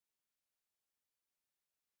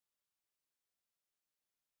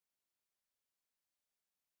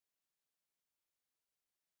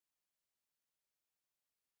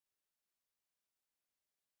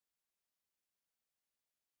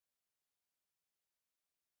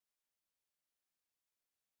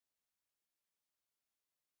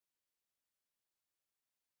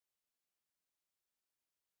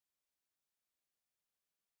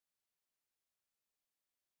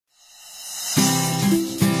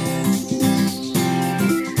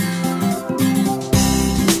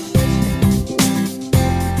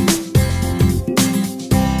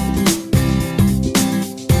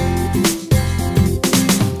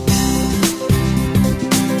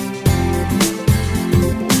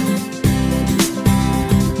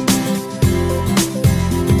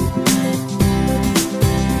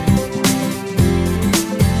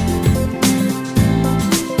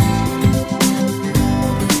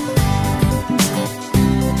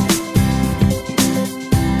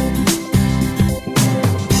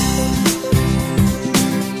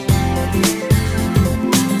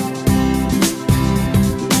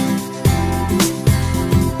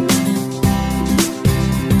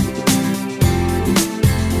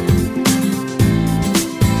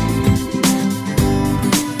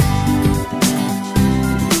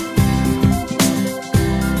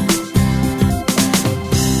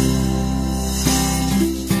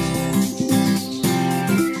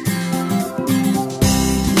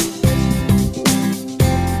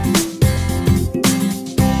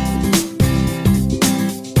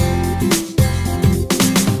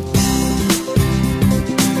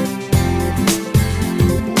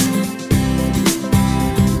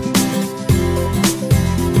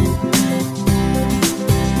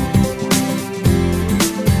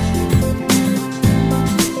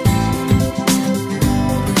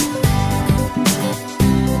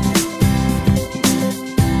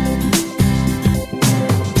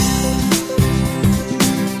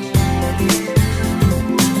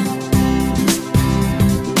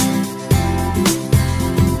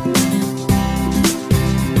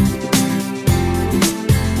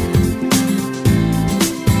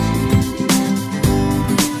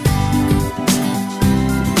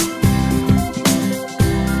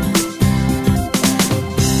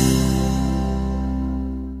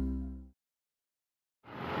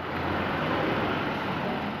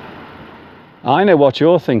I know what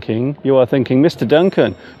you're thinking. You are thinking, Mr.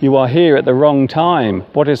 Duncan, you are here at the wrong time.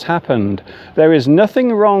 What has happened? There is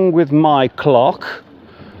nothing wrong with my clock.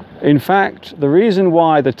 In fact, the reason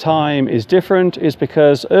why the time is different is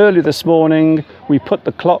because early this morning we put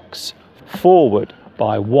the clocks forward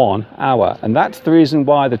by 1 hour, and that's the reason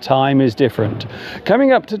why the time is different.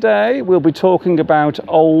 Coming up today, we'll be talking about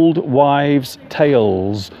old wives'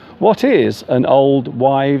 tales. What is an old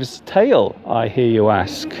wives' tale, I hear you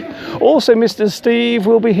ask? Also, Mr. Steve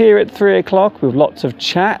will be here at 3 o'clock with lots of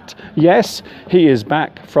chat. Yes, he is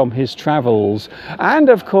back from his travels. And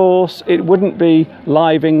of course, it wouldn't be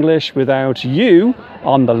live English without you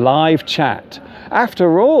on the live chat.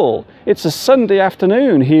 After all, it's a Sunday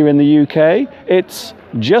afternoon here in the UK. It's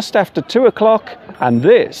just after 2 o'clock, and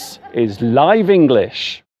this is live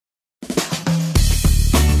English.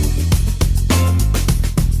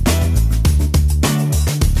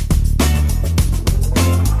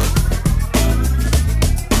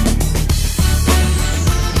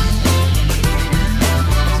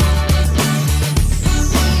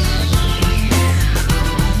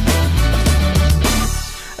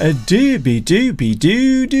 A dooby dooby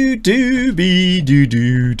doo doo dooby doo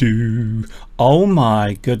doo doo. Oh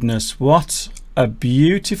my goodness, what a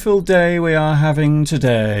beautiful day we are having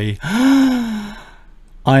today. I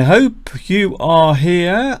hope you are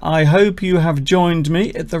here. I hope you have joined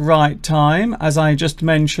me at the right time. As I just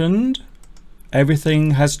mentioned,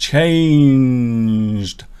 everything has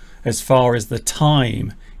changed as far as the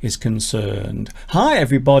time is concerned. Hi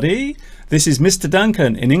everybody, this is Mr.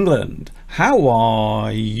 Duncan in England. How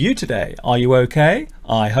are you today? Are you okay?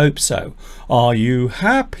 I hope so. Are you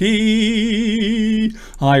happy?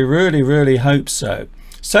 I really hope so.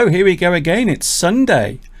 So here we go again. It's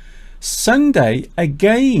Sunday. Sunday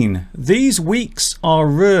again. These weeks are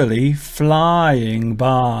really flying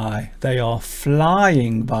by. They are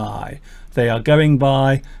flying by. They are going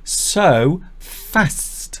by so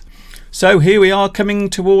fast. So here we are coming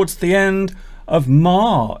towards the end of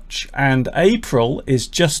March, and April is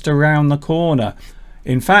just around the corner.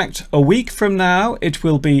 In fact, a week from now it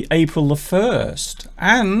will be April the 1st,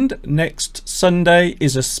 and next Sunday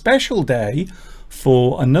is a special day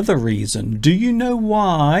for another reason. Do you know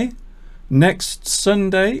why next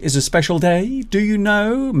Sunday is a special day? Do you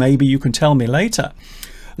know? Maybe you can tell me later.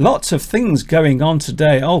 Lots of things going on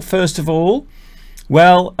today. Oh, first of all,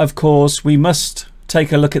 well, of course, we must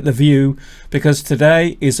take a look at the view, because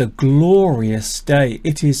today is a glorious day.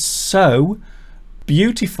 It is so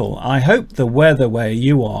beautiful. I hope the weather where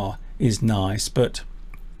you are is nice, but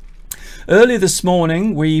early this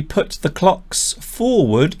morning we put the clocks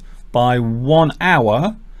forward by 1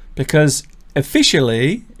 hour because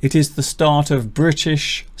officially it is the start of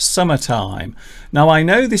British summertime. Now I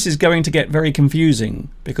know this is going to get very confusing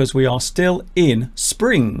because we are still in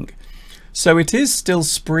spring, so it is still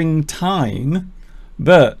springtime,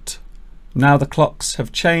 but now the clocks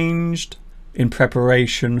have changed in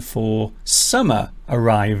preparation for summer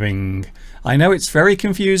arriving. I know it's very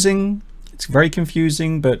confusing,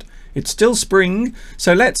 but it's still spring.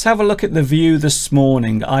 So let's have a look at the view this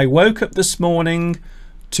morning. I woke up this morning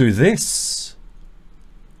to this.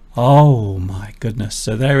 Oh my goodness.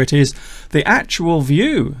 So there it is, the actual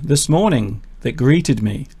view this morning that greeted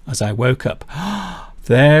me as I woke up.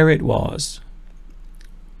 There it was.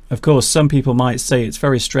 Of course, some people might say it's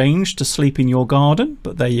very strange to sleep in your garden,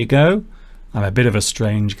 but there you go. I'm a bit of a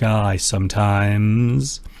strange guy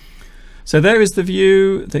sometimes. So there is the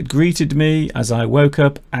view that greeted me as I woke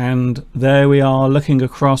up, and there we are looking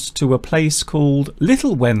across to a place called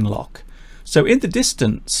Little Wenlock. So in the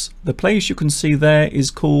distance, the place you can see there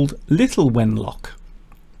is called Little Wenlock.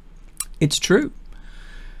 It's true.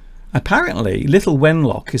 Apparently, Little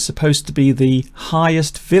Wenlock is supposed to be the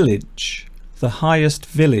highest village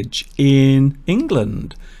in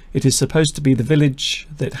England. It is supposed to be the village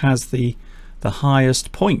that has the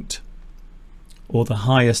highest point, or the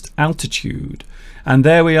highest altitude. And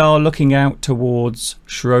there we are looking out towards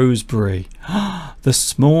Shrewsbury.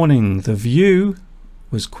 This morning the view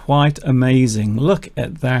was quite amazing. Look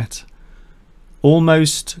at that,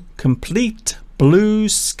 almost complete blue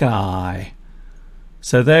sky.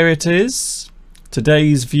 So there it is,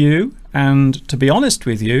 today's view. And to be honest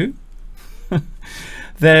with you,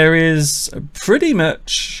 there is pretty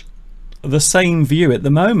much the same view at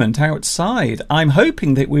the moment outside. I'm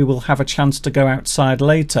hoping that we will have a chance to go outside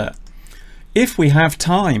later if we have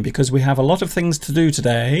time, because we have a lot of things to do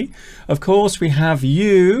today. Of course, we have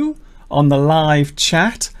you on the live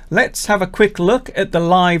chat. Let's have a quick look at the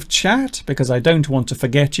live chat because I don't want to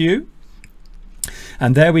forget you.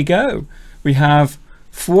 And there we go. We have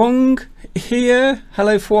Fwong here.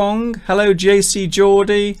 Hello Fwong. Hello JC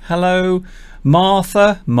Geordie. Hello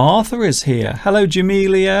Martha is here. Hello,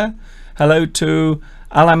 Jamelia. Hello to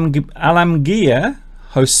Alamgia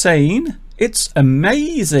Hossein. It's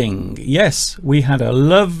amazing. Yes, we had a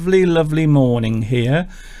lovely morning here,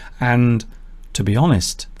 and to be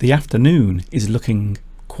honest, the afternoon is looking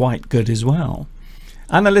quite good as well.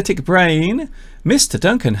 Analytic Brain, Mr.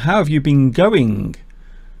 Duncan, how have you been going?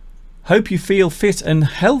 Hope you feel fit and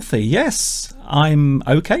healthy. Yes, I'm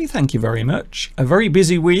okay, thank you very much. A very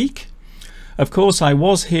busy week. Of course, I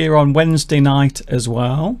was here on Wednesday night as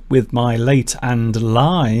well with my late and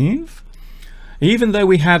live, even though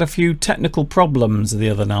we had a few technical problems the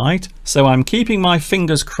other night. So I'm keeping my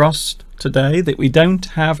fingers crossed today that we don't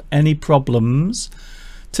have any problems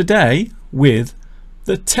today with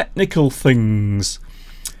the technical things.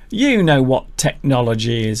 You know what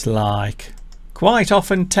technology is like. Quite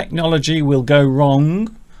often technology will go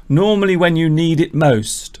wrong, normally when you need it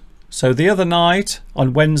most. So the other night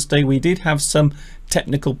on Wednesday we did have some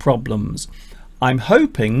technical problems. I'm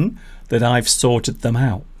hoping that I've sorted them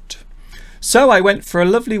out. So I went for a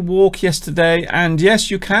lovely walk yesterday, and yes,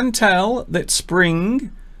 you can tell that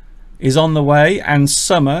spring is on the way and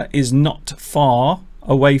summer is not far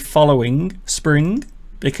away following spring,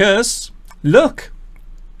 because look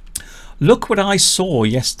what I saw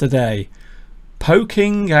yesterday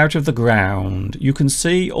poking out of the ground. You can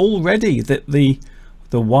see already that the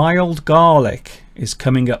wild garlic is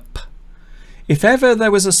coming up. If ever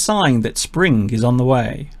there was a sign that spring is on the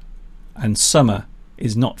way and summer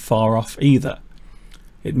is not far off either,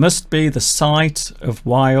 it must be the sight of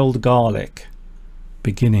wild garlic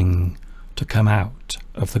beginning to come out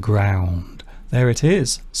of the ground. There it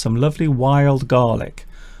is, some lovely wild garlic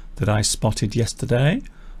that I spotted yesterday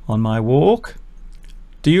on my walk.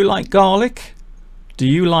 Do you like garlic? Do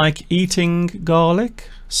you like eating garlic?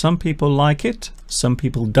 Some people like it, some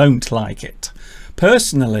people don't like it.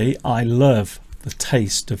 Personally, I love the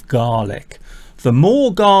taste of garlic. The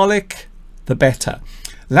more garlic, the better.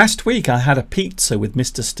 Last week I had a pizza with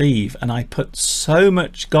Mr. Steve and I put so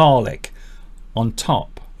much garlic on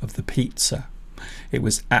top of the pizza. It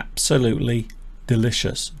was absolutely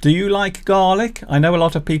delicious. Do you like garlic? I know a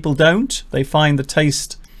lot of people don't. They find the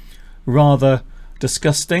taste rather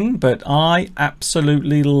disgusting, but I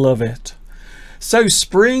absolutely love it. So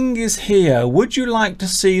spring is here. Would you like to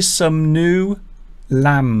see some new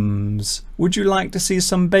lambs? Would you like to see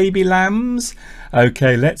some baby lambs?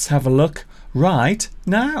 Okay, let's have a look right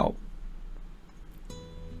now.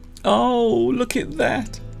 Oh, look at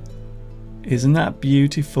that. Isn't that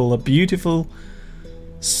beautiful? A beautiful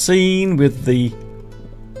scene with the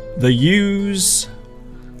ewes,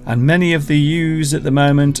 and many of the ewes at the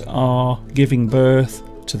moment are giving birth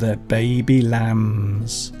to their baby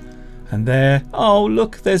lambs. And there, oh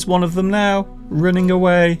look, there's one of them now running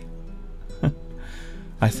away.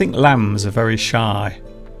 I think lambs are very shy.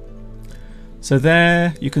 So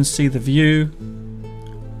there you can see the view,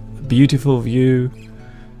 a beautiful view,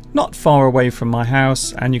 not far away from my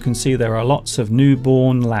house, and you can see there are lots of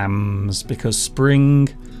newborn lambs because spring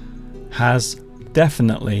has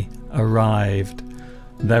definitely arrived.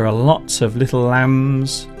 There are lots of little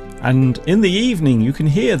lambs, and in the evening you can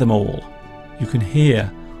hear them all. You can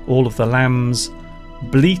hear all of the lambs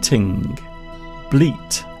bleating.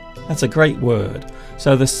 Bleat. That's a great word.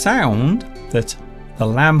 So the sound that the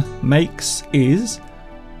lamb makes is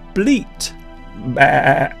bleat.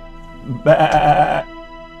 Bah, bah,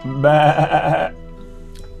 bah.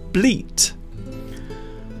 Bleat.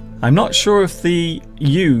 I'm not sure if the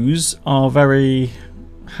ewes are very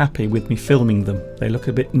happy with me filming them. They look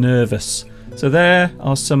a bit nervous. So there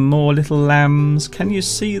are some more little lambs. Can you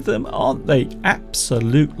see them? Aren't they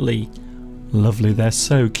absolutely lovely? They're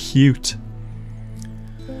so cute.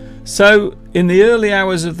 So in the early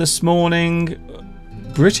hours of this morning,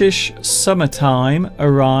 British summertime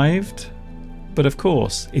arrived, but of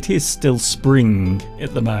course it is still spring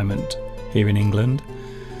at the moment here in England.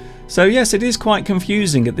 So yes, it is quite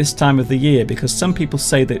confusing at this time of the year, because some people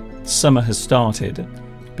say that summer has started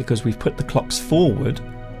because we've put the clocks forward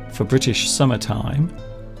for British summertime,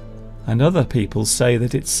 and other people say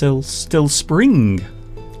that it's still spring.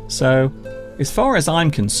 So as far as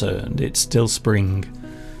I'm concerned, it's still spring.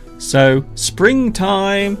 So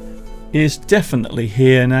springtime is definitely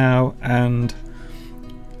here now, and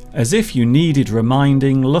as if you needed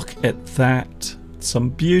reminding, look at that. Some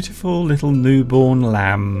beautiful little newborn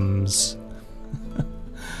lambs.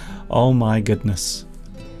 Oh my goodness.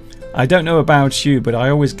 I don't know about you, but I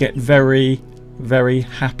always get very, very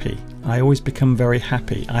happy. I always become very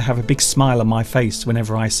happy. I have a big smile on my face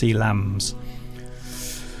whenever I see lambs.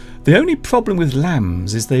 The only problem with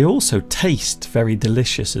lambs is they also taste very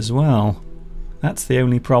delicious as well. That's the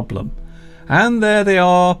only problem. And there they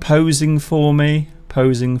are, posing for me,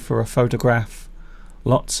 posing for a photograph.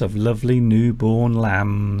 Lots of lovely newborn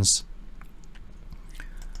lambs.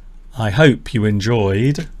 I hope you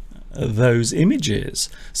enjoyed those images.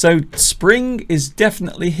 So spring is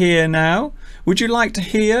definitely here now. Would you like to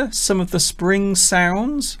hear some of the spring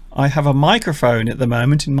sounds? I have a microphone at the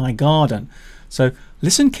moment in my garden, so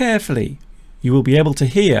listen carefully. You will be able to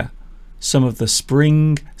hear some of the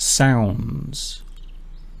spring sounds.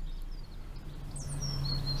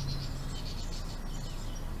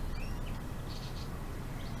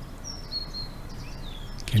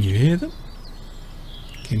 Can you hear them?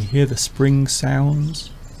 Can you hear the spring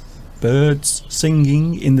sounds? Birds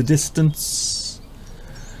singing in the distance.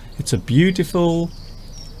 It's a beautiful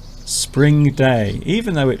spring day,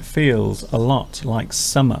 even though it feels a lot like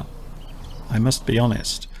summer, I must be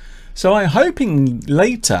honest. So I'm hoping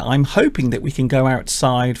that we can go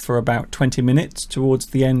outside for about 20 minutes towards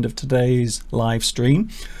the end of today's live stream.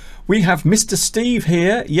 We have Mr. Steve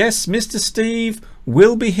here. Yes, Mr. Steve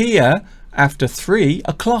will be here after 3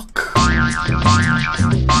 o'clock.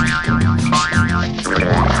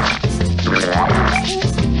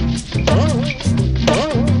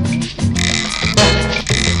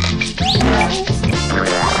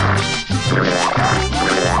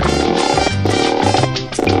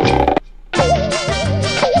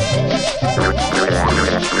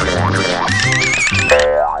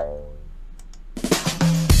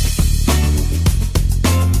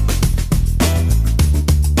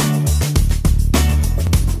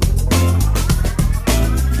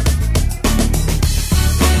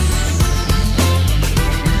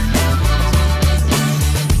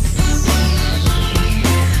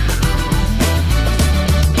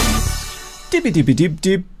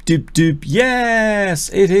 Yes,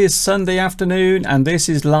 it is Sunday afternoon and this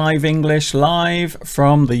is Live English, live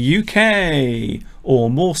from the UK, or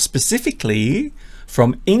more specifically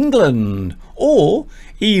from England, or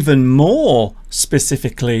even more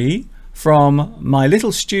specifically from my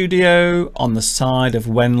little studio on the side of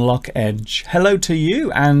Wenlock Edge. Hello to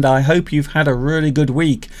you, and I hope you've had a really good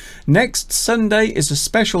week. Next Sunday is a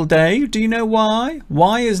special day. Do you know why?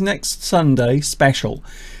 Why is next Sunday special?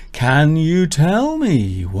 Can you tell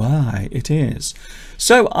me why it is?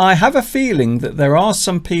 So I have a feeling that there are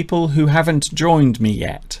some people who haven't joined me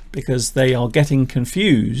yet because they are getting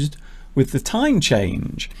confused with the time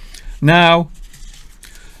change. Now,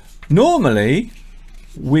 normally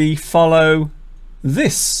we follow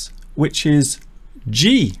this, which is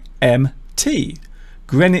GMT,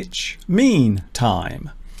 Greenwich Mean Time.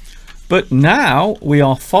 But now we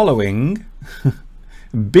are following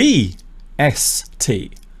BST.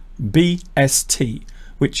 BST,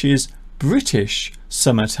 which is British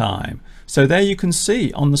Summertime. So there you can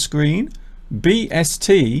see on the screen,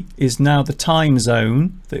 BST is now the time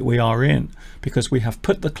zone that we are in because we have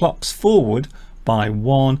put the clocks forward by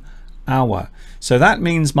 1 hour. So that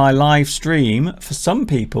means my live stream for some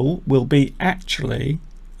people will be actually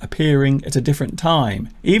appearing at a different time,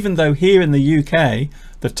 even though here in the UK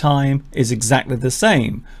the time is exactly the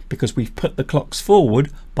same because we've put the clocks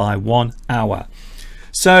forward by 1 hour.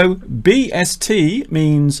 So BST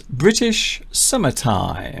means British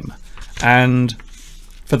Summertime, and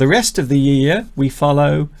for the rest of the year we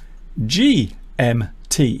follow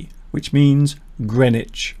GMT, which means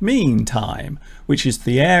Greenwich Mean Time, which is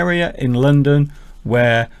the area in London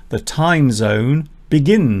where the time zone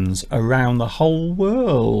begins around the whole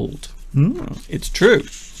world. It's true.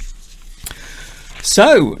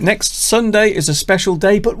 So next Sunday is a special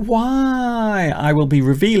day, but why? I will be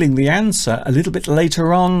revealing the answer a little bit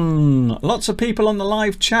later on. Lots of people on the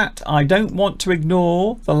live chat. I don't want to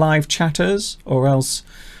ignore the live chatters or else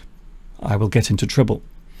I will get into trouble.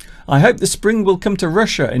 I hope the spring will come to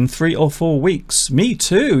Russia in 3 or 4 weeks. Me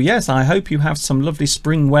too. Yes, I hope you have some lovely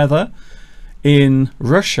spring weather in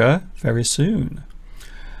Russia very soon.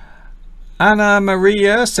 Anna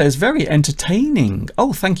Maria says, very entertaining.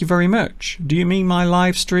 Oh, thank you very much. Do you mean my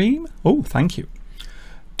live stream? Oh, thank you.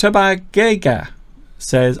 Tobagega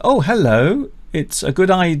says, oh, hello. It's a good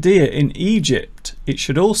idea in Egypt. It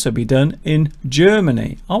should also be done in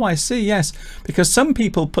Germany. Oh, I see, yes. Because some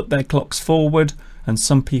people put their clocks forward and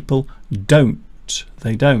some people don't.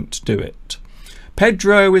 They don't do it.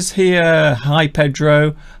 Pedro is here. Hi,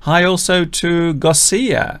 Pedro. Hi also to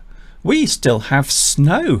Garcia. We still have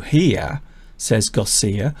snow here, says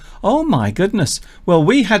Garcia. Oh my goodness. Well,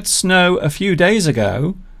 we had snow a few days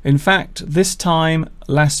ago. In fact, this time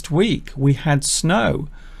last week we had snow.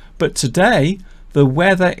 But today the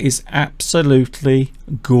weather is absolutely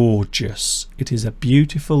gorgeous. It is a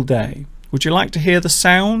beautiful day. Would you like to hear the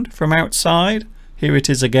sound from outside? Here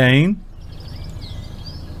it is again.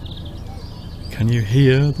 Can you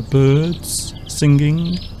hear the birds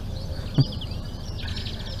singing?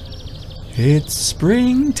 It's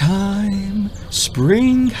springtime,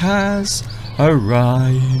 spring has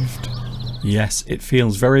arrived. Yes, it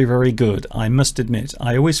feels very, very good. I must admit,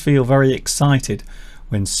 I always feel very excited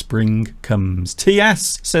when spring comes.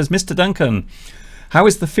 TS, says Mr. Duncan, how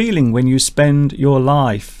is the feeling when you spend your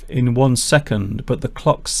life in 1 second, but the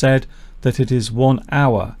clock said that it is 1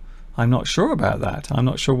 hour? I'm not sure about that. I'm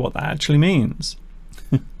not sure what that actually means.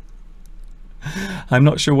 I'm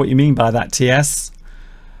not sure what you mean by that, TS.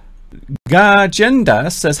 Gajenda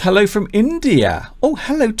says hello from India. Oh,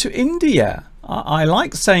 hello to India. I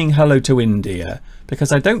like saying hello to India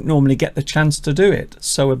because I don't normally get the chance to do it.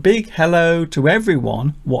 So a big hello to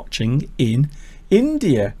everyone watching in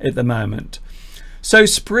India at the moment. So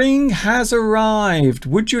spring has arrived.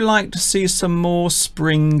 Would you like to see some more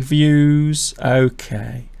spring views?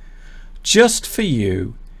 Okay. Just for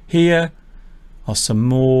you, here are some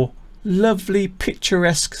more lovely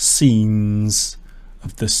picturesque scenes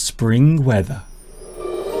of the spring weather.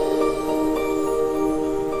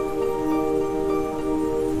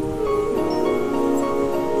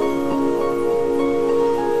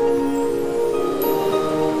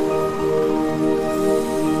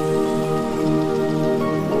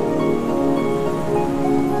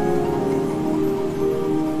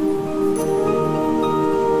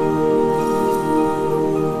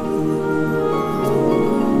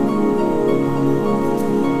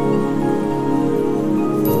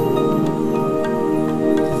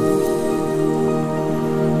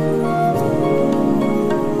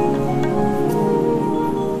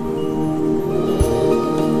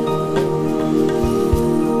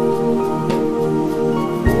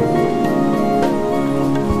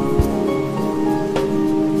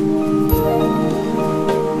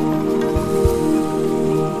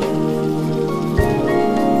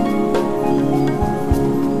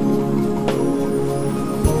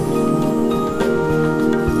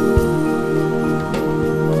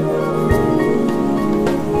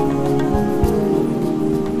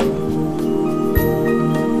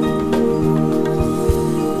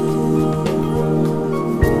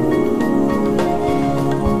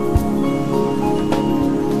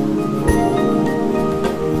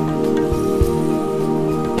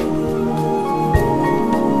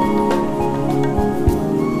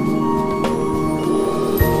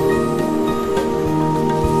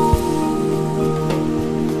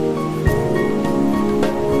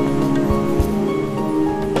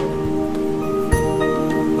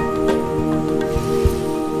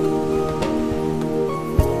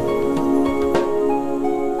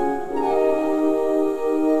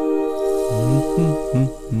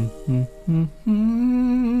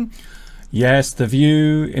 Yes, the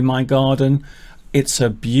view in my garden, it's a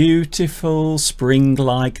beautiful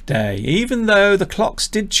spring-like day. Even though the clocks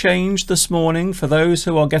did change this morning, for those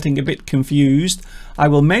who are getting a bit confused, I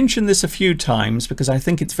will mention this a few times because I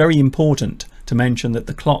think it's very important to mention that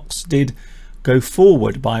the clocks did go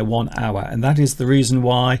forward by 1 hour, and that is the reason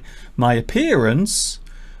why my appearance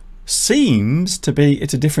seems to be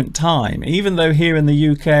at a different time, even though here in the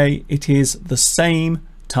UK it is the same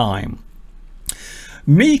time.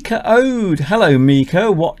 Mika Ode, hello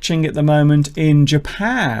Mika, watching at the moment in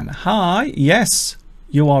Japan. Hi, yes,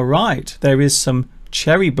 you are right, there is some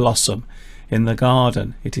cherry blossom in the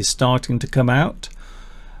garden. It is starting to come out.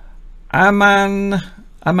 Amanaria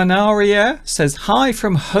says hi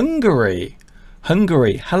from Hungary.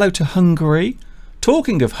 Hungary, hello to Hungary.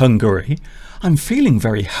 Talking of Hungary, I'm feeling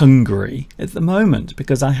very hungry at the moment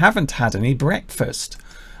because I haven't had any breakfast.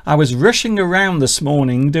 I was rushing around this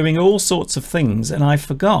morning doing all sorts of things and I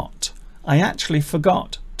actually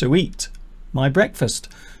forgot to eat my breakfast.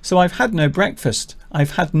 So I've had no breakfast.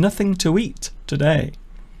 I've had nothing to eat today.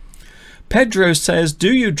 Pedro says,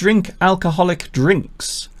 do you drink alcoholic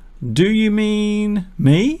drinks? Do you mean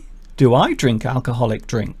me? Do I drink alcoholic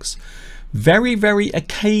drinks? Very, very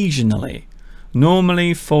occasionally.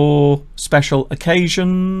 Normally for special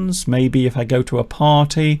occasions, maybe if I go to a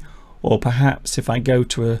party, or perhaps if I go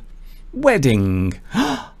to a wedding.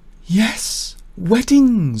 Yes,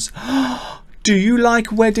 weddings. Do you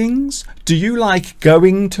like weddings? Do you like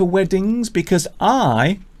going to weddings? Because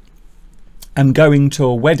I am going to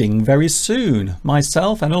a wedding very soon.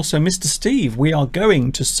 Myself and also Mr. Steve, we are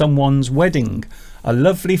going to someone's wedding. A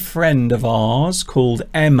lovely friend of ours called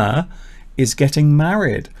Emma is getting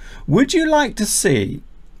married. Would you like to see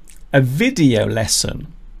a video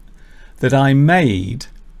lesson that I made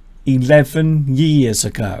 11 years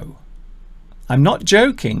ago? I'm not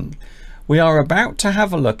joking. We are about to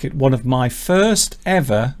have a look at one of my first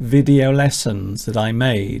ever video lessons that I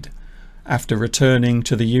made after returning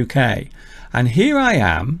to the UK, and here I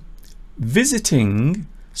am visiting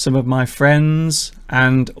some of my friends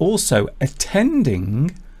and also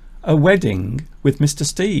attending a wedding with Mr.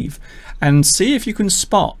 Steve, and see if you can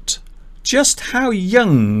spot just how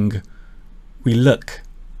young we look,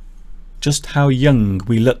 just how young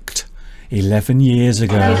we looked 11 years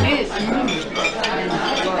ago.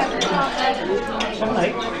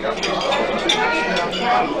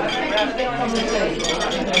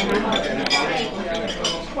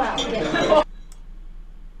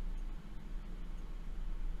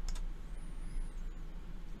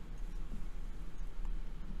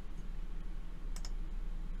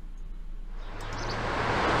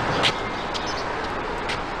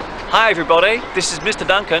 Hi everybody, this is Mr.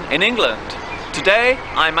 Duncan in England. Today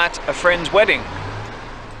I'm at a friend's wedding.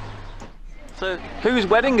 So whose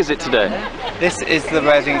wedding is it today? This is the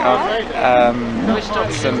wedding of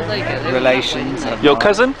some relations of Your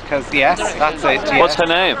cousin? Yes, that's it. Yes. What's her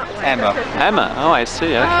name? Emma. Emma, oh I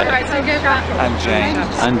see, okay. And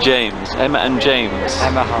James. And James, Emma and James.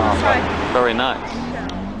 Emma Harper. Very nice.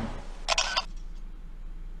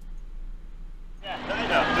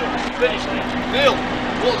 Neil,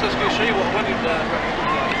 what's this going to see what wedding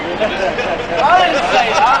I didn't say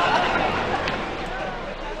that.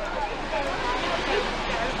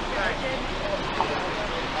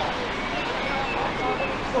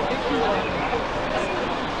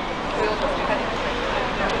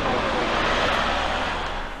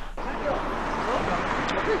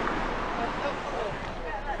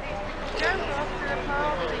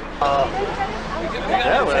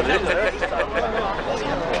 Yeah, well, it is.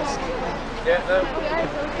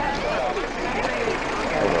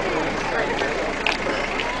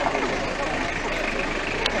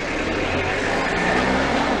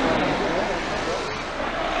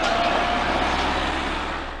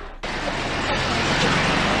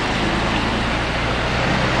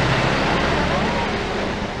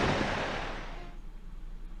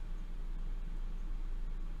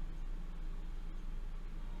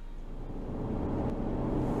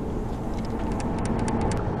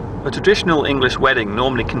 A traditional English wedding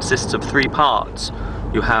normally consists of 3 parts.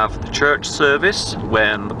 You have the church service,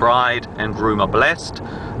 when the bride and groom are blessed.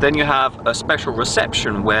 Then you have a special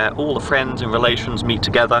reception where all the friends and relations meet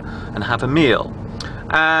together and have a meal.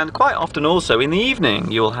 And quite often also in the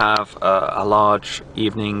evening you'll have a large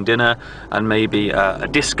evening dinner and maybe a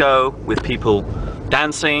disco with people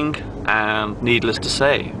dancing and, needless to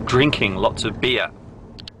say, drinking lots of beer.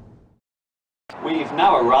 We've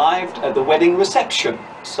now arrived at the wedding reception,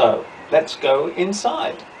 so let's go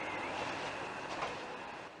inside.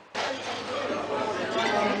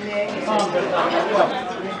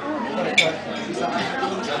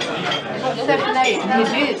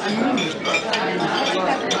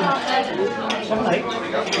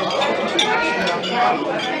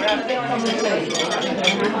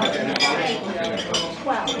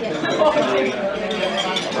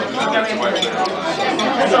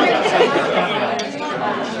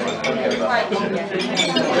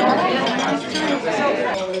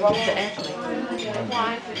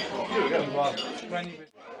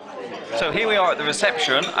 So here we are at the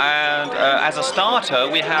reception, and as a starter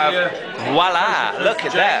we have, voila, look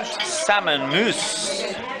at that, salmon mousse.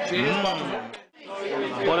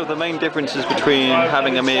 One of the main differences between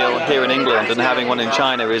having a meal here in England and having one in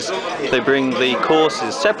China is they bring the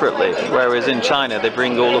courses separately, whereas in China they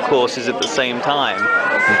bring all the courses at the same time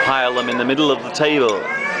and pile them in the middle of the table.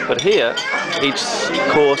 But here, each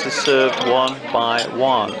course is served one by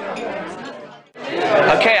one.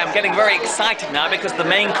 Okay, I'm getting very excited now because the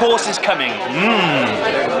main course is coming.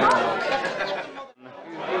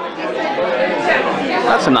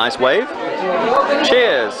 That's a nice wave.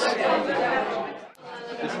 Cheers.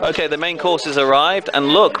 Okay, the main course has arrived, and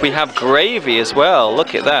look, we have gravy as well.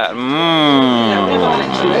 Look at that.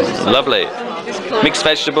 Lovely. Mixed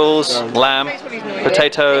vegetables, lamb,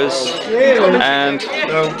 potatoes, and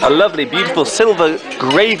a lovely, beautiful silver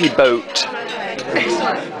gravy boat.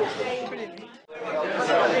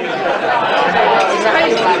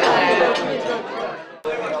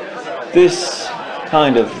 This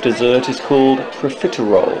kind of dessert is called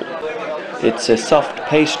profiterole. It's a soft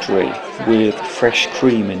pastry with fresh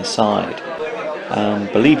cream inside.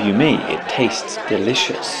 And believe you me, it tastes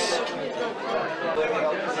delicious.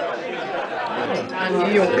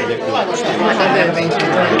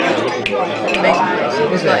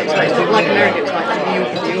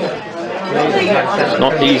 It's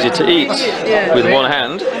not easy to eat with one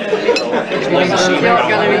hand.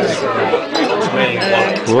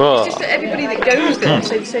 Whoa. Just that everybody that goes there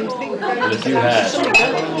say the same thing. I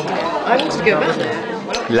want to go back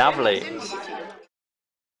there. Lovely.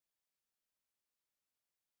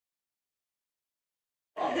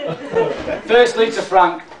 Firstly, to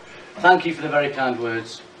Frank, thank you for the very kind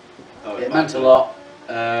words. It meant a lot.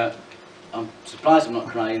 I'm surprised I'm not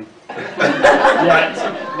crying.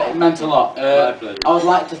 But it meant a lot. I would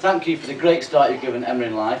like to thank you for the great start you've given Emma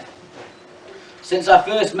in life. Since I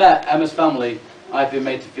first met Emma's family, I've been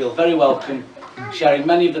made to feel very welcome, sharing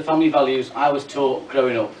many of the family values I was taught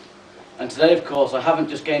growing up. And today, of course, I haven't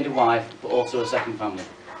just gained a wife, but also a second family.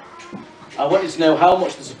 I want you to know how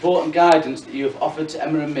much the support and guidance that you have offered to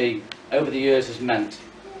Emma and me over the years has meant,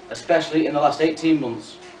 especially in the last 18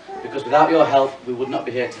 months, because without your help, we would not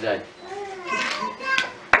be here today.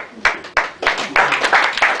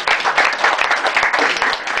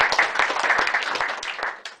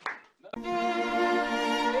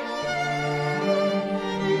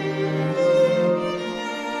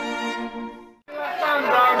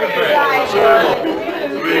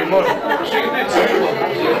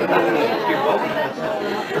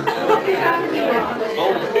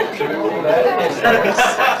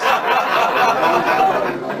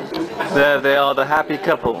 There they are, the happy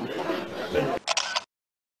couple.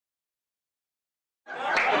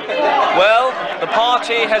 Well, the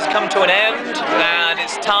party has come to an end and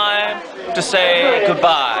it's time to say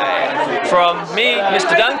goodbye. From me,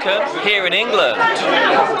 Mr. Duncan, here in England.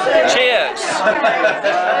 Cheers!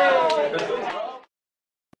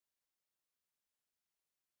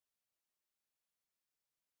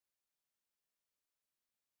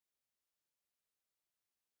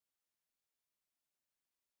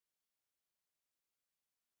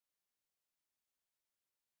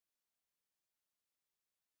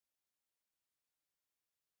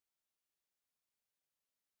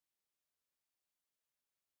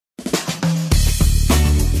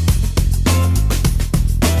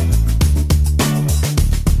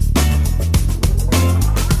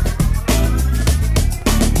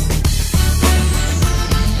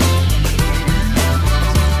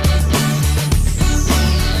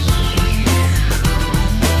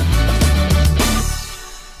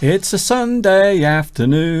 It's a Sunday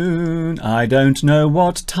afternoon. I don't know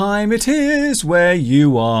what time it is where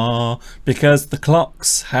you are, because the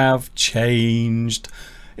clocks have changed.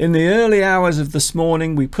 In the early hours of this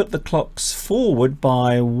morning, we put the clocks forward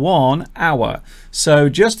by 1 hour. So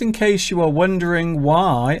just in case you are wondering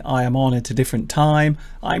why I am on at a different time,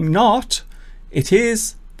 I'm not. It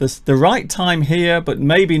is the right time here, but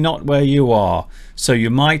maybe not where you are. So you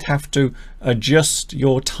might have to adjust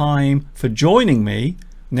your time for joining me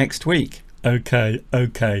next week. Okay.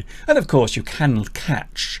 And of course you can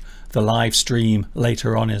catch the live stream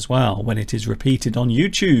later on as well when it is repeated on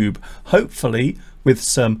YouTube, hopefully with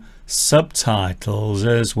some subtitles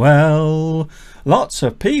as well. Lots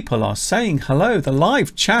of people are saying hello. The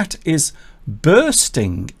live chat is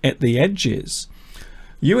bursting at the edges.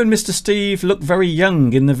 You and Mr. Steve look very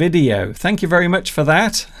young in the video. Thank you very much for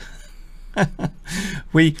that.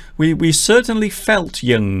 we certainly felt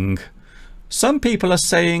young. Some people are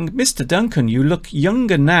saying, Mr. Duncan, you look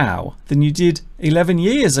younger now than you did 11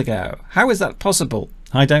 years ago. How is that possible?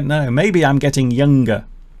 I don't know. Maybe I'm getting younger.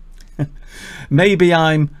 Maybe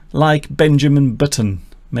I'm like Benjamin Button.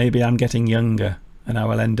 Maybe I'm getting younger and I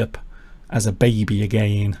will end up as a baby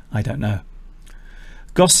again. I don't know.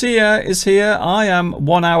 Garcia is here. I am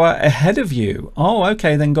 1 hour ahead of you. Oh,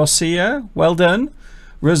 okay then, Garcia. Well done.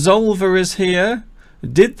 Resolver is here.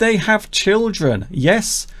 Did they have children?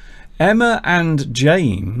 Yes. Emma and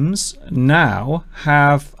James now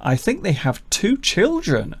have, I think they have 2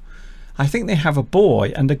 children. I think they have a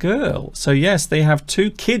boy and a girl. So yes, they have 2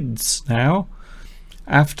 kids now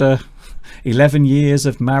after 11 years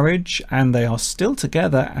of marriage, and they are still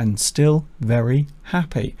together and still very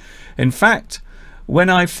happy. In fact, when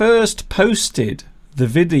I first posted the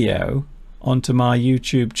video onto my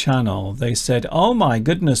YouTube channel, they said, oh my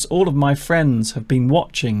goodness, all of my friends have been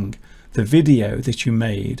watching the video that you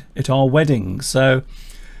made at our wedding. So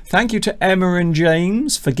thank you to Emma and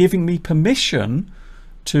James for giving me permission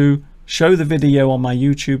to show the video on my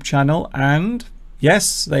YouTube channel. And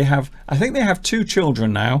yes, they have, I think they have 2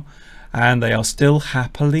 children now, and they are still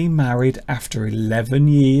happily married after 11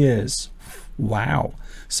 years. Wow.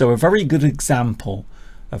 So a very good example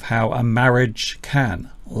of how a marriage can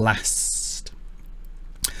last.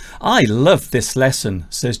 I love this lesson,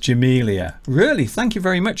 says Jamelia. Really, thank you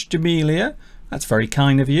very much, Jamelia. That's very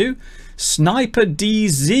kind of you. Sniper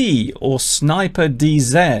DZ or Sniper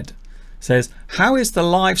DZ says, how is the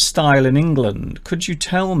lifestyle in England? Could you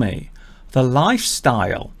tell me? The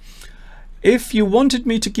lifestyle. If you wanted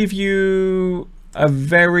me to give you a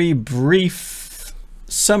very brief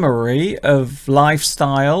summary of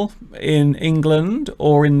lifestyle in England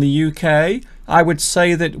or in the UK, I would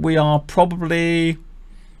say that we are probably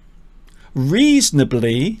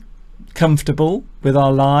reasonably comfortable with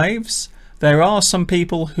our lives. There are some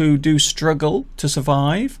people who do struggle to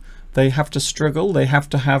survive. They have to struggle. They have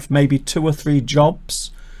to have maybe 2 or 3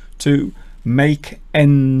 jobs to make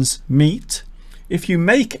ends meet. If you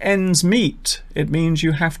make ends meet, it means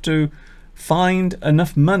you have to find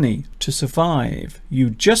enough money to survive. You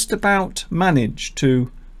just about manage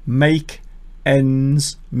to make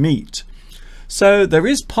ends meet. So there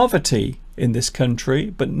is poverty in this country,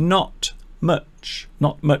 but not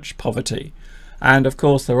much poverty. And of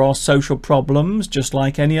course there are social problems just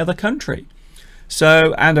like any other country.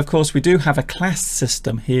 So, and of course we do have a class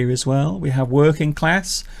system here as well. We have working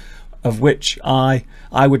class, of which I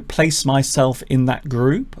would place myself in that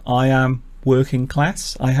group. I am working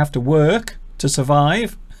class. I have to work to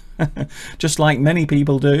survive, just like many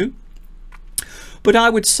people do. But I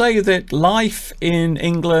would say that life in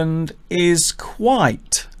England is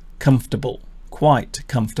quite comfortable,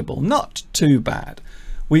 not too bad.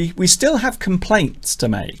 We still have complaints to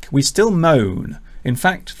make. We still moan. In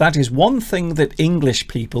fact, that is one thing that English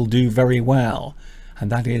people do very well,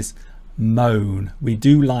 and that is moan. We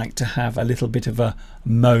do like to have a little bit of a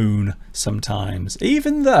moan sometimes,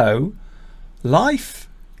 even though life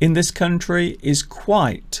in this country is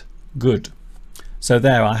quite good. So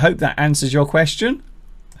there, I hope that answers your question.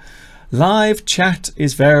 Live chat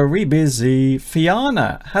is very busy.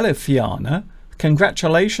 Fiona, hello Fiona.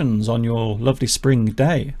 Congratulations on your lovely spring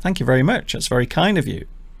day. Thank you very much. That's very kind of you.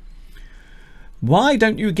 Why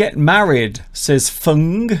don't you get married, says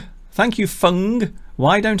Fung. Thank you, Fung.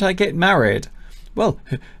 Why don't I get married? Well,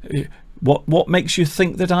 what makes you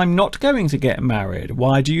think that I'm not going to get married?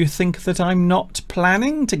 Why do you think that I'm not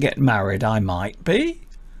planning to get married? I might be.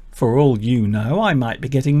 For all you know, I might be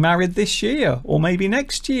getting married this year or maybe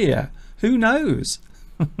next year. Who knows?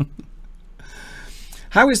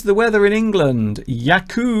 How is the weather in England?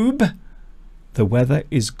 Yakub? The weather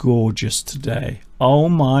is gorgeous today. Oh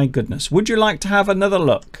my goodness. Would you like to have another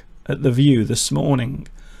look at the view this morning?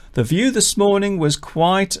 The view this morning was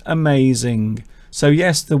quite amazing. So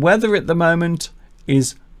yes, the weather at the moment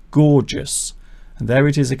is gorgeous. And there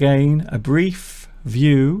it is again, a brief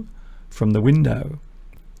view from the window.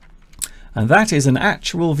 And that is an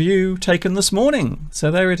actual view taken this morning.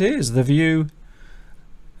 So there it is, the view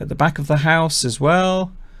at the back of the house as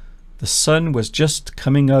well. The sun was just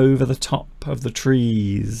coming over the top of the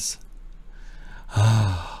trees.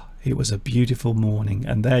 Ah, it was a beautiful morning.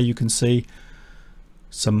 And there you can see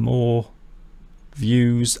some more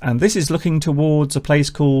views. And this is looking towards a place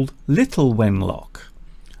called Little Wenlock.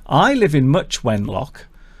 I live in Much Wenlock,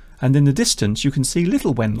 and in the distance you can see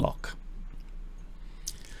Little Wenlock.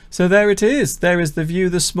 So there it is. There is the view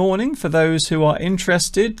this morning for those who are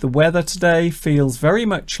interested. The weather today feels very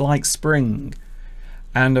much like spring.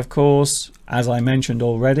 And of course, as I mentioned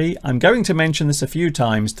already, I'm going to mention this a few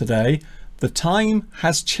times today. The time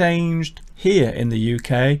has changed here in the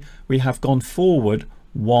UK. We have gone forward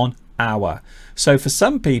 1 hour. So for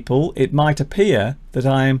some people, it might appear that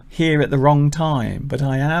I am here at the wrong time, but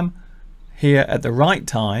I am here at the right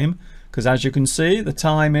time. Because as you can see, the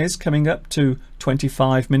time is coming up to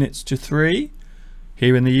 25 minutes to 3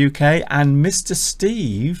 here in the UK, and Mr.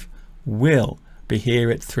 Steve will be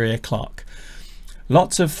here at 3 o'clock.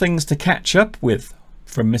 Lots of things to catch up with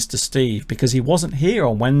from Mr. Steve, because he wasn't here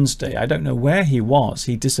on Wednesday. I don't know where he was.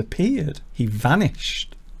 He disappeared. He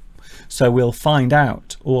vanished. So we'll find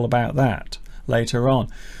out all about that later on.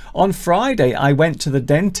 On Friday, I went to the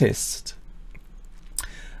dentist.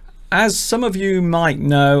 As some of you might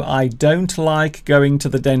know, I don't like going to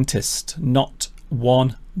the dentist, not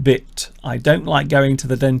one bit. I don't like going to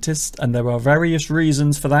the dentist, and there are various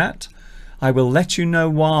reasons for that. I will let you know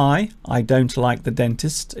why I don't like the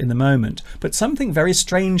dentist in a moment. But something very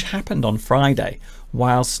strange happened on Friday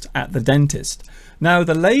whilst at the dentist. Now,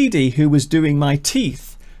 the lady who was doing my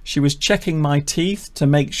teeth, she was checking my teeth to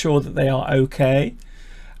make sure that they are okay.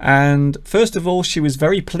 And first of all, she was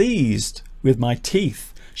very pleased with my teeth.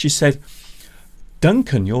 She said,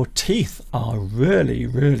 Duncan, your teeth are really,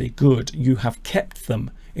 really good. You have kept them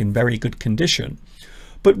in very good condition.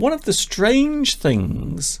 But one of the strange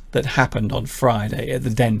things that happened on Friday at the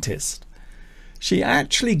dentist, she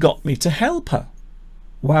actually got me to help her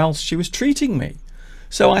whilst she was treating me.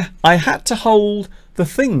 So I had to hold the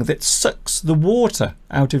thing that sucks the water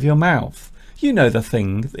out of your mouth. You know the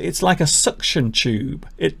thing, it's like a suction tube.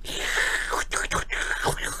 It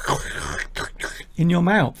in your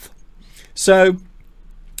mouth. So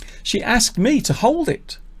she asked me to hold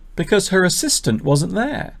it because her assistant wasn't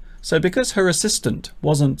there. So because her assistant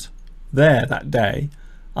wasn't there that day,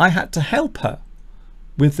 I had to help her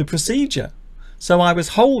with the procedure. So I was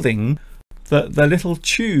holding the little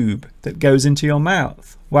tube that goes into your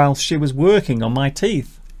mouth while she was working on my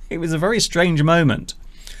teeth. It was a very strange moment.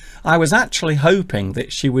 I was actually hoping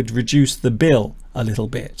that she would reduce the bill a little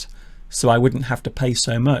bit so I wouldn't have to pay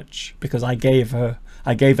so much, because I gave her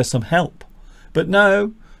some help. But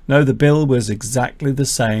no, the bill was exactly the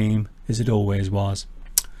same as it always was.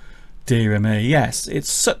 Dear me, yes, it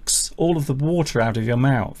sucks all of the water out of your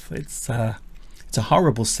mouth. It's a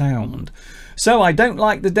horrible sound. So I don't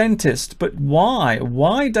like the dentist. But why?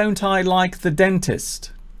 Why don't I like the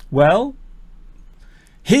dentist? Well,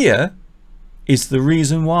 here is the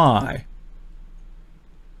reason why.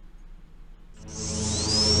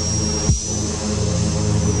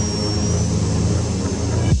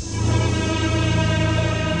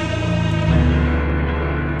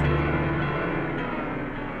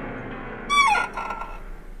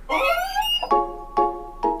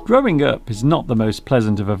 Growing up is not the most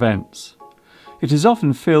pleasant of events. It is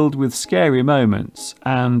often filled with scary moments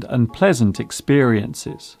and unpleasant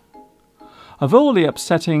experiences. Of all the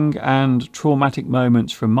upsetting and traumatic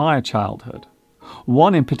moments from my childhood,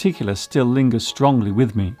 one in particular still lingers strongly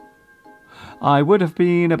with me. I would have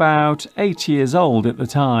been about 8 years old at the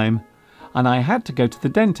time, and I had to go to the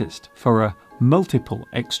dentist for a multiple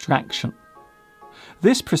extraction.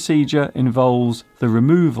 This procedure involves the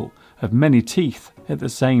removal of many teeth at the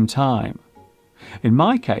same time. In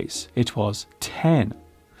my case, it was 10.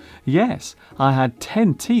 Yes, I had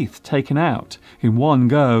 10 teeth taken out in one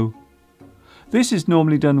go. This is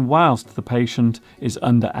normally done whilst the patient is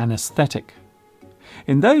under anaesthetic.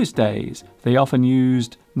 In those days, they often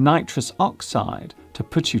used nitrous oxide to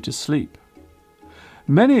put you to sleep.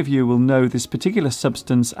 Many of you will know this particular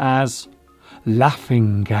substance as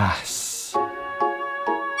laughing gas.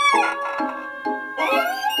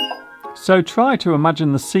 So try to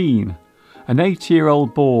imagine the scene. An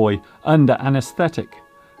 8-year-old boy under anaesthetic,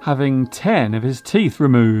 having 10 of his teeth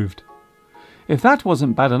removed. If that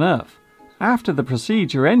wasn't bad enough, after the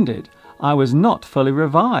procedure ended, I was not fully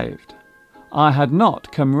revived. I had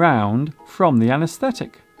not come round from the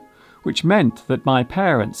anaesthetic, which meant that my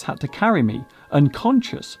parents had to carry me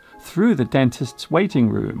unconscious through the dentist's waiting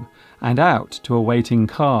room and out to a waiting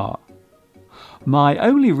car. My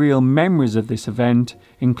only real memories of this event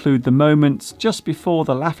include the moments just before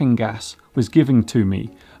the laughing gas was given to me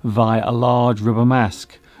via a large rubber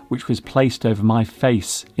mask which was placed over my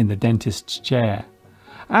face in the dentist's chair,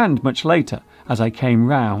 and much later as I came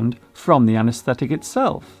round from the anaesthetic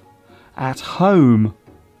itself, at home.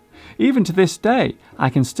 Even to this day I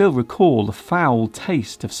can still recall the foul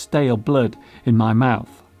taste of stale blood in my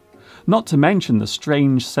mouth, not to mention the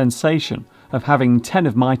strange sensation of having 10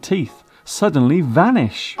 of my teeth suddenly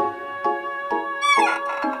vanish.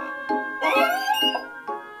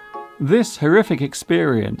 This horrific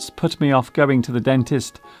experience put me off going to the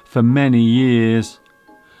dentist for many years.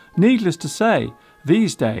 Needless to say,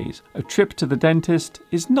 these days a trip to the dentist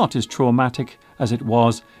is not as traumatic as it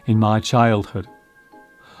was in my childhood.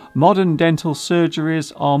 Modern dental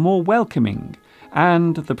surgeries are more welcoming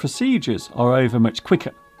and the procedures are over much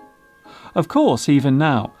quicker. Of course, even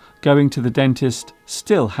now, going to the dentist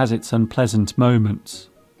still has its unpleasant moments.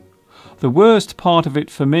 The worst part of it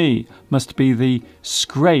for me must be the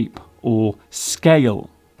scrape or scale.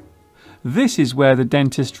 This is where the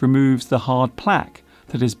dentist removes the hard plaque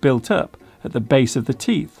that is built up at the base of the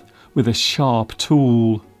teeth with a sharp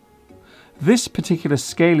tool. This particular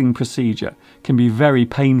scaling procedure can be very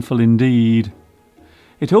painful indeed.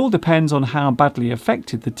 It all depends on how badly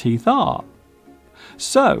affected the teeth are.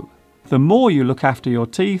 So, the more you look after your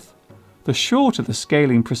teeth, the shorter the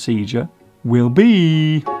scaling procedure will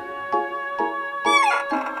be.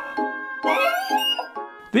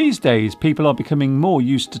 These days, people are becoming more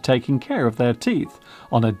used to taking care of their teeth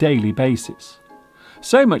on a daily basis.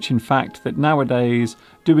 So much in fact that nowadays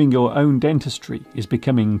doing your own dentistry is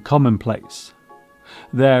becoming commonplace.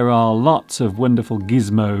 There are lots of wonderful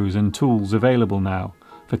gizmos and tools available now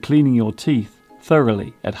for cleaning your teeth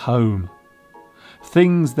thoroughly at home.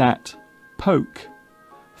 Things that poke,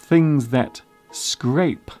 things that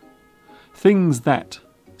scrape, things that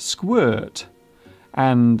squirt,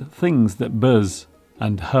 and things that buzz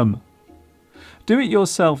and hum.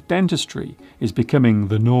 Do-it-yourself dentistry is becoming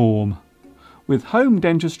the norm, with home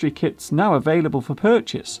dentistry kits now available for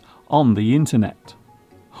purchase on the internet.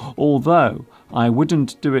 Although I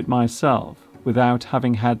wouldn't do it myself without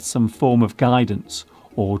having had some form of guidance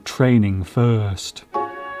or training first.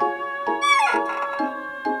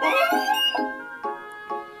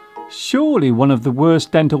 Surely one of the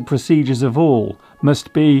worst dental procedures of all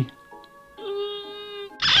must be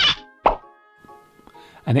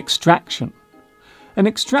an extraction. An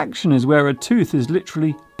extraction is where a tooth is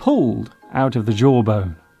literally pulled out of the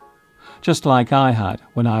jawbone, just like I had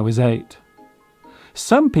when I was 8.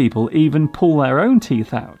 Some people even pull their own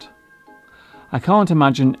teeth out. I can't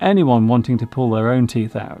imagine anyone wanting to pull their own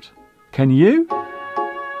teeth out. Can you?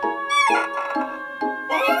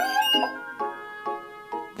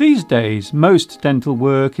 These days, most dental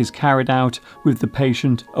work is carried out with the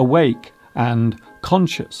patient awake and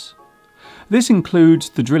conscious. This includes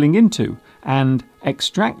the drilling into and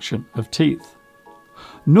extraction of teeth.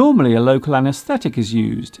 Normally, a local anaesthetic is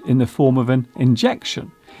used in the form of an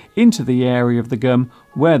injection into the area of the gum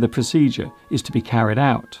where the procedure is to be carried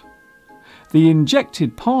out. The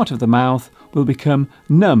injected part of the mouth will become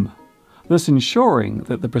numb, thus ensuring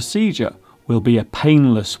that the procedure will be a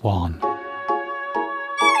painless one.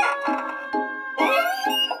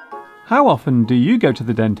 How often do you go to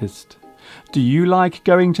the dentist? Do you like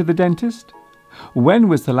going to the dentist? When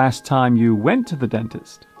was the last time you went to the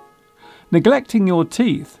dentist? Neglecting your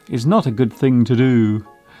teeth is not a good thing to do,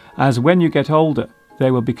 as when you get older,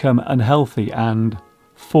 they will become unhealthy and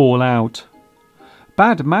fall out.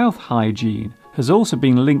 Bad mouth hygiene has also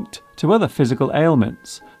been linked to other physical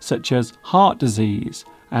ailments, such as heart disease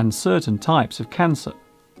and certain types of cancer.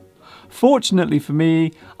 Fortunately for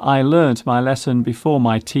me, I learnt my lesson before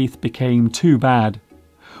my teeth became too bad,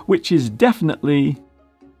 which is definitely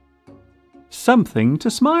something to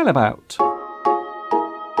smile about.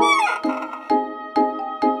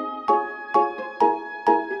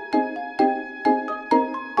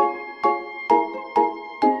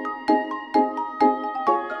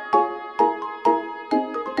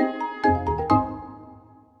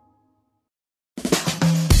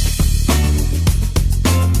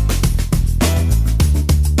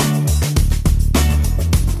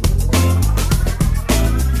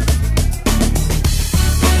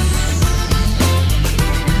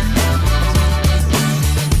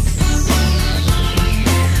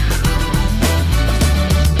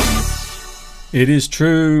 It is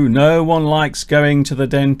true, no one likes going to the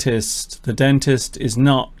dentist. The dentist is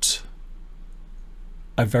not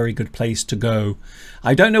a very good place to go.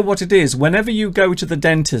 I don't know what it is. Whenever you go to the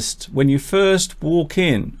dentist, when you first walk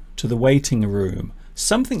in to the waiting room,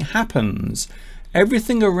 something happens.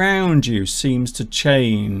 Everything around you seems to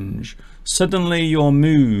change. Suddenly your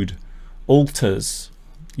mood alters.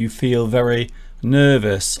 You feel very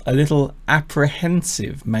nervous, a little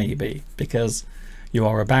apprehensive maybe, because you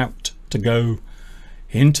are about to go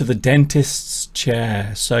into the dentist's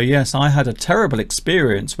chair. So yes, I had a terrible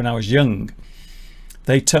experience when I was young.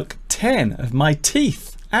 They took 10 of my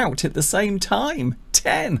teeth out at the same time.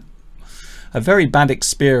 10. A very bad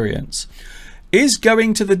experience. Is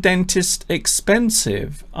going to the dentist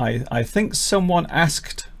expensive? I think someone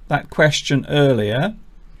asked that question earlier.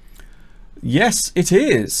 Yes, it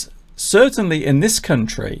is. Certainly in this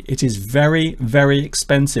country, it is very, very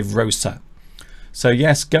expensive, Rosa. So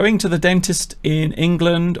yes, going to the dentist in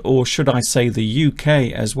England, or should I say the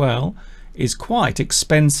UK as well, is quite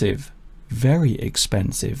expensive. Very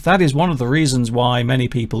expensive. That is one of the reasons why many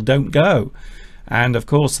people don't go. And of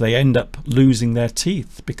course they end up losing their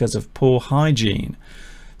teeth because of poor hygiene.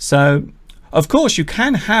 So of course you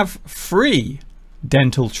can have free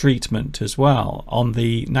dental treatment as well on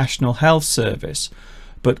the National Health Service,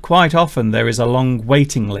 but quite often there is a long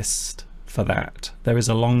waiting list for that. There is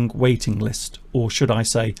a long waiting list, or should I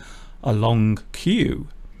say a long queue.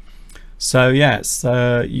 So yes,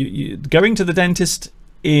 going to the dentist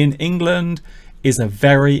in England is a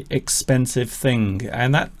very expensive thing,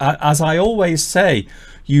 and that, as I always say,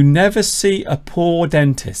 you never see a poor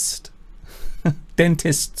dentist.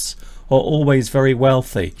 Dentists are always very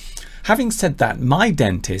wealthy. Having said that, my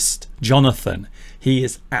dentist, Jonathan, he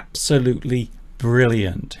is absolutely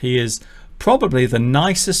brilliant. He is probably the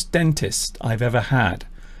nicest dentist I've ever had.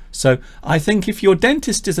 So I think if your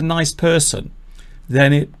dentist is a nice person,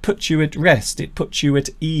 then it puts you at rest, it puts you at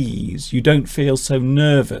ease. You don't feel so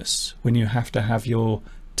nervous when you have to have your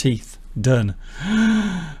teeth done.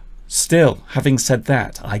 Still, having said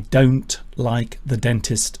that, I don't like the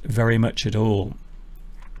dentist very much at all.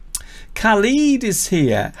 Khalid is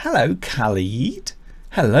here. Hello, Khalid.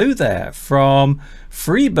 Hello there, from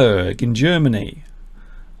Freiburg in Germany.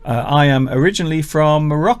 I am originally from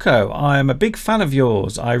Morocco. I am a big fan of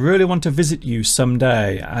yours. I really want to visit you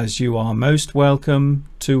someday, as you are most welcome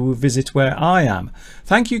to visit where I am.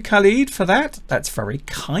 Thank you, Khalid, for that. That's very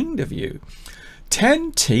kind of you.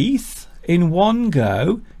 10 teeth in one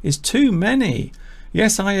go is too many.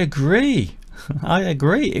 Yes, I agree. I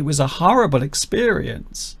agree. It was a horrible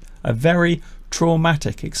experience, a very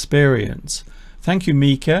traumatic experience. Thank you,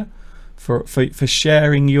 Mika, for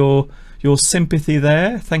sharing your sympathy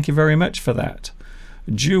there. Thank you very much for that.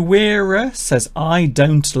 Juwera says, I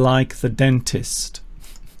don't like the dentist.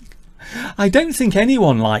 I don't think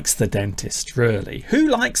anyone likes the dentist, really. Who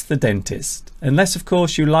likes the dentist? Unless, of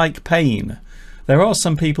course, you like pain. There are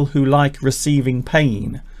some people who like receiving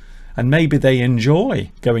pain, and maybe they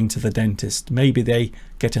enjoy going to the dentist. Maybe they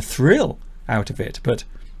get a thrill out of it, but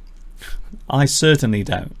I certainly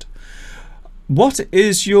don't. What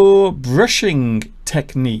is your brushing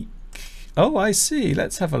technique? Oh, I see.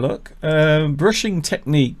 Let's have a look. Brushing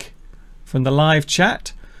technique from the live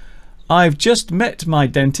chat. I've just met my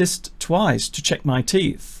dentist twice to check my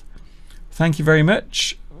teeth. Thank you very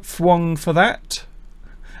much, Fwong, for that.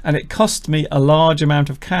 And it cost me a large amount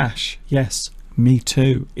of cash. Yes, me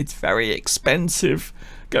too. It's very expensive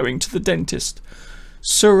going to the dentist.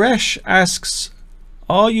 Suresh asks,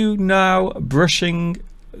 are you now brushing?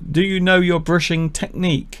 Do you know your brushing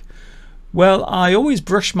technique? Well, I always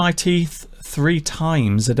brush my teeth 3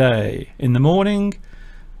 times a day. In the morning,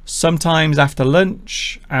 sometimes after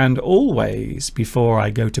lunch, and always before I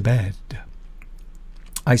go to bed.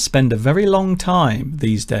 I spend a very long time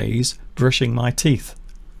these days brushing my teeth.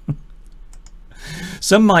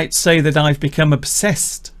 Some might say that I've become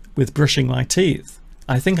obsessed with brushing my teeth.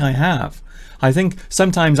 I think I have. I think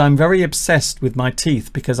sometimes I'm very obsessed with my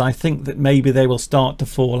teeth because I think that maybe they will start to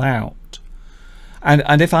fall out.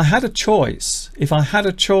 And if I had a choice,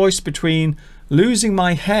 between losing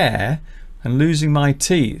my hair and losing my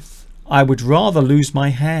teeth, I would rather lose my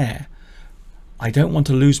hair. I don't want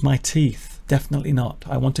to lose my teeth. Definitely not.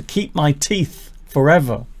 I want to keep my teeth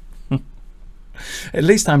forever. At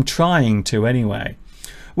least I'm trying to anyway.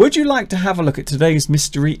 Would you like to have a look at today's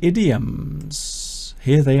mystery idioms?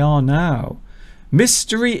 Here they are now.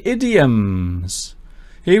 Mystery idioms.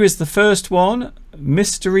 Here is the first one.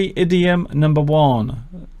 Mystery idiom number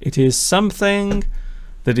 1. It is something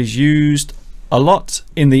that is used a lot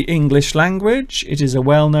in the English language. It is a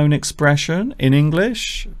well-known expression in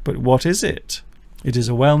English, but what is it? It is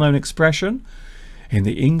a well-known expression in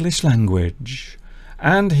the English language.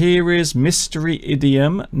 And here is mystery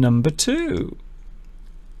idiom number 2.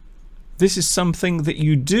 This is something that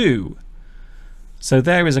you do. So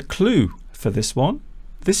there is a clue for this one.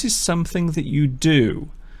 This is something that you do.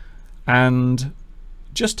 And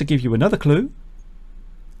just to give you another clue,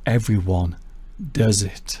 everyone does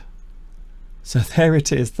it. So there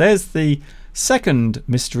it is. There's the second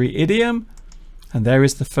mystery idiom, and there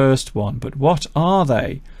is the first one. But what are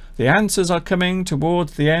they? The answers are coming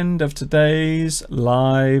towards the end of today's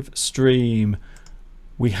live stream.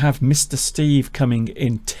 We have Mr. Steve coming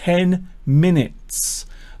in 10 minutes.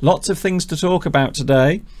 Lots of things to talk about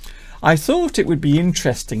today. I thought it would be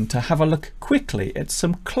interesting to have a look quickly at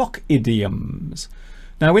some clock idioms.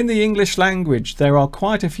 Now, in the English language, there are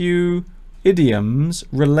quite a few idioms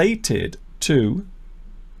related to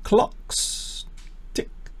clocks. Tick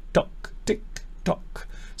tock, tick tock.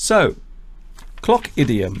 So, clock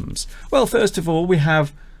idioms. Well, first of all, we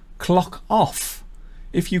have clock off.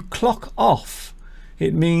 If you clock off,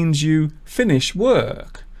 it means you finish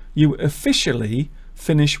work. You officially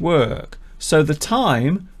finish work. So the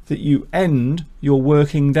time that you end your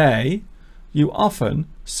working day, you often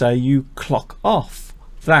say you clock off.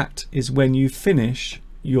 That is when you finish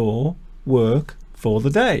your work for the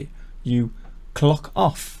day. You clock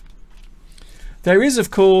off. There is, of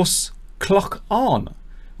course, clock on,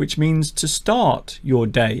 which means to start your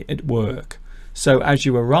day at work. So as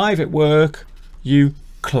you arrive at work, you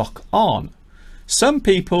clock on. Some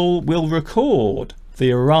people will record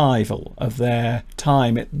the arrival of their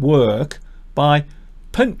time at work by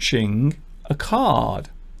punching a card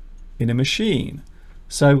in a machine.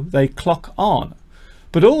 So they clock on.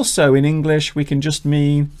 But also in English we can just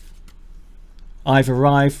mean I've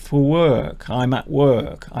arrived for work. I'm at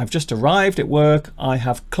work. I've just arrived at work. I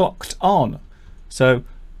have clocked on. So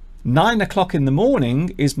 9 o'clock in the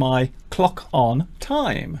morning is my clock on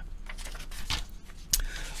time.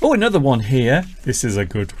 Oh, another one here. This is a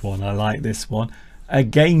good one. I like this one.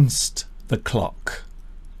 Against the clock.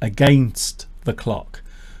 Against the clock.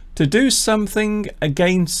 To do something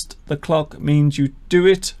against the clock means you do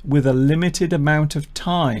it with a limited amount of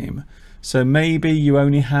time. So maybe you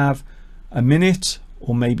only have a minute,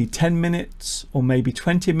 or maybe 10 minutes, or maybe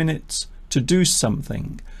 20 minutes to do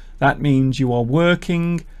something. That means you are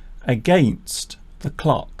working against the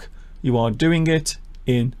clock. You are doing it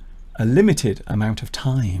in a limited amount of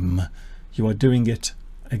time. You are doing it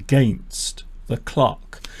against the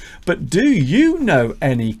clock. But do you know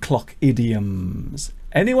any clock idioms?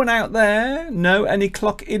 Anyone out there know any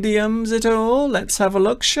clock idioms at all? Let's have a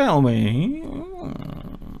look, shall we?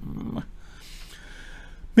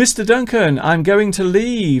 Mr. Duncan, I'm going to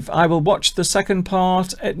leave. I will watch the second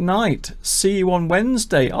part at night. See you on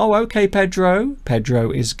Wednesday. Oh, okay, Pedro.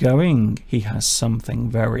 Pedro is going. He has something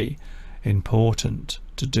very important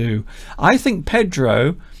to do. I think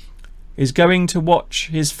Pedro is going to watch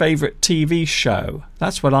his favourite TV show.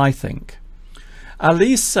 That's what I think.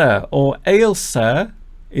 Alisa or Ailsa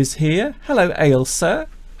is here. Hello, Ailsa.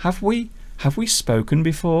 Have we spoken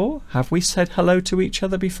before? Have we said hello to each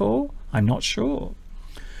other before? I'm not sure.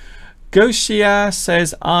 Goshia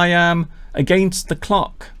says, I am against the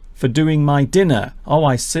clock for doing my dinner. Oh,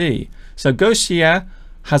 I see. So Goshia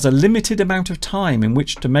has a limited amount of time in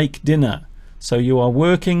which to make dinner. So you are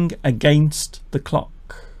working against the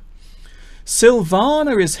clock.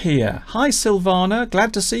 Silvana is here. Hi, Silvana.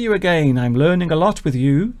 Glad to see you again. I'm learning a lot with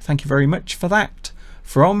you. Thank you very much for that.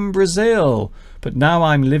 From Brazil. But now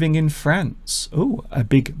I'm living in France. Oh, a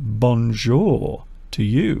big bonjour to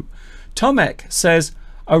you. Tomek says,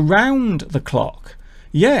 around the clock.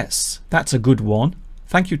 Yes, that's a good one.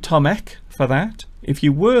 Thank you, Tomek, for that. If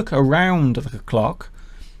you work around the clock,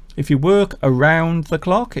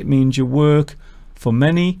 it means you work for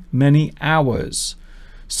many, many hours.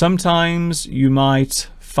 Sometimes you might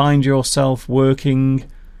find yourself working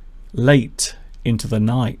late into the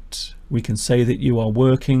night. We can say that you are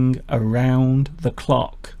working around the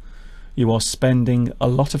clock. You are spending a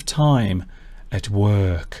lot of time at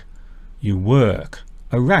work. You work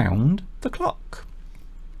around the clock.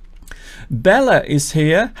 Bella is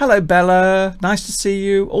here. Hello, Bella. Nice to see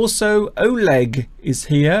you. Also, Oleg is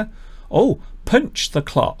here. Oh, punch the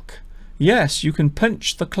clock. Yes, you can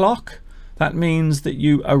punch the clock. That means that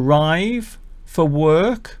you arrive for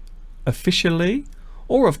work officially,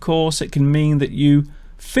 or of course it can mean that you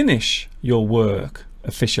finish your work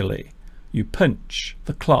officially. You punch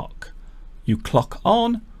the clock. You clock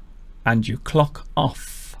on and you clock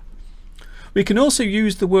off. We can also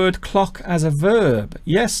use the word clock as a verb.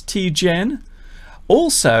 Yes, T-Gen.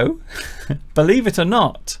 Also, believe it or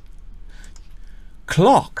not,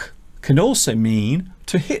 clock can also mean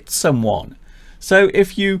to hit someone. So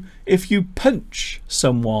if you punch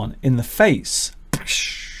someone in the face,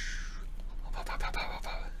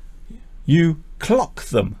 you clock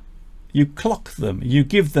them. You clock them. You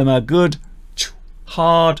give them a good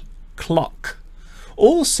hard clock.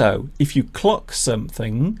 Also, if you clock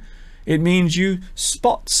something, it means you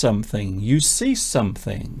spot something, you see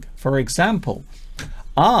something. For example,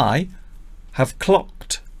 I have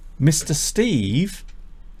clocked Mr. Steve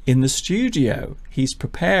in the studio. He's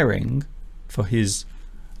preparing for his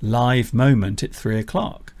live moment at 3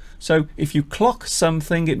 o'clock. So if you clock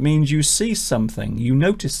something, it means you see something, you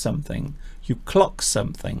notice something, you clock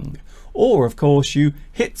something. Or, of course, you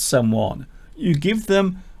hit someone. You give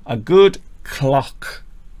them a good clock.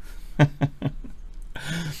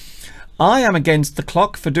 I am against the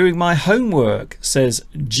clock for doing my homework, says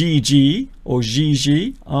Gigi or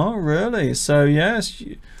Gigi. Oh, really? So, yes.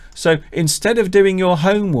 So, instead of doing your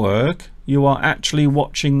homework, you are actually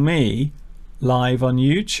watching me live on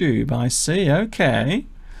YouTube. I see. Okay.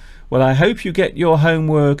 Well, I hope you get your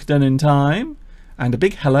homework done in time. And a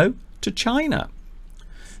big hello to China.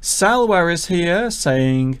 Salwa is here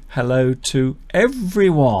saying hello to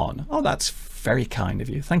everyone. Oh, that's very kind of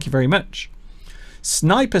you. Thank you very much.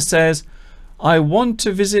 Sniper says, I want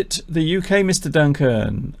to visit the UK, Mr.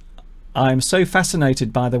 Duncan. I'm so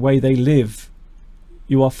fascinated by the way they live.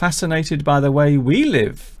 You are fascinated by the way we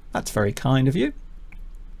live. That's very kind of you.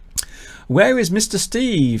 Where is Mr.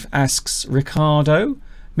 Steve? Asks Ricardo.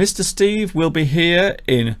 Mr. Steve will be here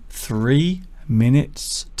in 3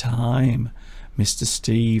 minutes time. Mr.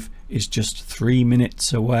 Steve is just 3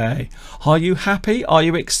 minutes away. Are you happy? Are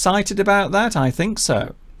you excited about that? I think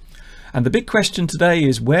so. And the big question today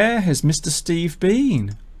is, where has Mr. Steve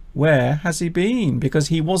been? Where has he been? Because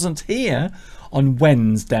he wasn't here on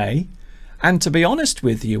Wednesday. And to be honest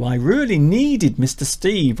with you, I really needed Mr.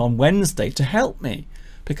 Steve on Wednesday to help me,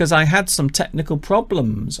 because I had some technical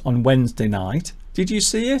problems on Wednesday night. Did you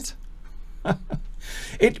see it?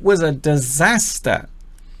 It was a disaster.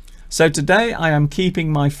 So today I am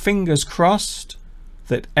keeping my fingers crossed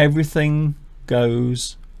that everything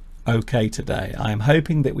goes okay today. I am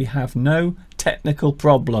hoping that we have no technical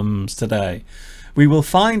problems today. We will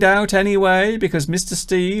find out anyway, because Mr.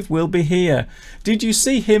 Steve will be here. Did you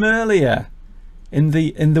see him earlier in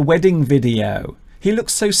the wedding video? He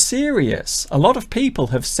looks so serious. A lot of people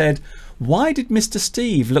have said, why did Mr.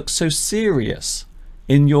 Steve look so serious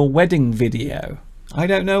in your wedding video? I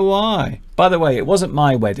don't know why. By the way, it wasn't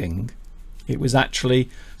my wedding. It was actually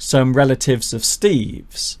some relatives of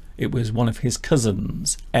Steve's. It was one of his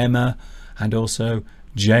cousins, Emma, and also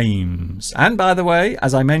James. And by the way,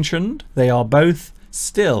 as I mentioned, they are both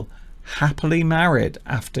still happily married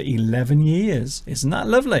after 11 years. Isn't that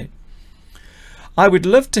lovely? I would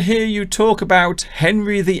love to hear you talk about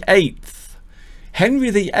Henry VIII. Henry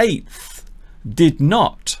VIII did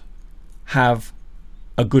not have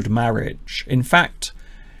a good marriage. In fact,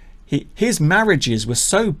 his marriages were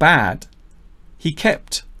so bad, he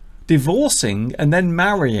kept divorcing and then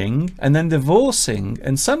marrying and then divorcing,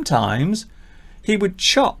 and sometimes he would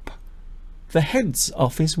chop the heads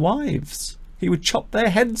off his wives. He would chop their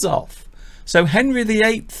heads off. So Henry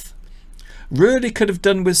VIII really could have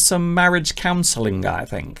done with some marriage counselling, I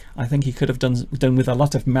think. I think he could have done with a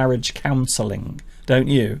lot of marriage counselling, don't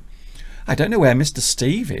you? I don't know where Mr.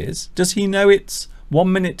 Steve is. Does he know it's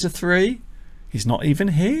 1 minute to 3? He's not even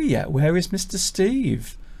here yet. Where is Mr.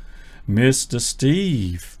 Steve? Mr.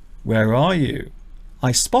 Steve, where are you?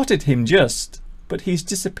 I spotted him just, but he's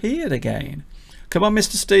disappeared again. Come on,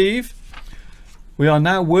 Mr. Steve. We are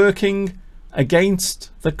now working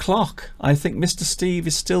against the clock. I think Mr. Steve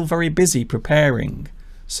is still very busy preparing.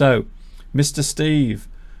 So, Mr. Steve,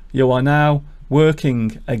 you are now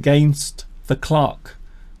working against the clock.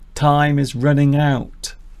 Time is running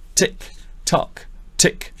out. Tick tock,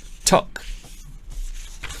 tick tock.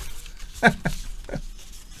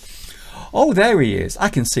 Oh, there he is. I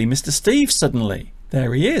can see Mr. Steve suddenly.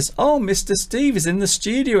 There he is. Oh, Mr. Steve is in the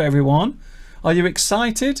studio, everyone. Are you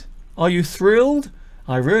excited? Are you thrilled?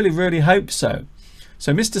 I really hope so.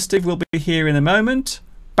 So Mr. Steve will be here in a moment.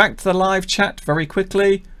 Back to the live chat very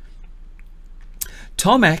quickly.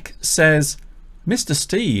 Tomek says, Mr.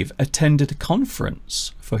 Steve attended a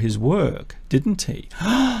conference for his work, didn't he?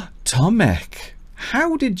 Tomek,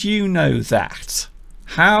 how did you know that?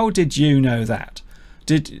 How did you know that?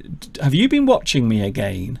 Have you been watching me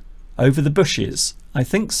again? Over the bushes? I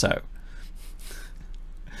think so.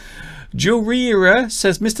 Jurira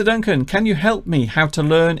says, Mr. Duncan, can you help me how to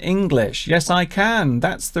learn English? Yes, I can.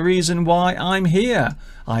 That's the reason why I'm here.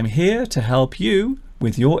 I'm here to help you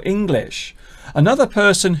with your English. Another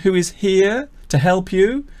person who is here to help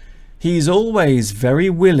you, he's always very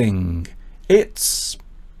willing. It's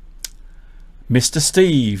Mr.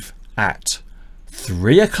 Steve at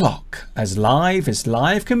 3 o'clock, as live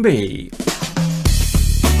can be.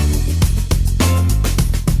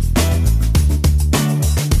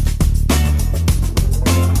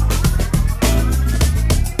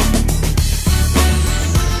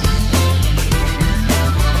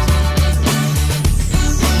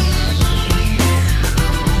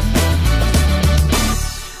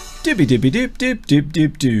 Dibby dibby doop doop doop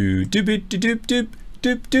doop doo doop doop doop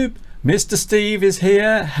doop doop. Mr. Steve is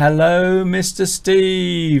here. Hello, Mr.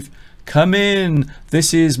 Steve. Come in.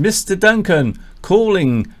 This is Mr. Duncan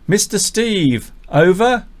calling Mr. Steve.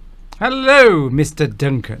 Over. Hello, Mr.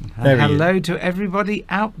 Duncan. And There he hello to everybody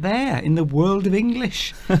out there in the world of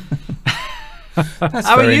English. That's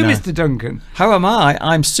How are very you, nice. Mr. Duncan? How am I?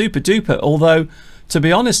 I'm super duper. Although, to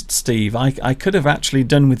be honest, Steve, I could have actually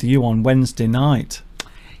done with you on Wednesday night.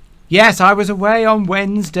 Yes, I was away on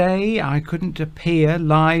Wednesday. I couldn't appear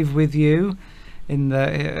live with you in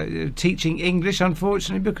the teaching English,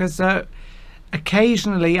 unfortunately, because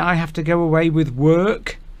occasionally I have to go away with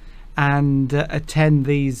work and attend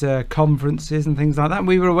these conferences and things like that.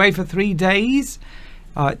 We were away for 3 days,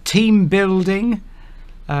 team building,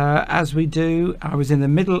 as we do. I was in the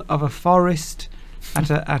middle of a forest at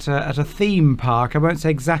a theme park. I won't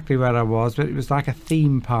say exactly where I was, but it was like a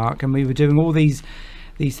theme park, and we were doing all these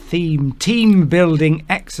team building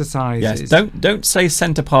exercises. Yes, don't say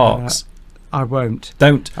Centre Parks. I won't.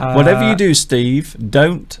 Don't. Whatever you do, Steve,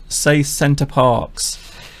 don't say Centre Parks.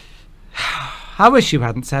 I wish you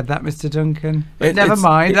hadn't said that, Mr. Duncan. But never it's-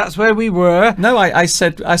 mind. That's where we were. No, I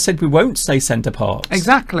said we won't say Centre Parks.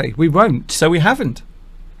 Exactly. We won't. So we haven't.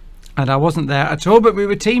 And I wasn't there at all. But we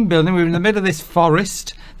were team building. We were in the middle of this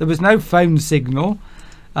forest. There was no phone signal.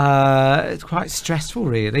 It's quite stressful,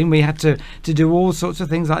 really. And we had to do all sorts of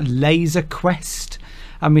things like laser quest,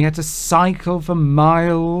 and we had to cycle for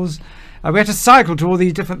miles. We had to cycle to all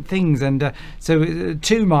these different things, and so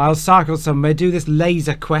 2 miles, cycle somewhere, do this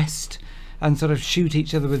laser quest, and sort of shoot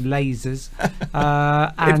each other with lasers.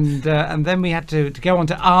 And then we had to go on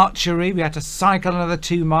to archery. We had to cycle another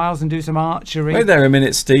 2 miles and do some archery. Wait there a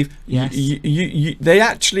minute, Steve. Yes. They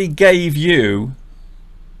actually gave you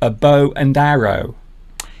a bow and arrow.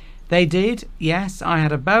 They did, yes. I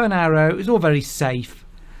had a bow and arrow. It was all very safe.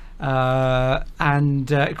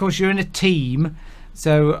 And of course, you're in a team.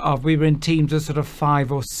 So we were in teams of sort of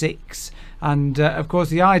 5 or 6. And of course,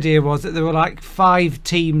 the idea was that there were like 5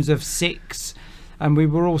 teams of 6. And we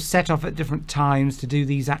were all set off at different times to do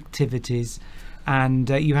these activities. And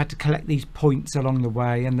you had to collect these points along the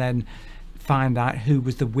way. And then find out who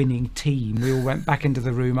was the winning team. We all went back into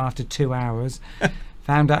the room after 2 hours,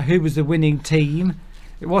 found out who was the winning team.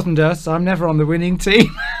 It wasn't us. I'm never on the winning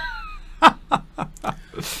team.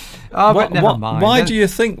 Oh, but never mind. Why do you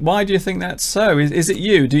think that's so? Is it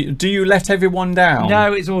you? Do you let everyone down?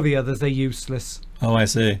 No, it's all the others. They're useless. Oh, I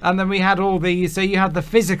see. And then we had all the, so you had the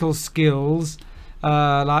physical skills,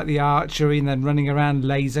 like the archery, and then running around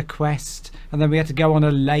Laser Quest, and then we had to go on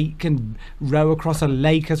a lake and row across a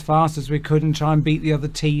lake as fast as we could and try and beat the other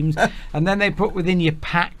teams. And then they put within your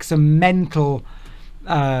pack some mental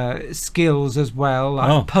skills as well,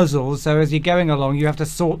 like puzzles. So as you're going along, you have to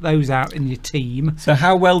sort those out in your team. So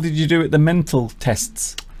how well did you do at the mental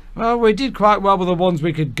tests? Well, we did quite well with the ones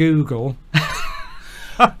we could Google.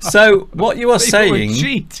 So what you are saying,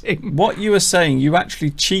 cheating. What you are saying, you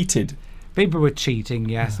actually cheated. People were cheating,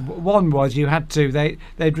 yes. One was you had to. They'd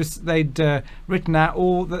written out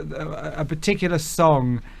a particular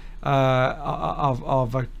song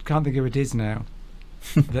of I can't think of who it is now.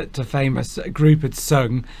 That a famous group had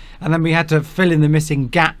sung, and then we had to fill in the missing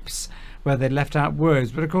gaps where they'd left out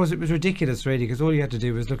words. But of course it was ridiculous, really, because all you had to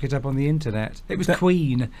do was look it up on the internet. It was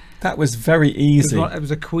Queen. That was very easy. It was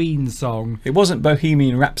a Queen song. It wasn't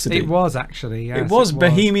Bohemian Rhapsody. It was actually, yes, it was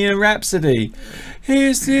Bohemian Rhapsody.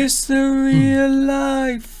 Is this the real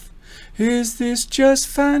life? Is this just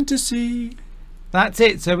fantasy? That's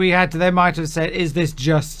it. So we had to, they might have said, is this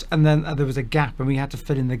just, and then there was a gap and we had to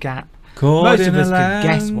fill in the gap. Most of us could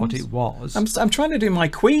guess what it was. I'm trying to do my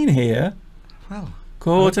Queen here. Well,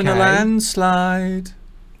 caught in a landslide,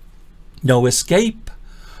 no escape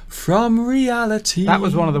from reality. That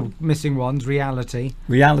was one of the missing ones. Reality.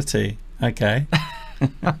 Okay.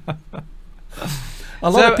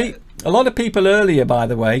 A lot of people earlier, by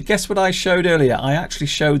the way, guess what I showed earlier? I actually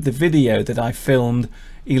showed the video that I filmed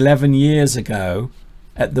 11 years ago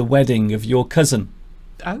at the wedding of your cousin.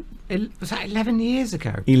 Oh, was that 11 years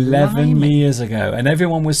ago? 11 years ago. And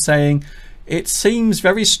everyone was saying, it seems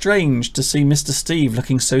very strange to see Mr. Steve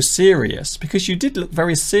looking so serious, because you did look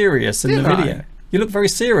very serious in the video. You look very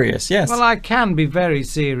serious, yes. Well, I can be very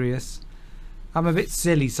serious. I'm a bit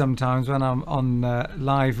silly sometimes when I'm on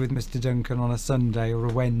live with Mr. Duncan on a Sunday or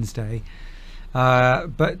a Wednesday.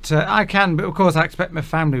 But I can, but of course I expect my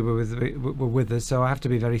family were with us, so I have to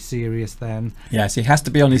be very serious then. Yes, he has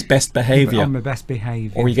to be on his best behaviour. On my best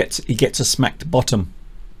behaviour. Or he gets a smacked bottom.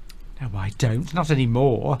 No, I don't. Not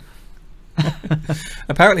anymore.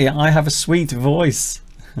 Apparently I have a sweet voice.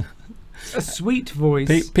 A sweet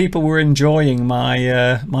voice. People were enjoying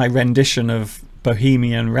my my rendition of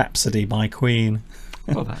Bohemian Rhapsody by Queen.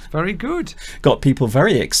 Well, that's very good. Got people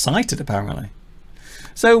very excited, apparently.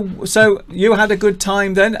 So you had a good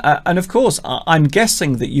time then, and of course I'm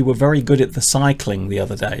guessing that you were very good at the cycling the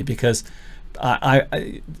other day, because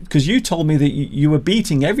because you told me that you were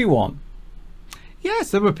beating everyone.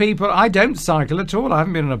 Yes, there were people. I don't cycle at all. I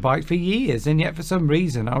haven't been on a bike for years, and yet for some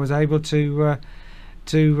reason I was able to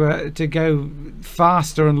go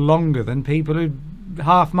faster and longer than people who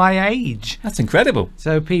half my age. That's incredible.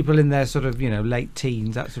 So people in their sort of late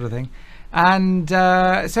teens, that sort of thing. And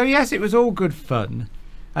so yes, it was all good fun.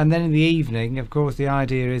 And then in the evening, of course, the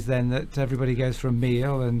idea is then that everybody goes for a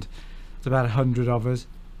meal, and it's about 100 of us,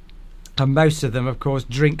 and most of them, of course,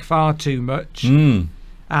 drink far too much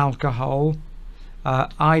alcohol.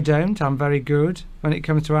 I don't. I'm very good when it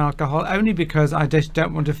comes to alcohol, only because I just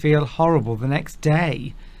don't want to feel horrible the next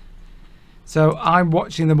day. So I'm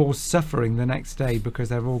watching them all suffering the next day because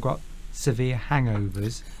they've all got severe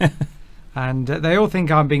hangovers. And they all think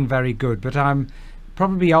I'm being very good, but I'm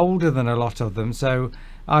probably older than a lot of them, so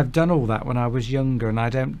I've done all that when I was younger, and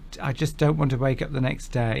I just don't want to wake up the next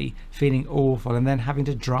day feeling awful and then having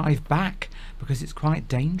to drive back, because it's quite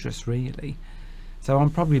dangerous, really. So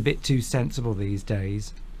I'm probably a bit too sensible these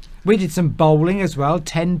days. We did some bowling as well,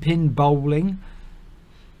 10-pin bowling.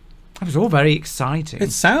 It was all very exciting.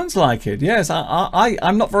 It sounds like it, yes.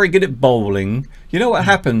 I'm not very good at bowling. You know what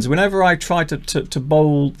happens? Whenever I try to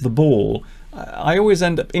bowl the ball, I always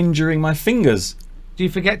end up injuring my fingers. Do you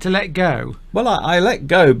forget to let go? Well, I let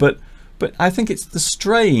go, but I think it's the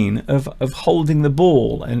strain of holding the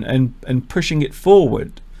ball and pushing it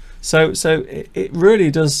forward. So it really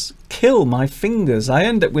does kill my fingers. I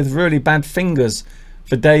end up with really bad fingers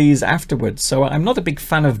for days afterwards, so I'm not a big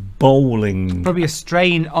fan of bowling. Probably a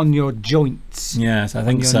strain on your joints. Yes, I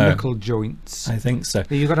think on so. your knuckle joints. I think so.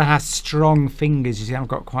 You've got to have strong fingers. You see, I've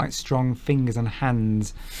got quite strong fingers and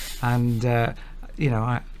hands, and I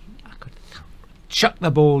could chuck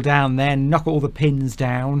the ball down there, knock all the pins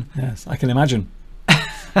down. Yes, I can imagine.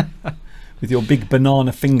 With your big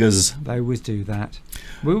banana fingers. They always do that.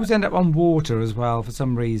 We always end up on water as well for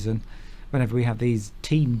some reason. whenever we have these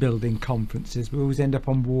team building conferences, we always end up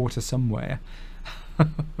on water somewhere.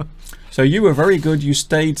 So you were very good. You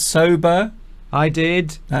stayed sober. I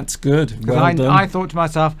did. That's good. Well I, done. I thought to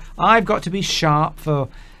myself, I've got to be sharp for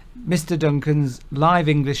Mr. Duncan's live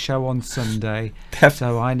English show on Sunday,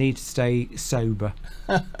 so I need to stay sober.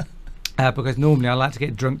 Because normally I like to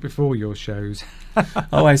get drunk before your shows.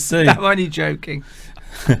 Oh, I see. I'm only joking.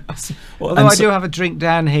 Well, Although I do have a drink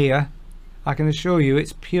down here, I can assure you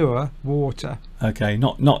it's pure water. Okay,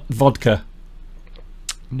 not vodka.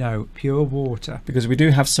 No, pure water. Because we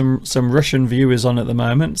do have some Russian viewers on at the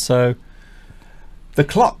moment, so the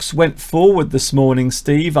clocks went forward this morning,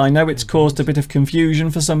 Steve. I know it's caused a bit of confusion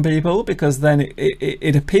for some people, because then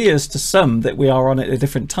it appears to some that we are on at a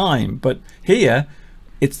different time, but here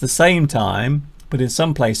it's the same time, but in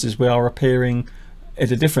some places we are appearing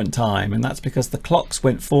at a different time, and that's because the clocks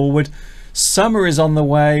went forward. Summer is on the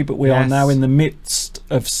way, but we are now in the midst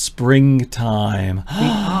of springtime. We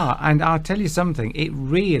are, and I'll tell you something, it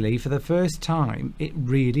really, for the first time, it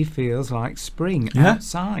really feels like spring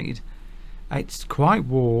outside. It's quite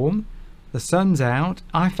warm, the sun's out.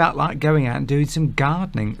 I felt like going out and doing some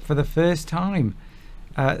gardening for the first time,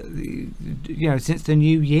 you know, since the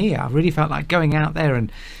new year. I really felt like going out there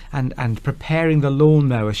and preparing the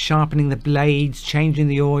lawnmower, sharpening the blades, changing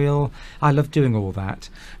the oil. I love doing all that.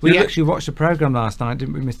 We actually watched a program last night,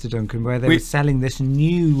 didn't we, Mr. Duncan, where they were selling this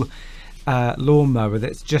new lawnmower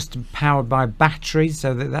that's just powered by batteries.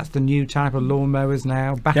 So that's the new type of lawnmowers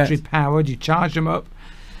now, battery powered. You charge them up,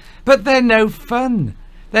 but they're no fun.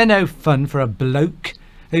 They're no fun for a bloke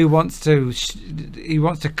who wants to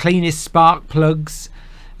clean his spark plugs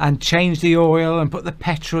and change the oil and put the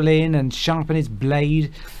petrol in and sharpen his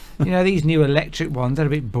blade. You know, these new electric ones are a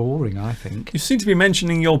bit boring, I think. You seem to be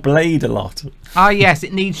mentioning your blade a lot. Ah, yes,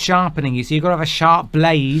 it needs sharpening. You see, you've got to have a sharp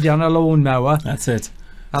blade on a lawnmower. That's it.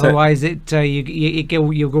 Otherwise,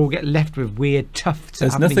 you'll all get left with weird tufts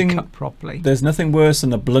that haven't been cut properly. There's nothing worse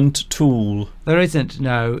than a blunt tool. There isn't,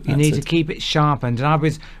 no. You need to keep it sharpened. And I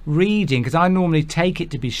was reading, because I normally take it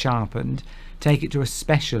to be sharpened, take it to a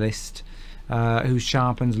specialist who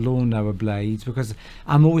sharpens lawnmower blades, because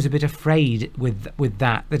I'm always a bit afraid with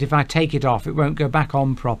that if I take it off, it won't go back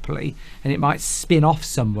on properly and it might spin off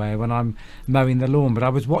somewhere when I'm mowing the lawn. But I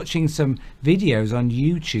was watching some videos on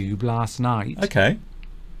YouTube last night. Okay.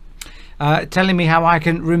 Telling me how I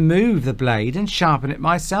can remove the blade and sharpen it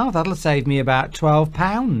myself. That'll save me about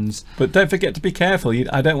 £12. But don't forget to be careful.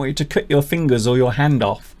 I don't want you to cut your fingers or your hand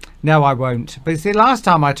off. No, I won't. But see, last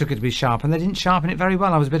time I took it to be sharpened, they didn't sharpen it very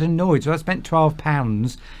well. I was a bit annoyed, so I spent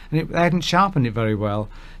 £12 and they hadn't sharpened it very well.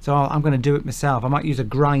 So I'm going to do it myself. I might use a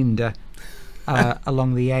grinder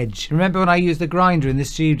along the edge. Remember when I used the grinder in the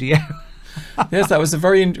studio? Yes, that was a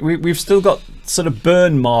very... We've still got sort of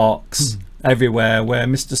burn marks everywhere where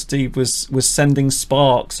Mr. Steve was sending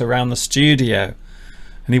sparks around the studio,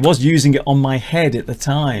 and he was using it on my head at the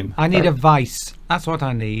time. I need a vice. That's what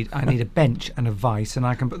I need. I need a bench and a vice, and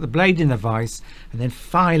I can put the blade in the vice and then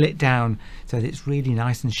file it down so that it's really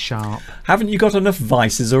nice and sharp. Haven't you got enough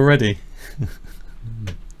vices already?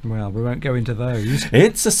 Well, we won't go into those.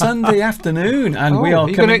 It's a Sunday afternoon, and we are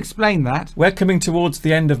going to explain that. We're coming towards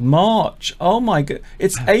the end of March. Oh my god,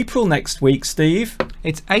 it's April next week, Steve.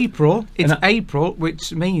 It's April. It's April,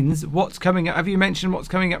 which means what's coming up. Have you mentioned what's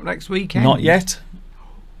coming up next weekend? Not yet.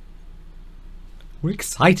 We're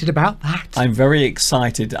excited about that. I'm very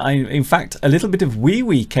excited. In fact, a little bit of wee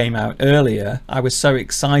wee came out earlier. I was so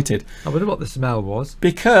excited. I wonder what the smell was.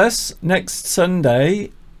 Because next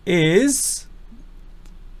Sunday is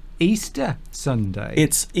Easter Sunday.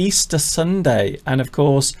 It's Easter Sunday, and of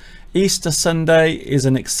course Easter Sunday is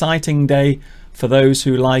an exciting day for those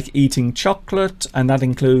who like eating chocolate, and that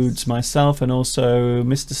includes myself and also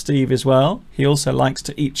Mr. Steve as well. He also likes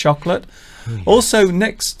to eat chocolate. Yes. Also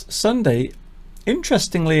next Sunday,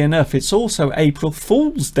 interestingly enough, it's also April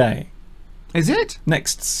Fool's Day. Is it?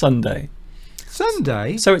 Next Sunday.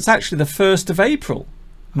 Sunday? So it's actually the 1st of April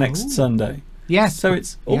next Sunday. Yes. So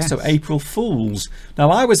it's also April Fool's. Now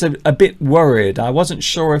I was a bit worried. I wasn't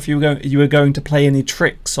sure if you were going to play any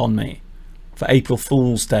tricks on me for April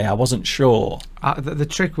Fool's Day. I wasn't sure. The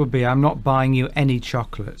trick would be I'm not buying you any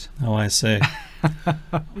chocolate. Oh, I see.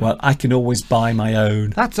 Well, I can always buy my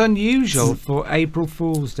own. That's unusual for April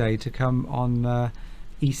Fool's Day to come on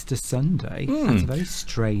Easter Sunday. That's very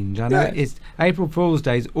strange. I know April Fool's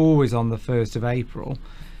Day is always on the 1st of April.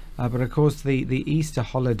 But of course the Easter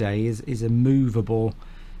holiday is movable.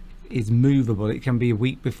 It can be a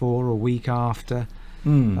week before or a week after.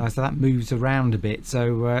 So that moves around a bit.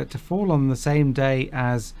 So to fall on the same day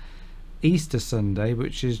as Easter Sunday,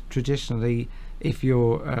 which is traditionally if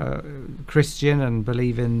you're Christian and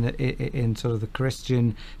believe in sort of the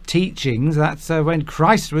Christian teachings, that's when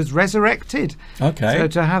Christ was resurrected. Okay. So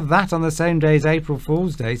to have that on the same day as April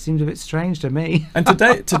Fool's Day seems a bit strange to me. And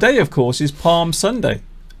today, of course, is Palm Sunday.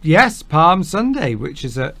 Yes, Palm Sunday, which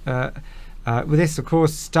is this, of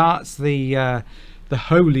course, starts the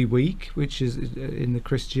Holy Week, which is in the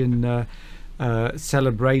Christian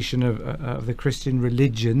celebration of the Christian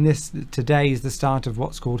religion. Today is the start of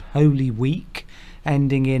what's called Holy Week,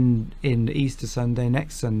 ending in Easter Sunday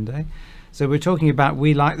next Sunday. So we're talking about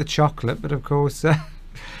we like the chocolate, but of course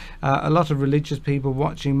a lot of religious people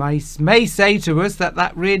watching may say to us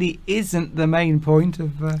that really isn't the main point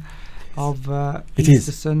of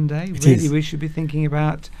Easter Sunday. Really, we should be thinking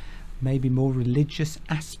about maybe more religious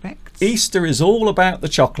aspects. Easter is all about the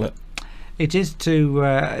chocolate. It is to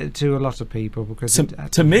a lot of people, because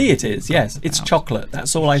to me it is. Yes, it's chocolate.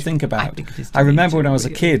 That's all I think about. I remember when I was a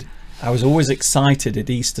kid, I was always excited at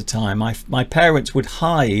Easter time. My parents would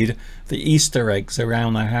hide the Easter eggs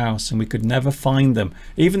around the house, and we could never find them,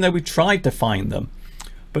 even though we tried to find them.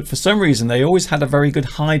 But for some reason, they always had a very good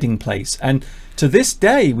hiding place. And to this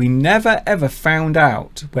day, we never ever found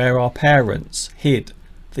out where our parents hid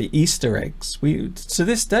the Easter eggs. To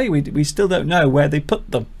this day, we still don't know where they put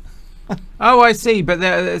them. Oh, I see. But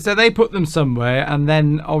so they put them somewhere, and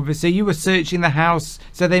then obviously you were searching the house,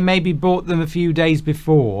 so they maybe bought them a few days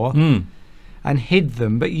before and hid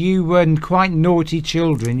them. But you were quite naughty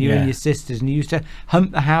children, you and your sisters, and you used to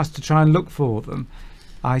hunt the house to try and look for them.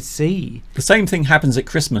 I see. The same thing happens at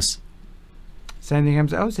Christmas. Same thing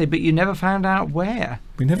happens. Oh, see, but you never found out where.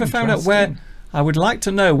 We never found out where. I would like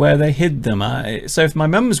to know where they hid them. So if my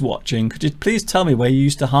mum's watching, could you please tell me where you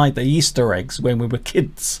used to hide the Easter eggs when we were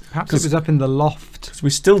kids? Perhaps it was up in the loft. 'Cause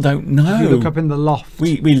we still don't know. Did you look up in the loft?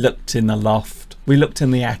 We looked in the loft. We looked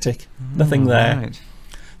in the attic. Nothing there. Right.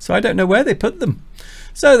 So I don't know where they put them.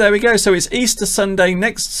 So there we go. So it's Easter Sunday.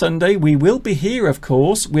 Next Sunday we will be here, of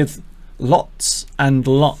course, with lots and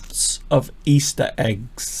lots of Easter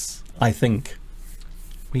eggs, I think.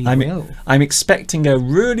 I'm expecting a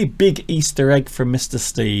really big Easter egg from Mr.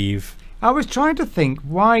 Steve. I was trying to think,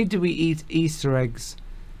 why do we eat Easter eggs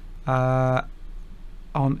on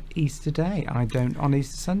Easter Day? On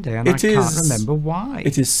Easter Sunday, and I can't remember why.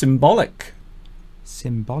 It is symbolic.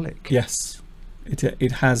 Symbolic? Yes.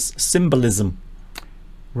 It has symbolism.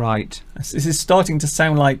 Right. This is starting to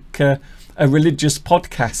sound like a religious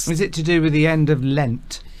podcast. Is it to do with the end of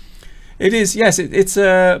Lent? It is, yes. It's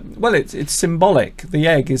symbolic. The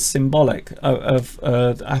egg is symbolic of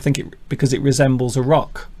I think because it resembles a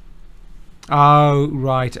rock. Oh,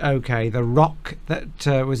 right, okay. The rock that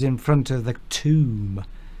was in front of the tomb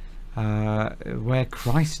where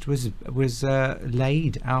Christ was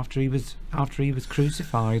laid after he was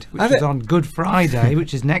crucified, which was on Good Friday,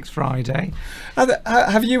 which is next Friday.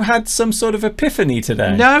 Have you had some sort of epiphany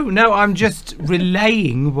today? No, I'm just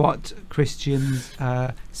relaying what Christians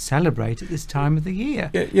celebrate at this time of the year.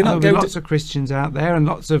 You're not going lots of Christians out there, and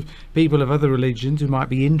lots of people of other religions who might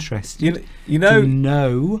be interested. You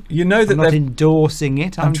know that I'm not endorsing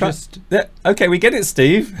it. Okay, we get it,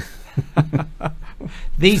 Steve.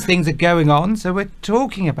 These things are going on, so we're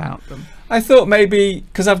talking about them. I thought maybe,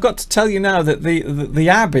 because I've got to tell you now that the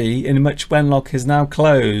abbey in Much Wenlock is now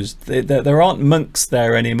closed. There aren't monks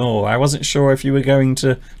there anymore. I wasn't sure if you were going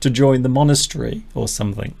to join the monastery or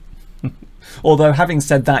something. Although, having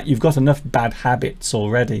said that, you've got enough bad habits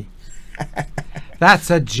already.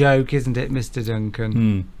 That's a joke, isn't it, Mr.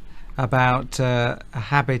 Duncan? About a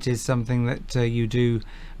habit is something that you do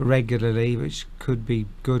regularly, which could be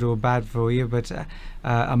good or bad for you, but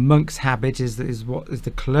a monk's habit is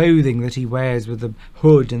the clothing that he wears with the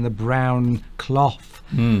hood and the brown cloth.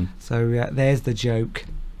 So there's the joke.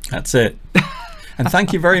 That's it. And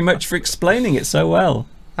thank you very much for explaining it so well.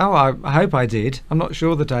 Oh, I hope I did. I'm not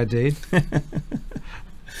sure that I did.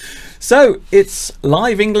 So it's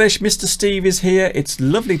live English. Mr. Steve is here. It's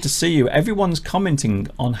lovely to see you. Everyone's commenting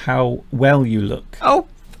on how well you look. Oh,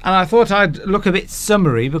 and I thought I'd look a bit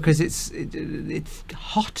summery because it's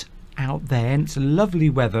hot out there and it's lovely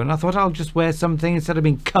weather, and I thought I'll just wear something instead of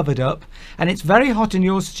being covered up. And it's very hot in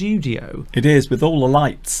your studio. It is, with all the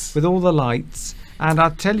lights. With all the lights. And I'll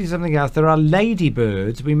tell you something else. There are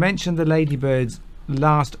ladybirds. We mentioned the ladybirds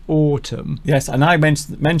last autumn. Yes, and I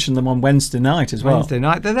mentioned them on Wednesday night as well. Wednesday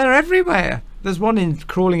night. They're everywhere. There's one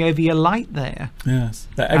crawling over your light there. Yes,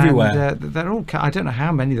 they're everywhere. And, they're all. I don't know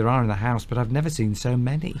how many there are in the house, but I've never seen so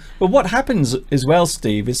many. Well, what happens as well,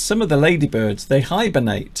 Steve, is some of the ladybirds, they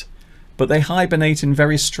hibernate, but they hibernate in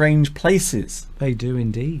very strange places. They do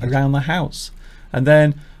indeed. Around the house. And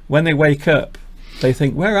then when they wake up, they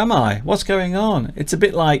think, where am I? What's going on? It's a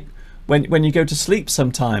bit like when you go to sleep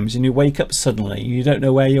sometimes and you wake up suddenly, you don't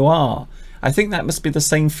know where you are. I think that must be the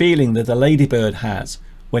same feeling that a ladybird has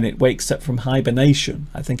when it wakes up from hibernation.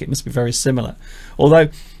 I think it must be very similar. Although,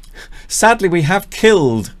 sadly, we have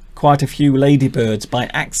killed quite a few ladybirds by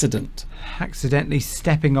accident. Accidentally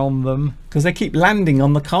stepping on them. Because they keep landing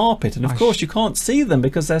on the carpet, and of course you can't see them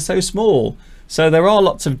because they're so small. So there are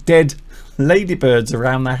lots of dead ladybirds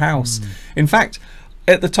around the house. In fact,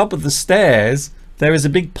 at the top of the stairs there is a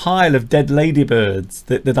big pile of dead ladybirds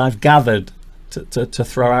that I've gathered to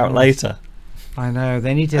throw out later. I know,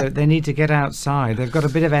 they need to get outside. They've got a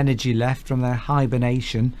bit of energy left from their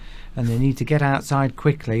hibernation, and they need to get outside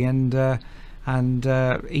quickly and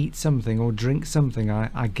eat something or drink something,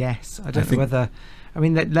 I guess. I don't know whether, I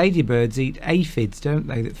mean, that ladybirds eat aphids, don't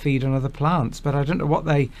they, that feed on other plants, but I don't know what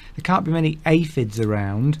there can't be many aphids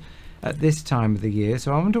around at this time of the year,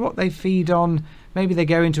 so I wonder what they feed on. Maybe they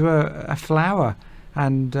go into a flower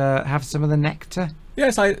and have some of the nectar.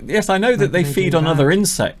 Yes, I know that they feed on other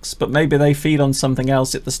insects, but maybe they feed on something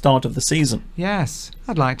else at the start of the season. Yes,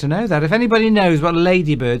 I'd like to know that. If anybody knows what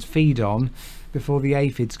ladybirds feed on before the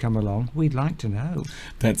aphids come along, we'd like to know.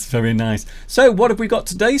 That's very nice. So what have we got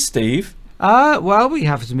today, Steve? Well, we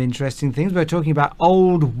have some interesting things. We're talking about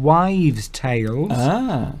old wives' tales.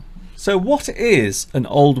 So what is an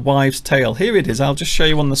old wives' tale? Here it is. I'll just show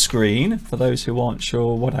you on the screen for those who aren't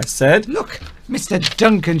sure what I said. Look, Mr.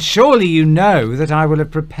 Duncan, surely you know that I will have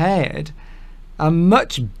prepared a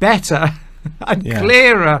much better and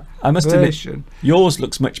clearer I must version. Admit, yours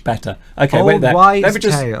looks much better. Okay, old wait there. Wives'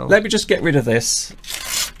 tale. Let me just get rid of this.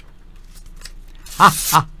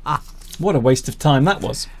 What a waste of time that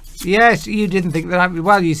was. Yes, you didn't think that.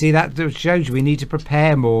 Well, you see, that shows you we need to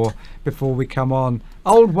prepare more before we come on.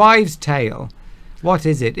 Old wives' tale. What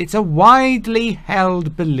is it? It's a widely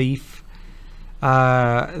held belief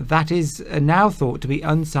that is now thought to be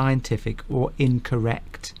unscientific or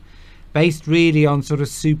incorrect, based really on sort of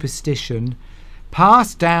superstition,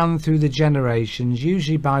 passed down through the generations,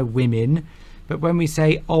 usually by women. But when we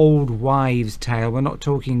say old wives' tale, we're not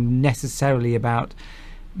talking necessarily about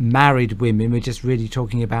married women, we're just really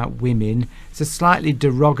talking about women. It's a slightly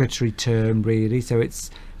derogatory term, really, so it's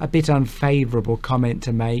a bit unfavourable comment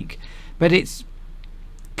to make, but it's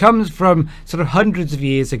comes from sort of hundreds of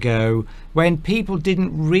years ago when people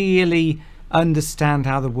didn't really understand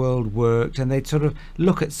how the world worked, and they'd sort of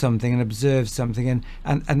look at something and observe something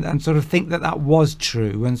and sort of think that was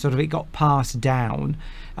true, and sort of it got passed down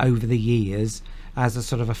over the years as a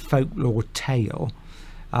sort of a folklore tale.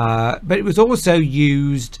 But it was also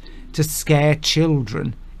used to scare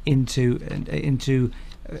children into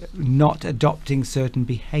not adopting certain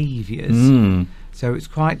behaviours. So it's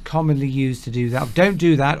quite commonly used to do that. Don't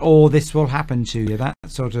do that, or this will happen to you. That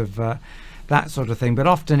sort of thing. But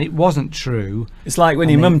often it wasn't true. It's like when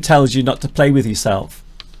your mum tells you not to play with yourself.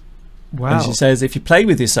 Well, and she says, if you play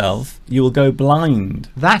with yourself, you will go blind.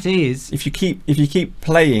 That is, if you keep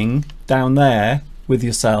playing down there with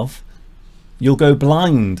yourself, you'll go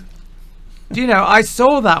blind. Do you know, I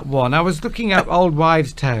saw that one. I was looking up old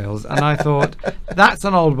wives' tales, and I thought, that's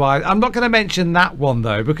an old wives. I'm not going to mention that one,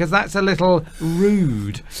 though, because that's a little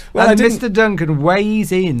rude. Well, and Mr. Duncan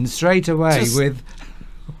weighs in straight away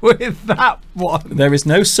with that one. There is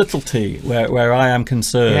no subtlety where I am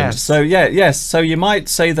concerned. Yes. So, yes. So you might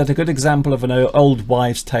say that a good example of an old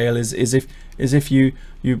wives' tale is if you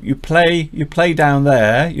play down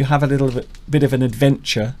there, you have a little bit of an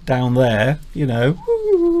adventure down there, you know.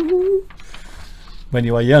 When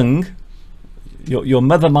you are young, your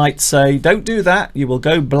mother might say, don't do that, you will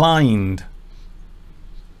go blind.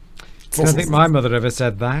 I don't think my mother ever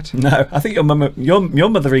said that. No, I think your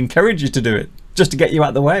mother encouraged you to do it, just to get you out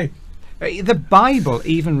of the way. The Bible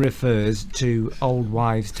even refers to old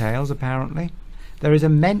wives' tales, apparently. There is a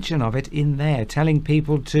mention of it in there, telling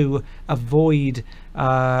people to avoid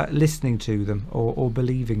listening to them or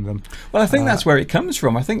believing them. Well, I think that's where it comes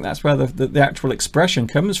from. I think that's where the actual expression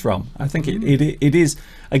comes from. I think it is,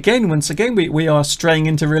 once again, we are straying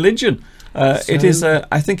into religion. I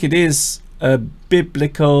think it is a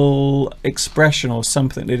biblical expression or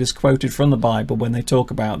something that is quoted from the Bible when they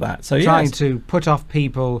talk about that. So trying to put off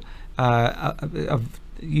people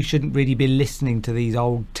you shouldn't really be listening to these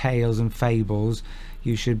old tales and fables.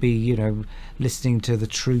 You should be, you know, listening to the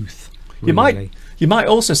truth. Really. You might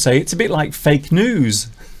also say it's a bit like fake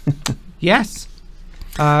news. Yes.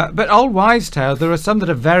 But old wives' tales, there are some that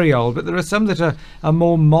are very old, but there are some that are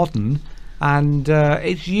more modern, and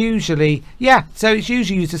it's usually so it's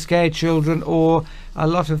usually used to scare children, or a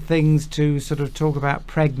lot of things to sort of talk about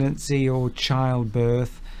pregnancy or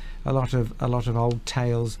childbirth. a lot of old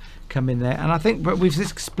tales come in there. And I think, but we've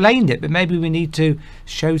explained it, but maybe we need to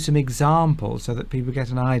show some examples so that people get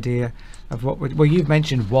an idea of what well, you've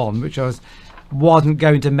mentioned one, which wasn't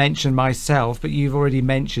going to mention myself, but you've already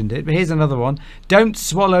mentioned it. But here's another one. Don't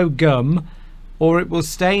swallow gum or it will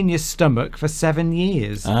stay in your stomach for 7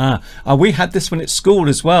 years. We had this one at school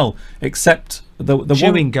as well, except the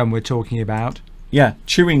chewing gum we're talking about. Yeah,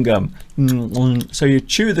 chewing gum. So you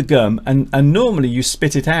chew the gum and normally you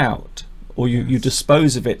spit it out, or you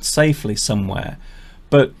dispose of it safely somewhere.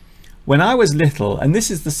 But when I was little, and this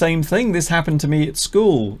is the same thing, this happened to me at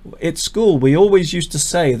school. At school, we always used to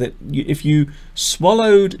say that if you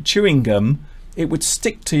swallowed chewing gum, it would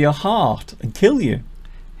stick to your heart and kill you.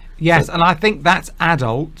 Yes, and I think that's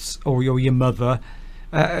adults or your mother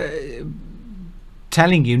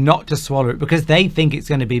telling you not to swallow it because they think it's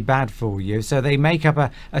going to be bad for you. So they make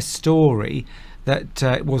up a story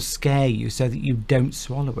that will scare you so that you don't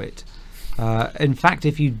swallow it. In fact,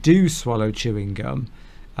 if you do swallow chewing gum,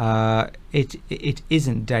 it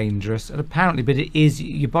isn't dangerous, and apparently, but it is.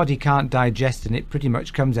 Your body can't digest, and it pretty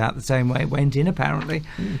much comes out the same way it went in, apparently.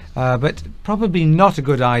 But probably not a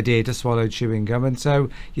good idea to swallow chewing gum, and so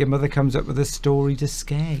your mother comes up with a story to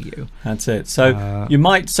scare you. That's it. So you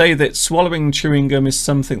might say that swallowing chewing gum is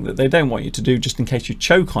something that they don't want you to do, just in case you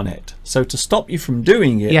choke on it. So to stop you from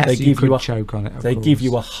doing it, yes, they give you a choke on it. They give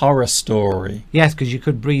you a horror story. Yes, because you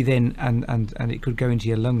could breathe in, and it could go into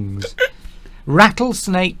your lungs.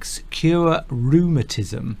 Rattlesnakes cure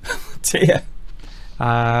rheumatism. Dear.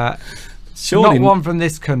 Surely not one from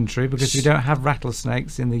this country, because we don't have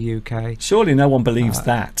rattlesnakes in the UK. Surely no one believes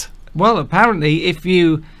that. Well, apparently, if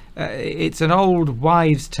you, it's an old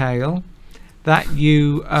wives' tale that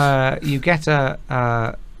you get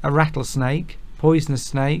a rattlesnake, poisonous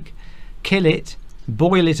snake, kill it,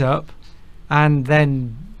 boil it up, and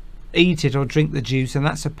then eat it or drink the juice, and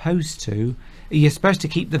that's you're supposed to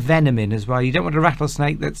keep the venom in as well. You don't want a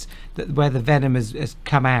rattlesnake where the venom has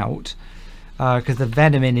come out, because the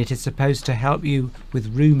venom in it is supposed to help you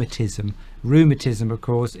with rheumatism. Rheumatism, of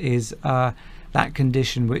course, is that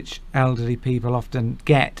condition which elderly people often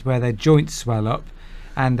get, where their joints swell up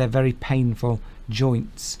and they're very painful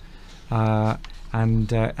joints, and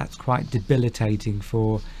that's quite debilitating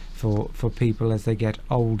for people as they get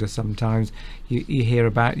older. Sometimes you hear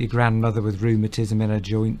about your grandmother with rheumatism in her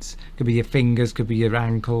joints. Could be your fingers, could be your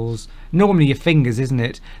ankles. Normally your fingers, isn't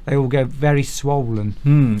it? They all go very swollen.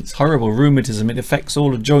 It's horrible. Rheumatism, it affects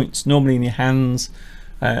all the joints, normally in your hands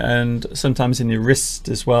and sometimes in your wrist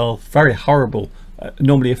as well. Very horrible.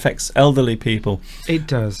 Normally affects elderly people. It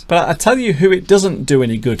does. But I tell you who it doesn't do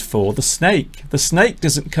any good for: the snake. The snake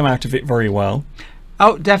doesn't come out of it very well.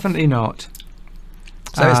 Oh, definitely not.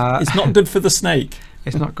 So it's not good for the snake.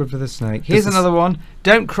 It's not good for the snake. Here's another one.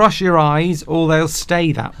 Don't cross your eyes or they'll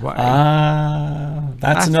stay that way.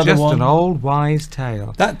 That's another just one. An old wives'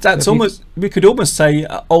 tale. That's almost, we could almost say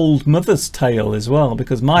old mother's tale as well,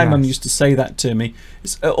 because my mum used to say that to me.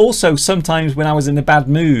 It's also sometimes when I was in a bad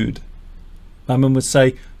mood, my mum would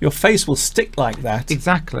say, your face will stick like that.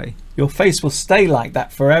 Exactly. Your face will stay like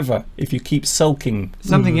that forever if you keep sulking.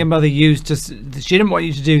 Something your mother used to, she didn't want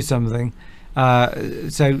you to do something.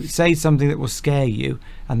 So say something that will scare you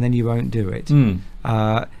and then you won't do it.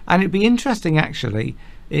 And it'd be interesting actually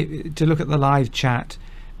to look at the live chat.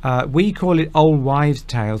 We call it old wives'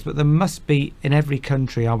 tales, but there must be in every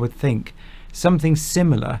country, I would think, something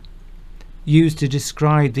similar used to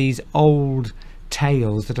describe these old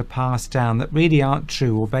tales that are passed down that really aren't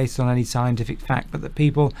true or based on any scientific fact, but that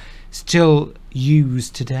people still use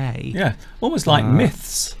today. Yeah, almost like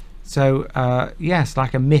myths. So yes,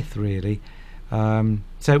 like a myth really.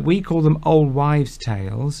 So we call them old wives'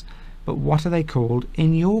 tales, but what are they called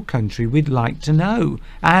in your country? We'd like to know.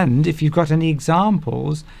 And if you've got any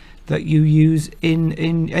examples that you use in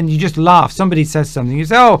and you just laugh, somebody says something, you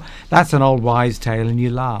say, oh, that's an old wives' tale, and you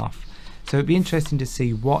laugh. So it'd be interesting to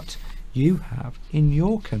see what you have in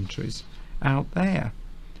your countries out there.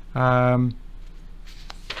 Right,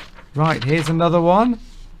 here's another one.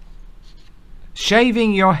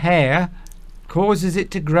 Shaving your hair causes it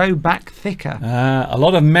to grow back thicker. A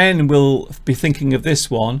lot of men will be thinking of this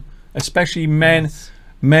one, especially men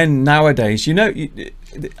nowadays. You know,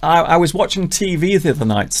 I was watching TV the other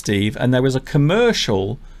night, Steve, and there was a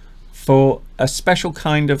commercial for a special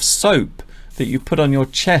kind of soap that you put on your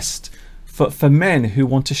chest for men who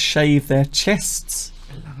want to shave their chests.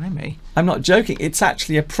 Blimey. I'm not joking. It's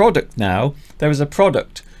actually a product now. There is a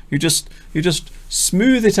product. You just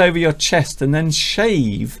smooth it over your chest and then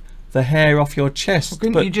shave the hair off your chest. Well,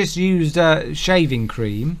 couldn't you just use shaving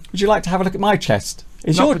cream? Would you like to have a look at my chest?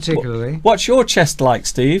 Not particularly. What's your chest like,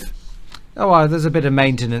 Steve? Oh, well, there's a bit of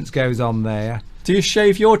maintenance goes on there. Do you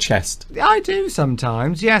shave your chest? I do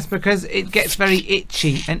sometimes, yes, because it gets very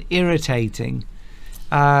itchy and irritating.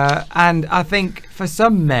 And I think for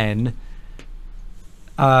some men,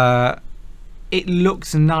 it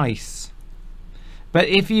looks nice. But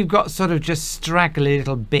if you've got sort of just straggly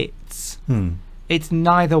little bits, it's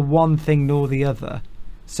neither one thing nor the other.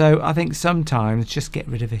 So I think sometimes just get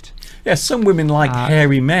rid of it. Yeah, some women like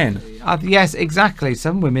hairy men. Yes, exactly.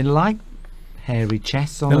 Some women like hairy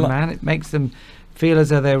chests on a man. It makes them feel as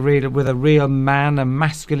though they're with a real man, a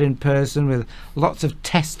masculine person with lots of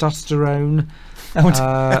testosterone. I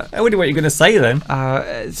wonder what you're going to say then.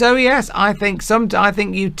 So yes, I think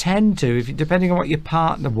you tend to, if depending on what your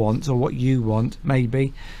partner wants or what you want,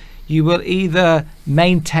 maybe you will either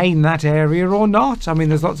maintain that area or not. I mean,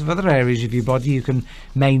 there's lots of other areas of your body you can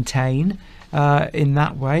maintain in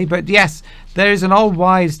that way. But yes, there is an old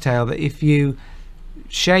wives' tale that if you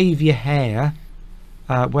shave your hair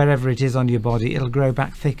wherever it is on your body, it'll grow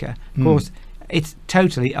back thicker. Of course, it's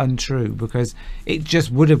totally untrue, because it just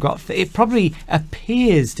would have got it probably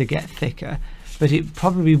appears to get thicker, but it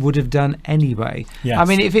probably would have done anyway. Yes. I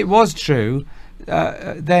mean, if it was true,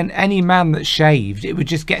 then any man that shaved, it would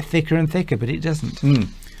just get thicker and thicker, but it doesn't. And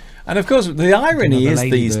of course, the irony is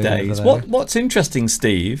these days, what's interesting,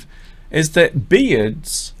 Steve, is that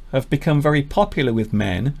beards have become very popular with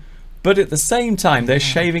men, but at the same time they're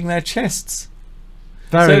shaving their chests.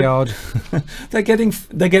 Very odd. they're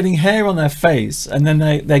getting hair on their face, and then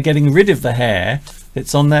they're getting rid of the hair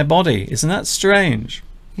that's on their body. Isn't that strange?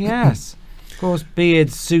 Yes. Of course,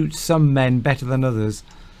 beards suit some men better than others,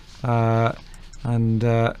 and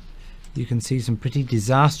you can see some pretty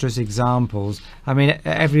disastrous examples. I mean,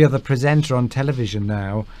 every other presenter on television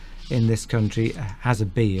now in this country has a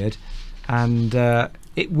beard, and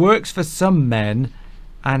it works for some men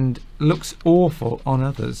and looks awful on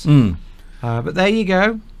others. But there you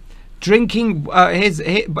go. Drinking.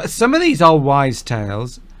 But some of these old wives'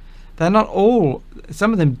 tales, they're not all.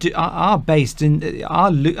 Some of them are based in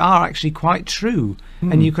are actually quite true,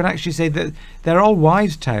 and you can actually say that they're old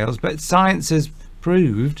wives' tales. But science has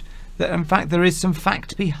proved that in fact there is some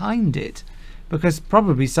fact behind it, because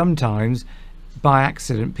probably sometimes by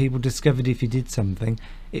accident people discovered if you did something,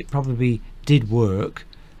 it probably did work,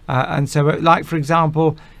 and so like for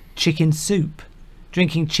example, chicken soup.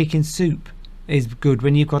 Drinking chicken soup is good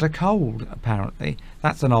when you've got a cold, apparently.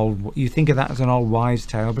 That's an old, you think of that as an old wives'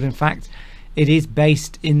 tale, but in fact it is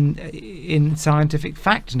based in scientific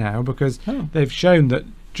fact now, because they've shown that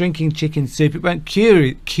drinking chicken soup, it won't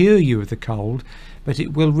cure you of the cold, but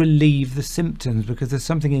it will relieve the symptoms, because there's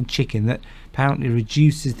something in chicken that apparently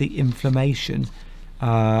reduces the inflammation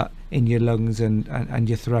in your lungs and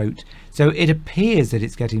your throat. So it appears that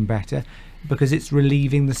it's getting better, because it's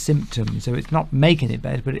relieving the symptoms. So it's not making it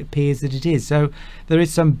better, but it appears that it is. So there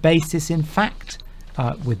is some basis in fact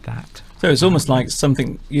with that. So it's almost like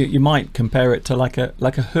something you might compare it to like a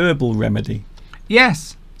herbal remedy.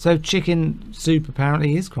 Yes. So chicken soup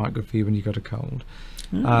apparently is quite good for you when you've got a cold.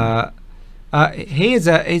 Here's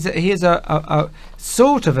a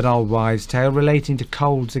sort of an old wives' tale relating to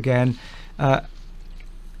colds again.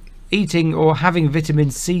 Eating or having vitamin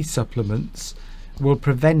C supplements will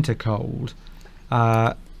prevent a cold.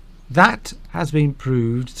 That has been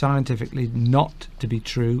proved scientifically not to be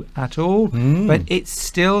true at all, but it's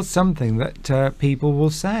still something that people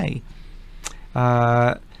will say.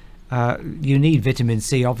 You need vitamin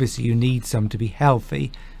C, obviously you need some to be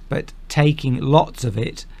healthy, but taking lots of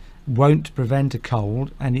it won't prevent a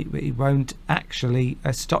cold, and it won't actually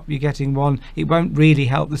stop you getting one. It won't really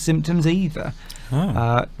help the symptoms either.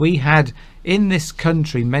 We had in this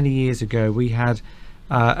country many years ago, we had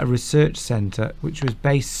a research centre which was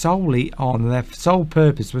based solely on, their sole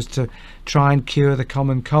purpose was to try and cure the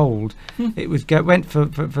common cold. It went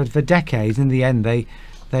for decades. In the end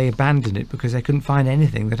they abandoned it because they couldn't find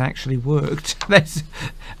anything that actually worked.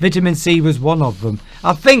 Vitamin C was one of them.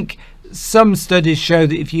 I think some studies show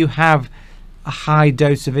that if you have a high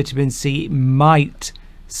dose of vitamin C, it might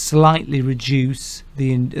slightly reduce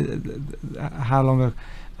how long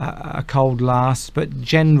a cold lasts, but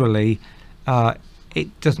generally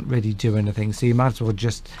it doesn't really do anything, so you might as well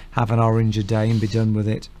just have an orange a day and be done with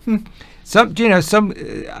it.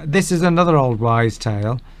 This is another old wives'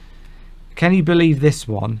 tale. Can you believe this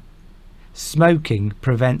one? Smoking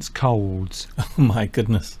prevents colds. Oh my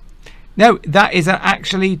goodness. No, that is an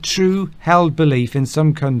actually true held belief in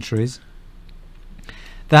some countries,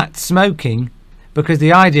 that smoking, because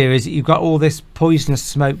the idea is that you've got all this poisonous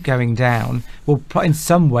smoke going down, will in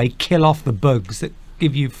some way kill off the bugs that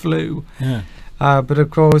give you flu. But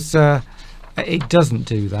of course it doesn't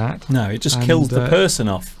do that. No, it just kills the person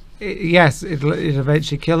off. Yes, it'll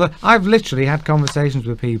eventually kill her. I've literally had conversations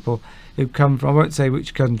with people who come from, I won't say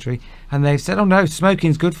which country, and they've said, oh no,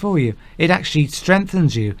 smoking's good for you. It actually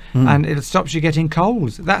strengthens you and it stops you getting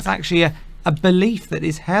colds. That's actually a belief that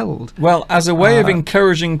is held. Well, as a way of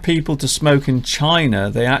encouraging people to smoke in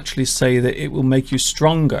China, they actually say that it will make you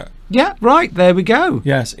stronger. Yeah, right, there we go.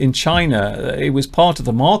 Yes, in China, it was part of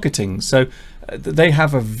the marketing. So they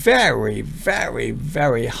have a very, very,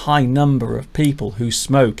 very high number of people who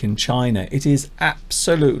smoke in China. It is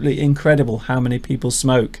absolutely incredible how many people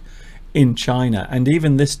smoke in China. And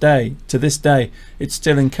even to this day, it's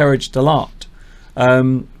still encouraged a lot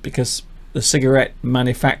because the cigarette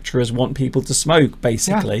manufacturers want people to smoke,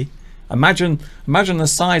 basically. Yeah. Imagine the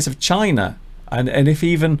size of China, and if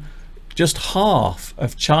even just half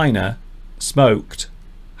of China smoked,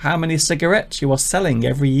 how many cigarettes you are selling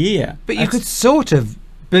every year. But you could sort of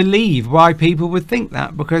believe why people would think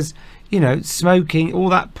that, because, you know, smoking, all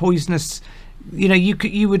that poisonous, you know,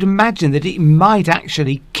 you would imagine that it might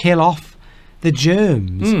actually kill off the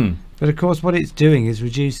germs. But of course what it's doing is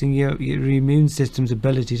reducing your immune system's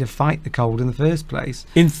ability to fight the cold in the first place.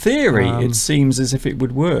 In theory, it seems as if it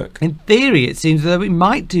would work. In theory, it seems as though it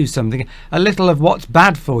might do something. A little of what's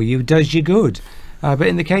bad for you does you good. But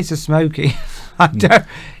in the case of smoking,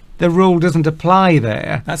 the rule doesn't apply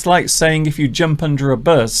there. That's like saying if you jump under a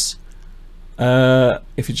bus, then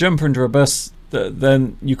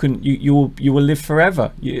you will live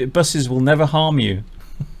forever. Buses will never harm you.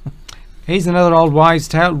 Here's another old wives'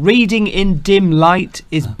 tale. Reading in dim light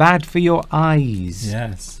is bad for your eyes.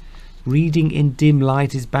 Yes. Reading in dim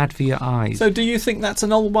light is bad for your eyes. So do you think that's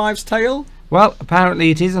an old wives' tale? Well,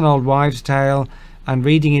 apparently it is an old wives' tale, and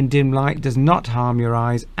reading in dim light does not harm your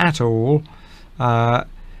eyes at all.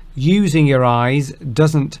 Using your eyes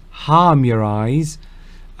doesn't harm your eyes.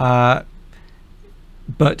 But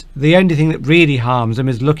the only thing that really harms them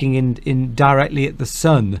is looking in directly at the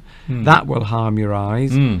sun. That will harm your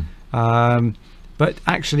eyes. But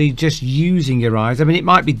actually just using your eyes, I mean, it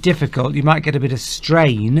might be difficult, you might get a bit of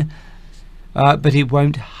strain, but it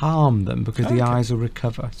won't harm them because the eyes will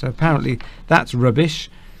recover. So apparently that's rubbish.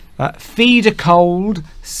 Feed a cold,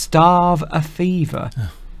 starve a fever.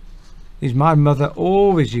 My mother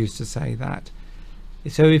always used to say that.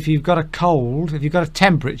 So if you've got a cold, if you've got a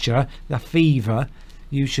temperature, a fever,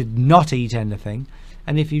 you should not eat anything.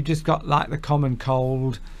 And if you've just got like the common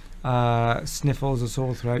cold, sniffles or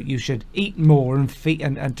sore throat, you should eat more and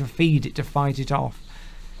to feed it, to fight it off.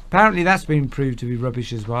 Apparently that's been proved to be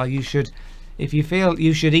rubbish as well. You should, if you feel,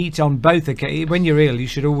 you should eat on both occasions. When you're ill, you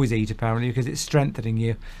should always eat, apparently, because it's strengthening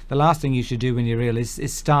you. The last thing you should do when you're ill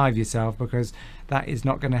is starve yourself, because that is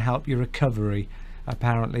not going to help your recovery,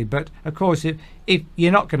 apparently. But of course, if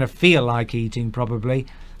you're not going to feel like eating, probably,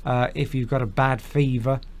 if you've got a bad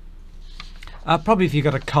fever, probably if you've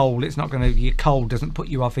got a cold, it's not going to, your cold doesn't put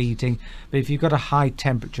you off eating. But if you've got a high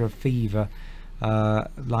temperature of fever,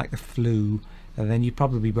 like the flu, then you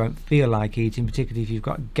probably won't feel like eating, particularly if you've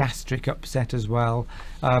got gastric upset as well.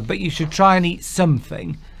 But you should try and eat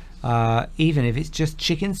something, even if it's just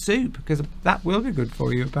chicken soup, because that will be good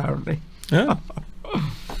for you, apparently. Yeah.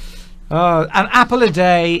 An apple a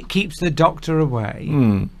day keeps the doctor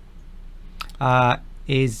away.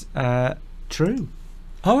 Is true.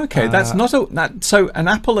 Oh, okay. That's not so an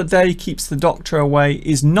apple a day keeps the doctor away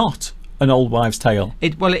is not an old wives' tale.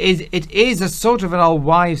 It is a sort of an old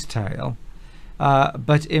wives' tale,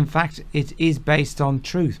 but in fact it is based on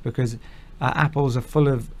truth, because apples are full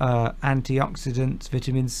of antioxidants,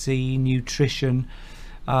 vitamin C, nutrition,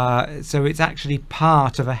 so it's actually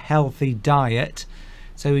part of a healthy diet.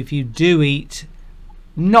 So if you do eat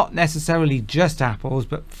not necessarily just apples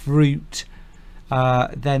but fruit,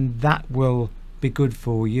 then that will be good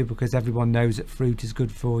for you, because everyone knows that fruit is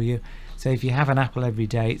good for you. So if you have an apple every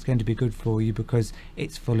day, it's going to be good for you, because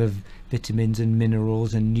it's full of vitamins and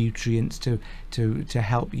minerals and nutrients to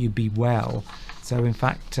help you be well. So in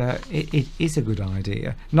fact it is a good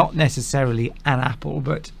idea. Not necessarily an apple,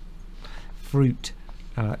 but fruit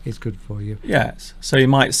is good for you. Yes, so you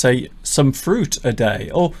might say some fruit a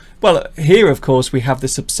day. Or, well, here of course we have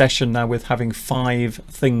this obsession now with having 5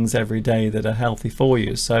 things every day that are healthy for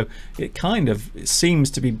you, so it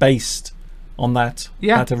seems to be based on that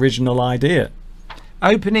original idea.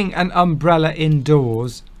 Opening an umbrella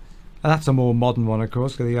indoors, that's a more modern one, of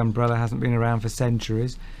course, because the umbrella hasn't been around for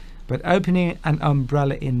centuries, but opening an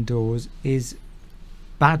umbrella indoors is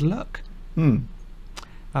bad luck.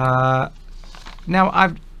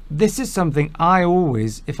 Now, this is something I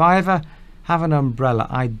always, if I ever have an umbrella,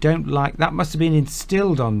 I don't like. That must have been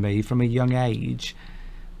instilled on me from a young age,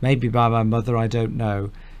 maybe by my mother, I don't know.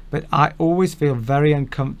 but I always feel very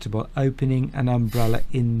uncomfortable opening an umbrella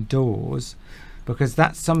indoors, because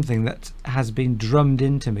that's something that has been drummed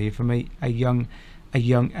into me from a young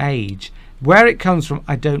age. Where it comes from,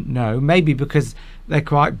 I don't know. Maybe because they're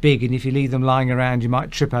quite big, and if you leave them lying around, you might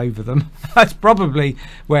trip over them. That's probably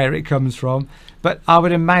where it comes from. But I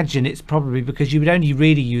would imagine it's probably because you would only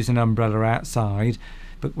really use an umbrella outside,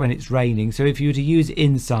 but when it's raining. So if you were to use it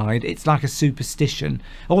inside, it's like a superstition.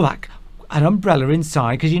 Or like an umbrella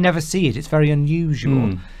inside, because you never see it. It's very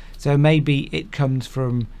unusual. So maybe it comes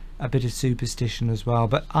from a bit of superstition as well.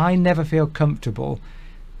 But I never feel comfortable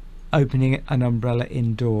opening an umbrella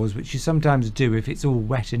indoors, which you sometimes do if it's all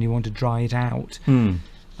wet and you want to dry it out.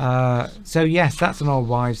 So yes, that's an old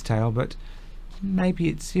wives' tale, but maybe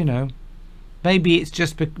it's, you know, maybe it's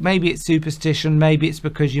just maybe it's superstition, maybe it's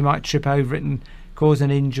because you might trip over it and cause an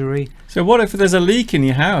injury. So what if there's a leak in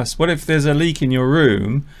your house? What if there's a leak in your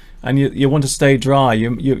room and you want to stay dry?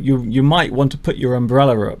 You might want to put your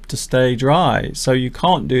umbrella up to stay dry, so you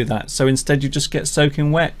can't do that. So instead you just get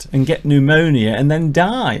soaking wet and get pneumonia and then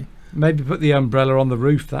die. Maybe put the umbrella on the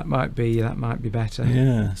roof. That might be better.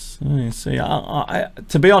 Yes. You see,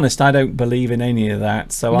 to be honest, I don't believe in any of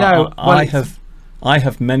that. So No, I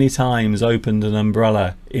have many times opened an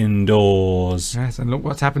umbrella indoors. Yes, and look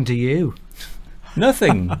what's happened to you.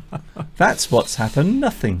 Nothing. That's what's happened.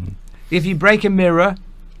 Nothing. If you break a mirror,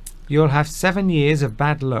 you'll have 7 years of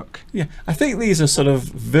bad luck. Yeah, I think these are sort of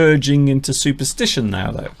verging into superstition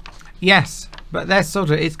now, though. Yes, but they're sort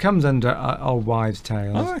of, it comes under old wives'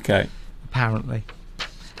 tales. Oh, okay. Apparently.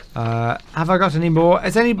 Have I got any more?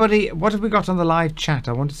 Has anybody, what have we got on the live chat?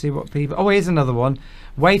 I want to see what people, oh, here's another one.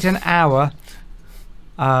 Wait an hour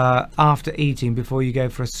after eating before you go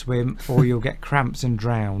for a swim, or you'll get cramps and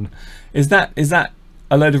drown. Is that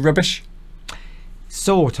a load of rubbish?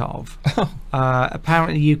 Sort of.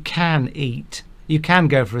 Apparently you can eat, you can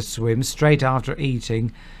go for a swim straight after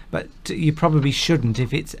eating, but you probably shouldn't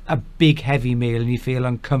if it's a big heavy meal and you feel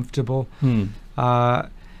uncomfortable.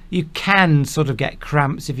 You can sort of get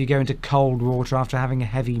cramps if you go into cold water after having a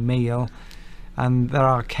heavy meal, and there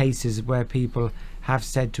are cases where people have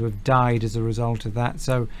said to have died as a result of that.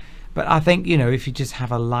 So, but I think, you know, if you just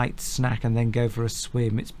have a light snack and then go for a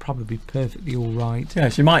swim, it's probably perfectly all right.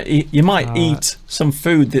 Yes, you might eat some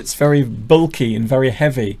food that's very bulky and very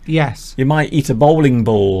heavy. Yes. You might eat a bowling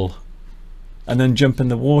ball and then jump in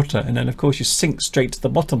the water, and then of course you sink straight to the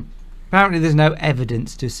bottom. Apparently there's no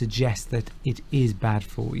evidence to suggest that it is bad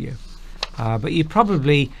for you. But you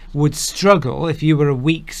probably would struggle if you were a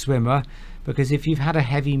weak swimmer, because if you've had a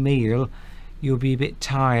heavy meal, you'll be a bit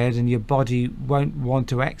tired and your body won't want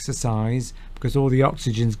to exercise because all the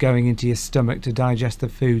oxygen's going into your stomach to digest the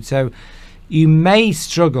food. So you may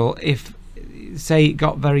struggle if, say, it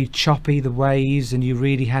got very choppy, the waves, and you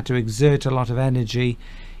really had to exert a lot of energy.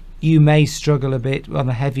 You may struggle a bit on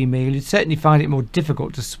a heavy meal. You'd certainly find it more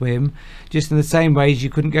difficult to swim, just in the same way as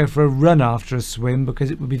you couldn't go for a run after a swim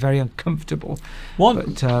because it would be very uncomfortable. One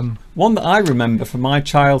that I remember from my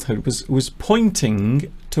childhood was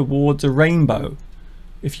pointing towards a rainbow.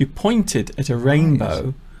 If you pointed at a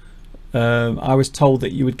rainbow, I was told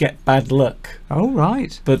that you would get bad luck. Oh,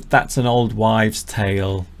 right. But that's an old wives'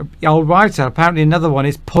 tale. Old wives' tale. Apparently another one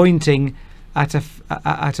is pointing at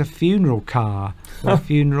a funeral car, or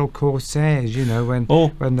funeral corsaires, you know,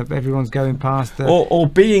 when everyone's going past the... Or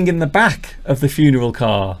being in the back of the funeral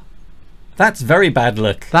car. That's very bad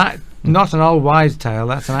luck. That, not an old wives' tale,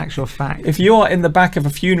 that's an actual fact. If you are in the back of a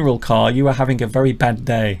funeral car, you are having a very bad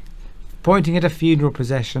day. Pointing at a funeral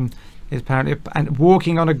procession is apparently... And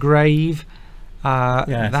walking on a grave...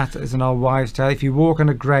 Yes. That is an old wives' tale. If you walk on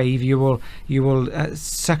a grave, you will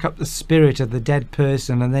suck up the spirit of the dead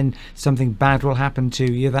person, and then something bad will happen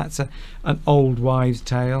to you. That's an old wives'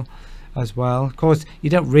 tale as well. Of course, you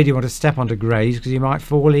don't really want to step onto graves because you might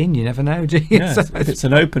fall in. You never know, do you? Yes, so if it's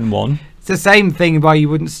an open one. It's the same thing why you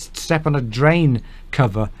wouldn't step on a drain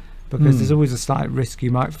cover, because there's always a slight risk you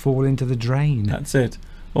might fall into the drain. That's it.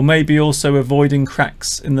 Or maybe also avoiding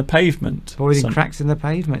cracks in the pavement. Cracks in the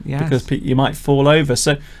pavement, yes. Because you might fall over.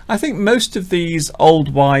 So I think most of these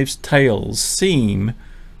old wives' tales seem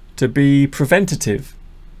to be preventative.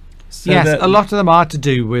 So yes, a lot of them are to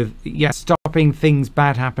do with stopping things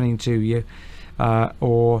bad happening to you,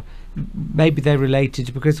 or maybe they're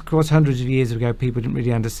related because, of course, hundreds of years ago people didn't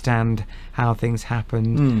really understand how things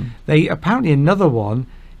happened. They apparently another one.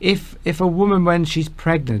 If a woman, when she's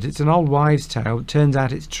pregnant, it's an old wives' tale, it turns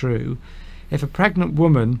out it's true. If a pregnant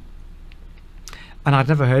woman, and I'd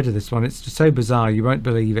never heard of this one, it's just so bizarre you won't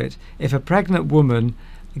believe it. If a pregnant woman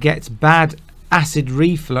gets bad acid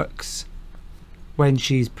reflux when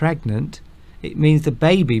she's pregnant, it means the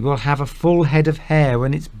baby will have a full head of hair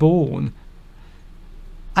when it's born.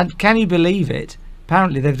 And can you believe it?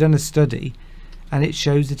 Apparently they've done a study and it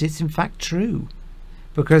shows that it's in fact true,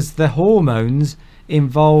 because the hormones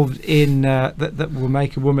involved in that will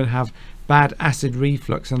make a woman have bad acid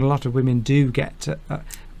reflux, and a lot of women do get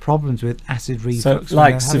problems with acid reflux. So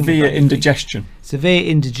like severe indigestion. Severe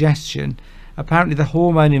indigestion. Apparently the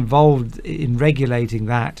hormone involved in regulating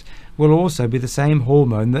that will also be the same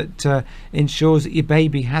hormone that ensures that your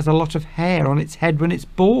baby has a lot of hair on its head when it's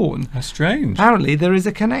born. That's strange. Apparently there is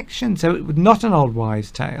a connection, so it was not an old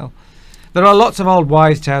wives' tale. There are lots of old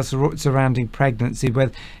wives' tales surrounding pregnancy,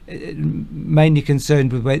 mainly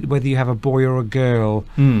concerned with whether you have a boy or a girl,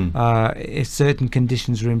 if certain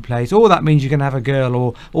conditions are in place. Or that means you're going to have a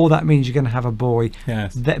girl, or that means you're going to have a boy.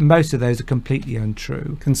 Yes. Most of those are completely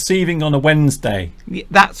untrue. Conceiving on a Wednesday.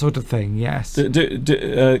 That sort of thing, yes.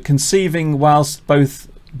 Conceiving whilst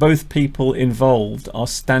both people involved are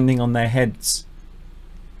standing on their heads.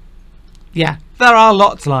 Yeah, there are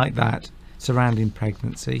lots like that surrounding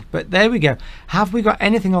pregnancy. But there we go. Have we got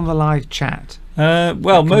anything on the live chat?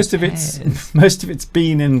 Well, most of it's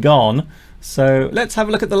been and gone. So let's have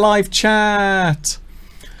a look at the live chat.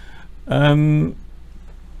 Anything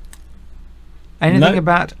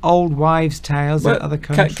about old wives' tales in other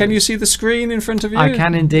countries? Can you see the screen in front of you? I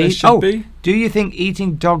can indeed. Be. Do you think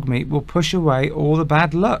eating dog meat will push away all the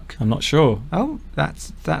bad luck? I'm not sure. Oh,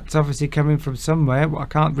 that's obviously coming from somewhere. I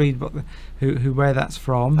can't read where that's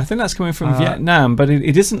from. I think that's coming from Vietnam, but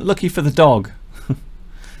it isn't lucky for the dog.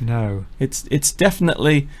 No, it's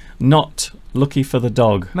definitely not lucky for the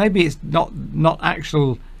dog. Maybe it's not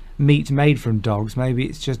actual meat made from dogs. Maybe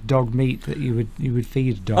it's just dog meat that you would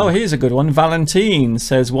feed a dog. Oh, here's a good one. Valentine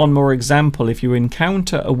says, one more example: if you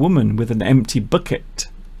encounter a woman with an empty bucket,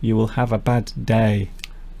 you will have a bad day.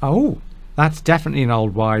 Oh, that's definitely an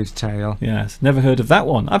old wives' tale. Yes, never heard of that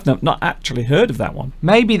one. I've not actually heard of that one.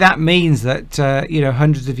 Maybe that means that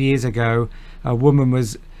hundreds of years ago, a woman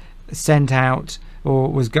was sent out or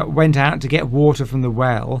went out to get water from the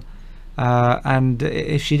well. And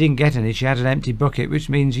if she didn't get any, she had an empty bucket, which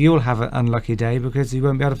means you'll have an unlucky day because you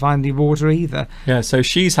won't be able to find the water either. Yeah, so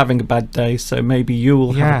she's having a bad day, so maybe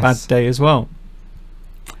you'll have a bad day as well.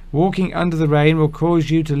 Walking under the rain will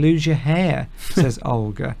cause you to lose your hair, says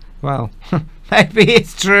Olga. Well, maybe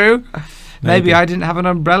it's true. Maybe I didn't have an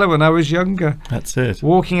umbrella when I was younger. That's it.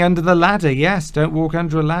 Walking under the ladder, yes, don't walk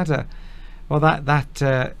under a ladder. Well,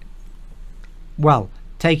 well,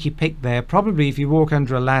 take your pick there. Probably if you walk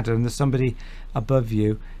under a ladder and there's somebody above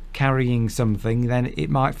you carrying something, then it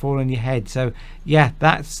might fall on your head. So yeah,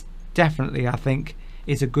 that's definitely, I think,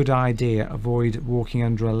 is a good idea. Avoid walking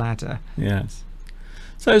under a ladder. Yes.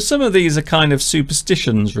 So some of these are kind of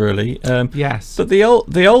superstitions, really. Yes. But the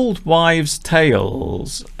old wives'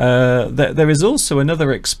 tales. There is also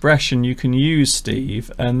another expression you can use,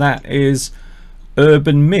 Steve, and that is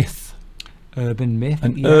urban myth. Urban myth.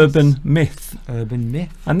 An urban myth. Urban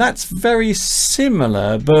myth. And that's very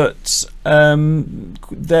similar, but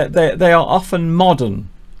they are often modern.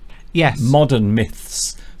 Yes. Modern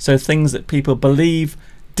myths. So things that people believe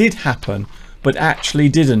did happen, but actually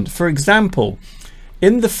didn't. For example,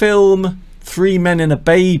 in the film 3 Men and a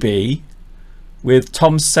Baby, with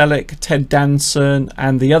Tom Selleck, Ted Danson,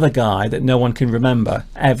 and the other guy that no one can remember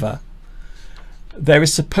ever, there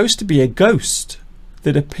is supposed to be a ghost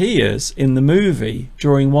that appears in the movie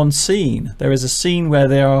during one scene. There is a scene where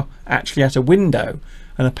they are actually at a window,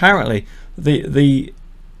 and apparently the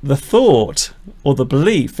thought or the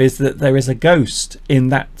belief is that there is a ghost in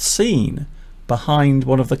that scene behind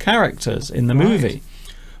one of the characters in the movie.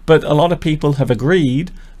 But a lot of people have agreed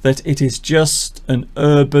that it is just an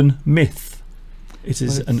urban myth. It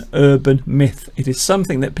is an urban myth. It is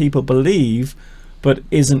something that people believe but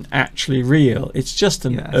isn't actually real. It's just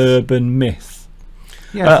an urban myth.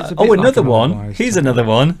 Yes, another one. Here's another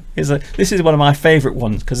one. This is one of my favourite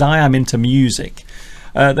ones because I am into music.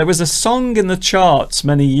 There was a song in the charts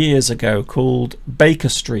many years ago called Baker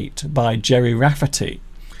Street by Jerry Rafferty,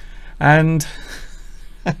 and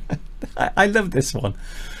I love this one.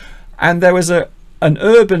 And there was an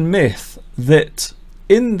urban myth that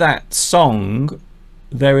in that song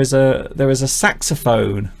there is a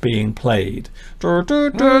saxophone being played. Oh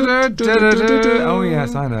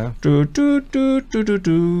yes, I know.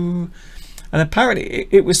 And apparently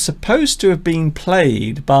it was supposed to have been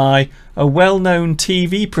played by a well-known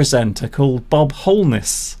TV presenter called Bob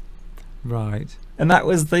Holness. Right. And that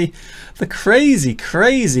was the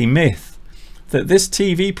crazy myth that this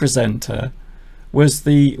TV presenter was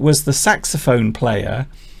the saxophone player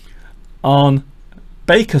on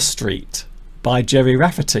Baker Street by Jerry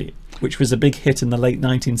Rafferty, which was a big hit in the late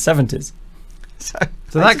 1970s.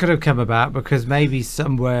 So that could have come about because maybe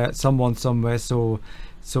someone somewhere saw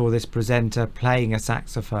this presenter playing a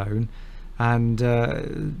saxophone, and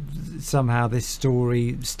somehow this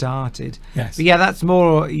story started. Yes. But yeah, that's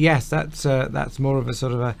more. Yes, that's more of a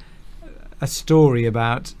sort of a story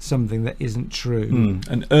about something that isn't true.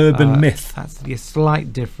 An urban myth. That's the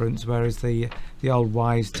slight difference. Whereas the old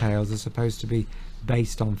wives' tales are supposed to be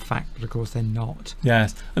based on fact, but of course they're not.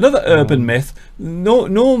 Yes. Another urban myth,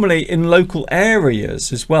 normally in local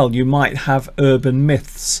areas as well, you might have urban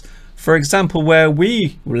myths. For example, where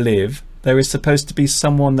we live, there is supposed to be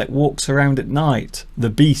someone that walks around at night,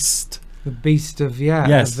 the beast. The beast of, yeah.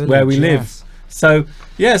 Yes, the village, where we live. yes. So,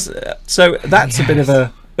 yes, so that's a bit of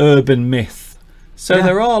a urban myth. So Yeah.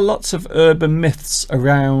 there are lots of urban myths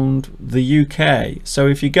around the UK. So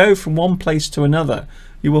if you go from one place to another,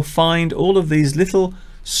 you will find all of these little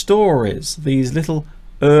stories, these little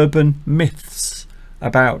urban myths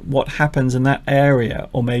about what happens in that area,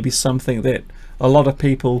 or maybe something that a lot of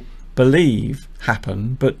people believe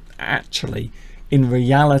happened, but actually in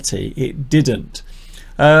reality it didn't.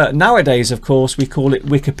 Nowadays, of course, we call it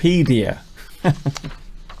Wikipedia.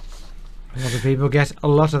 A lot of people get a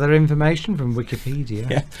lot of their information from Wikipedia.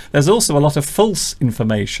 Yeah, there's also a lot of false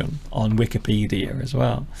information on Wikipedia as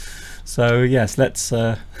well. So yes, let's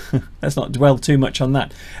not dwell too much on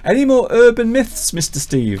that. Any more urban myths, Mr.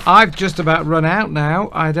 Steve? I've just about run out now.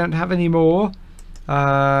 I don't have any more.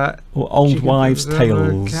 Or old wives'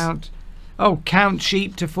 tales? Count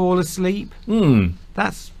sheep to fall asleep.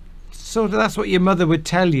 That's what your mother would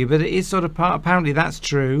tell you, but it is sort of apparently that's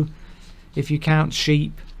true. If you count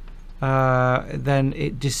sheep, then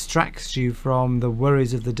it distracts you from the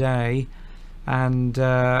worries of the day, and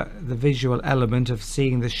the visual element of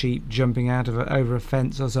seeing the sheep jumping out of over a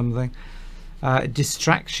fence or something. It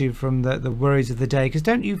distracts you from the worries of the day. Because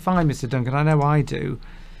don't you find, Mr. Duncan, I know I do,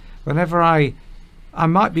 whenever I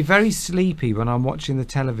might be very sleepy when I'm watching the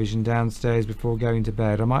television downstairs before going to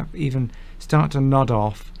bed. I might even start to nod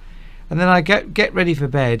off, and then I get ready for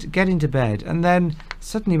bed, get into bed, and then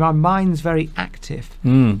suddenly my mind's very active.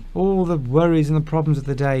 All the worries and the problems of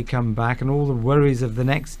the day come back, and all the worries of the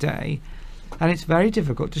next day, and it's very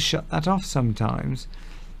difficult to shut that off sometimes.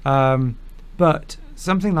 But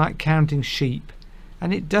something like counting sheep,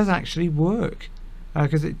 and it does actually work,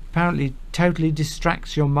 because it apparently totally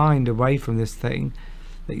distracts your mind away from this thing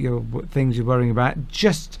things you're worrying about,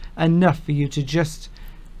 just enough for you to just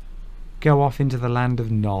go off into the land of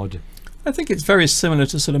nod. I think it's very similar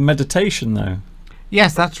to sort of meditation, though.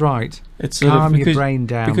 Yes, that's right. It's sort Calm of your brain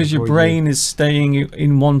down because your before brain is staying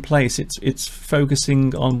in one place. It's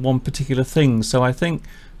focusing on one particular thing. So I think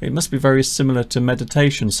it must be very similar to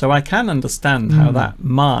meditation. So I can understand how that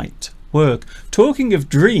might work. Talking of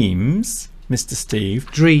dreams, Mr. Steve.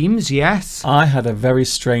 Dreams, yes. I had a very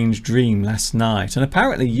strange dream last night, and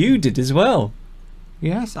apparently you did as well.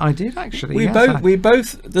 Yes, I did actually. We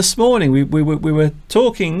both this morning we were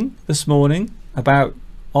talking this morning about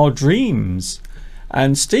our dreams,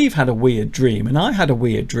 and Steve had a weird dream, and I had a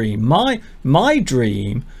weird dream. My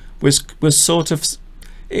dream was sort of,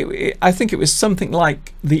 I think it was something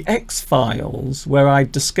like the X-Files, where I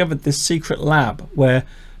discovered this secret lab where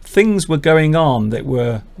things were going on that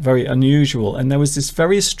were very unusual, and there was this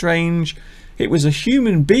very strange, it was a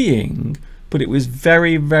human being, but it was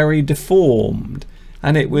very, very deformed,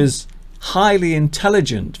 and it was highly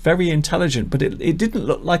intelligent, very intelligent, but it didn't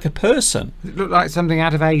look like a person. It looked like something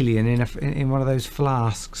out of Alien in one of those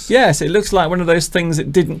flasks. Yes, it looks like one of those things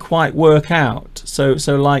that didn't quite work out. So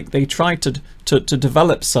like they tried to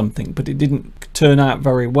develop something, but it didn't turn out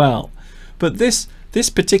very well. But this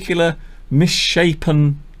particular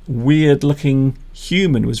misshapen, weird looking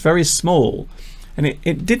human was very small, and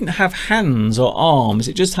it didn't have hands or arms.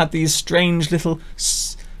 It just had these strange little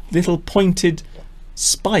pointed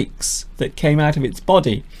spikes that came out of its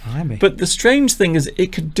body. But the strange thing is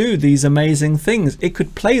it could do these amazing things. It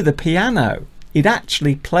could play the piano. It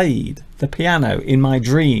actually played the piano in my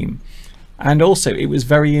dream, and also it was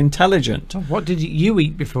very intelligent. Oh, what did you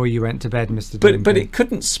eat before you went to bed, Mr. Duncan? But it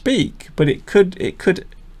couldn't speak, but it could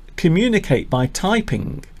communicate by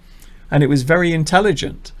typing, and it was very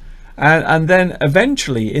intelligent. And then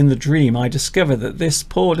eventually in the dream I discover that this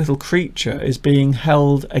poor little creature is being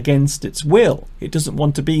held against its will. It doesn't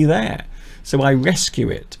want to be there, so I rescue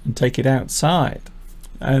it and take it outside,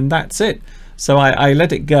 and that's it. So I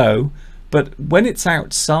let it go, but when it's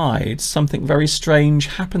outside, something very strange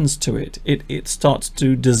happens to it. It starts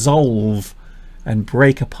to dissolve and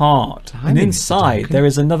break apart, and inside there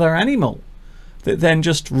is another animal that then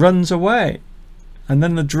just runs away, and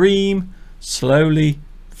then the dream slowly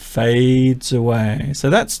fades away. So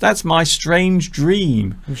that's my strange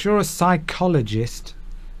dream. I'm sure a psychologist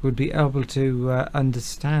would be able to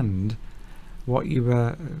understand what you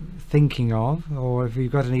were thinking of, or if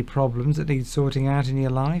you've got any problems that need sorting out in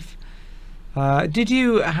your life. Did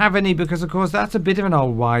you have any, because of course that's a bit of an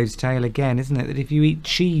old wives' tale again, isn't it, that if you eat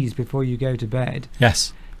cheese before you go to bed,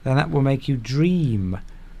 Yes. then that will make you dream.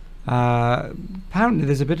 Apparently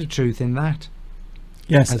there's a bit of truth in that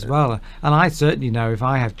Yes. as well, and I certainly know if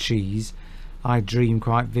I have cheese I dream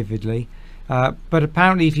quite vividly, but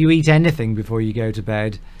apparently if you eat anything before you go to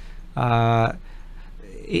bed,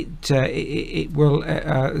 it will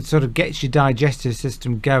sort of gets your digestive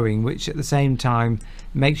system going, which at the same time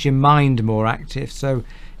makes your mind more active. So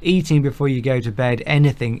eating before you go to bed,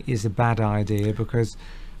 anything, is a bad idea, because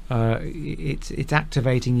it's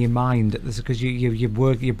activating your mind because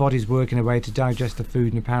your body's working away to digest the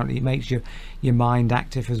food, and apparently it makes your mind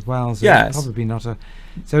active as well. So Yes. it's probably not a.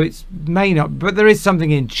 So it's may not, but there is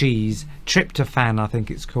something in cheese, tryptophan, I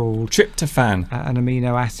think it's called. Tryptophan. An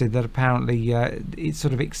amino acid that apparently it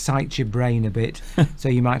sort of excites your brain a bit, so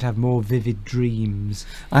you might have more vivid dreams.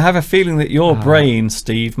 I have a feeling that your brain,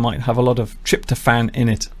 Steve, might have a lot of tryptophan in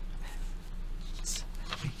it.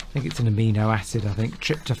 I think it's an amino acid, I think,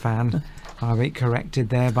 tryptophan. I'll be corrected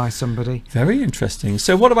there by somebody. Very interesting.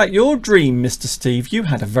 So what about your dream, Mr. Steve? You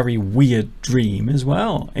had a very weird dream as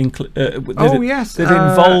well. Yes.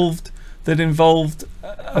 That involved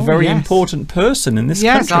a very important person in this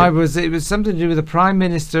country. Yes, it was something to do with the Prime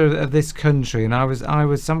Minister of this country, and I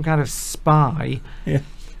was some kind of spy. Yeah.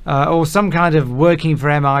 Or some kind of working for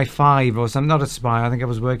MI5 or some, not a spy, I think I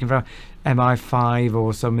was working for MI5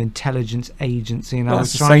 or some intelligence agency, and I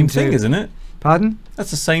was trying to... That's the same thing, isn't it? Pardon?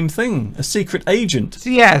 That's the same thing, a secret agent.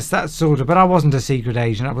 So yes, that's sort of, but I wasn't a secret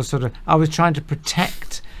agent. I was trying to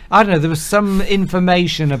protect, I don't know, there was some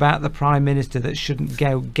information about the Prime Minister that shouldn't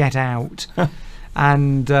get out,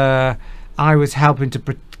 and I was helping to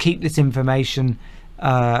keep this information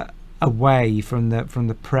away from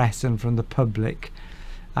the press and from the public.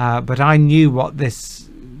 But I knew what this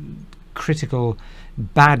critical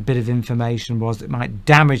bad bit of information was that might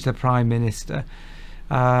damage the Prime Minister,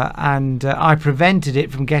 and I prevented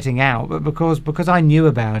it from getting out. But because I knew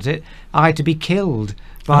about it, I had to be killed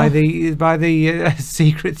by the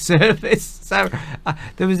Secret Service. So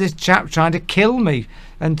there was this chap trying to kill me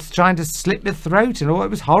and trying to slit my throat, and it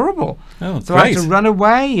was horrible. Oh, so great. I had to run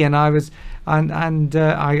away, and I was.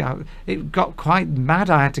 It got quite mad.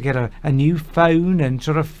 I had to get a new phone and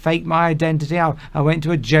sort of fake my identity. I went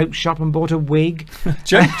to a joke shop and bought a wig.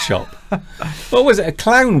 Joke shop? What was it, a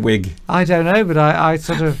clown wig? I don't know, but I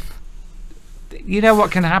sort of... You know what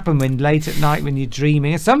can happen when late at night when you're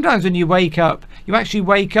dreaming, and sometimes when you wake up, you actually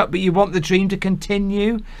wake up but you want the dream to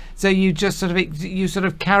continue, so you just sort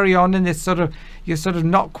of carry on in this sort of, you're sort of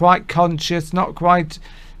not quite conscious, not quite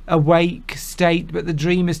awake state, but the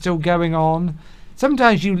dream is still going on.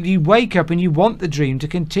 Sometimes you wake up and you want the dream to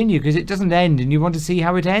continue because it doesn't end, and you want to see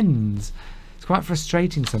how it ends. It's quite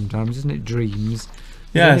frustrating sometimes, isn't it, dreams?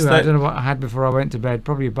 Yes. Anyway, I don't know what I had before I went to bed.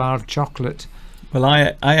 Probably a bar of chocolate. Well,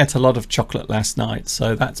 I ate a lot of chocolate last night,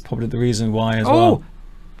 so that's probably the reason why as well.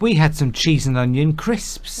 We had some cheese and onion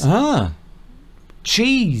crisps. Ah.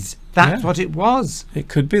 Cheese. That's what it was. It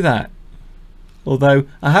could be that. Although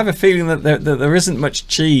I have a feeling that there isn't much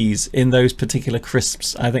cheese in those particular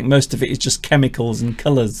crisps. I think most of it is just chemicals and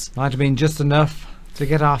colours. Might have been just enough to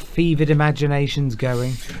get our fevered imaginations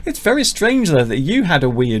going. It's very strange, though, that you had a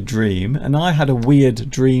weird dream and I had a weird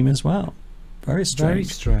dream as well. Very strange. Very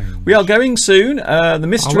strange. We are going soon. The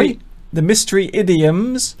mystery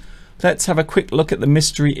idioms. Let's have a quick look at the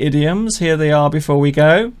mystery idioms. Here they are before we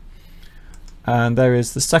go. And there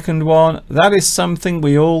is the second one. That is something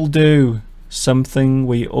we all do. Something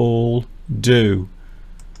we all do.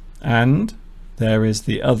 And there is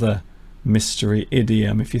the other mystery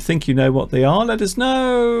idiom. If you think you know what they are, let us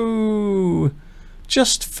know.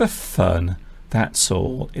 Just for fun. That's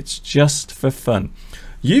all. It's just for fun.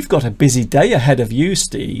 You've got a busy day ahead of you,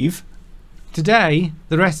 Steve. Today,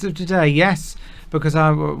 the rest of today, yes, because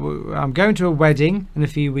I'm going to a wedding in a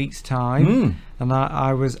few weeks' time, and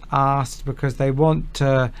I was asked because they want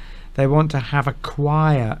to have a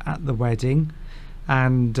choir at the wedding,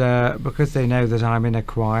 and because they know that I'm in a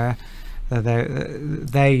choir,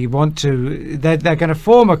 they want to. They're going to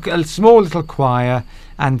form a small little choir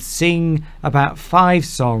and sing about 5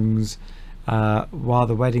 songs while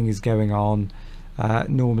the wedding is going on.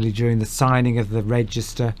 Normally during the signing of the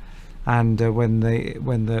register, and when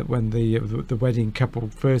the wedding couple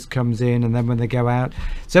first comes in, and then when they go out.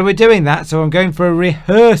 So we're doing that. So I'm going for a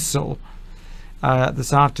rehearsal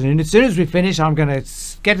this afternoon. As soon as we finish, I'm going to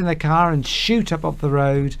get in the car and shoot up off the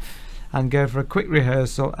road and go for a quick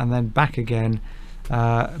rehearsal and then back again.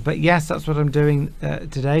 But yes, that's what I'm doing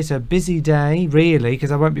today. So busy day, really,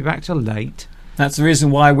 because I won't be back till late. That's the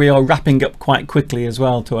reason why we are wrapping up quite quickly as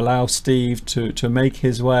well, to allow Steve to make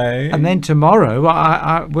his way. And then tomorrow,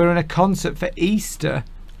 we're in a concert for Easter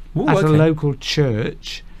at a local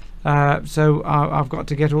church. So I've got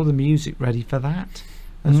to get all the music ready for that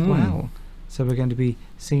as well. So we're going to be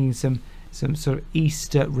singing some sort of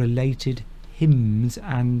Easter-related hymns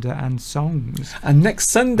and songs. And next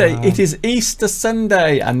Sunday it is Easter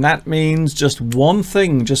Sunday, and that means just one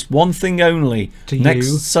thing only. To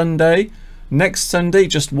Next Sunday,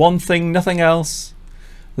 just one thing, nothing else.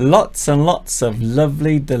 Lots and lots of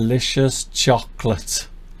lovely, delicious chocolate.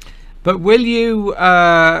 But will you,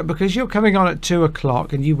 because you're coming on at 2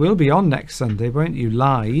 o'clock, and you will be on next Sunday, won't you,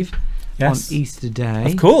 live on Easter Day?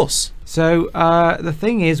 Of course. So the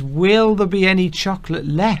thing is, will there be any chocolate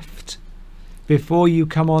left before you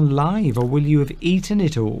come on live, or will you have eaten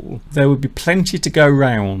it all? There will be plenty to go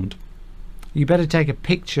round. You better take a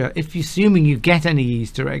picture, if you're assuming you get any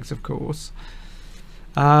Easter eggs, of course.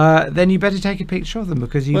 Then you better take a picture of them,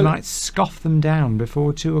 because you might scoff them down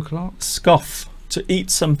before 2 o'clock. Scoff. To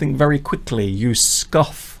eat something very quickly, you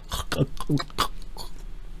scoff.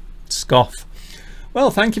 Scoff.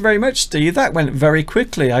 Well, thank you very much, Steve. That went very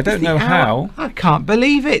quickly. I don't know how. I can't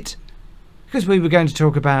believe it. Because we were going to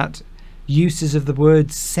talk about uses of the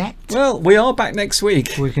word set. Well, we are back next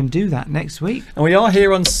week. We can do that next week. And we are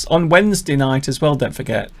here on Wednesday night as well, don't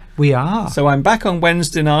forget. We are. So I'm back on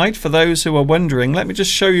Wednesday night, for those who are wondering. Let me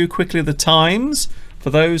just show you quickly the times, for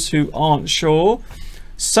those who aren't sure.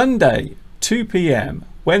 Sunday, 2 p.m,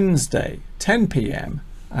 Wednesday 10 p.m,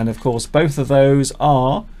 and of course both of those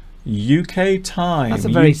are UK time. That's a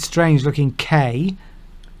very strange looking K.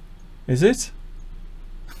 Is it?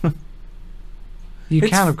 You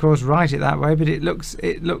can of course write it that way, but it looks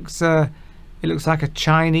like a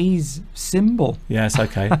Chinese symbol. Yes,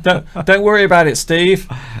 okay. don't worry about it, Steve.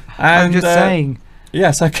 And, I'm just saying.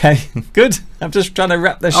 Yes, okay. Good. I'm just trying to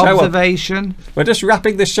wrap the show up. Observation. We're just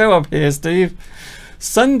wrapping the show up here, Steve.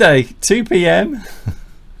 Sunday 2 p.m.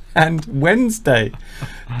 and Wednesday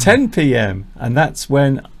 10 p.m, and that's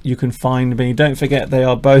when you can find me. Don't forget, they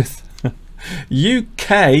are both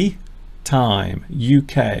UK time.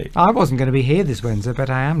 UK. I wasn't going to be here this Wednesday, but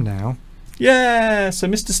I am now. Yeah, so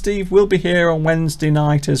Mr. Steve will be here on Wednesday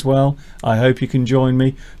night as well. I hope you can join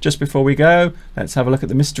me. Just before we go, let's have a look at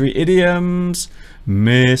the mystery idioms.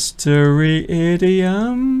 Mystery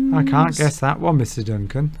idiom. I can't guess that one, Mr.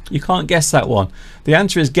 Duncan. You can't guess that one. The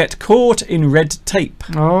answer is get caught in red tape.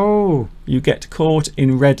 Oh. You get caught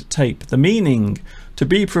in red tape. The meaning: to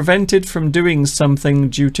be prevented from doing something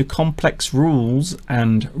due to complex rules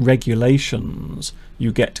and regulations.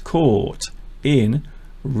 You get caught in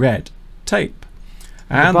red tape.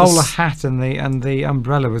 And the bowler hat and the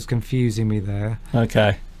umbrella was confusing me there.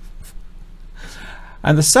 Okay.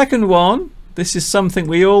 And the second one, this is something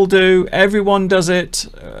we all do. Everyone does it.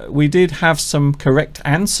 We did have some correct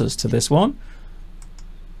answers to this one.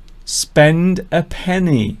 Spend a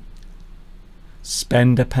penny.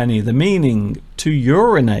 Spend a penny. The meaning: to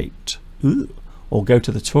urinate or go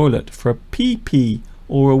to the toilet for a pee-pee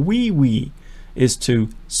or a wee-wee is to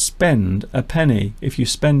spend a penny. If you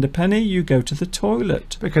spend a penny, you go to the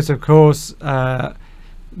toilet. Because of course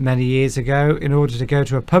many years ago, in order to go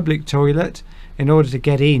to a public toilet, in order to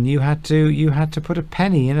get in, you had to put a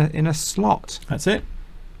penny in a slot. That's it.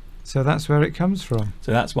 So that's where it comes from.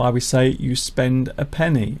 So that's why we say you spend a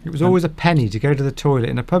penny. It was always a penny to go to the toilet.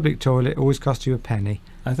 In a public toilet, it always cost you a penny.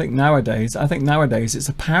 I think nowadays it's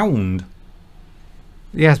a pound.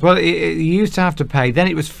 Yes, well, you used to have to pay. Then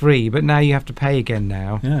it was free, but now you have to pay again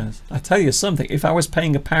now. Yes, I tell you something. If I was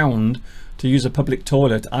paying £1 to use a public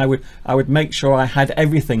toilet, I would make sure I had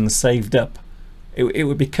everything saved up. It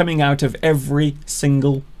would be coming out of every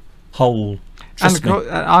single hole. And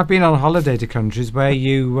I've been on holiday to countries where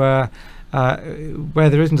where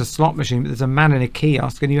there isn't a slot machine, but there's a man in a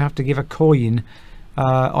kiosk, and you have to give a coin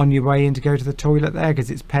on your way in to go to the toilet there, because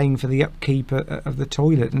it's paying for the upkeep of the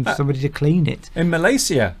toilet and for somebody to clean it. In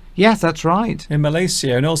Malaysia. Yes, that's right. In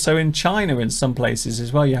Malaysia, and also in China, in some places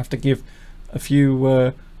as well, you have to give a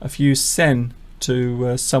few sen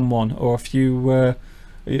to someone, or a few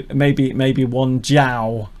maybe one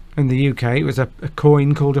jiao. In the UK, it was a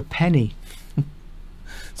coin called a penny.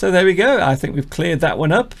 So there we go. I think we've cleared that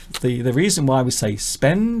one up. The reason why we say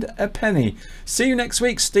spend a penny. See you next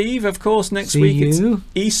week, Steve. Of course, next week it's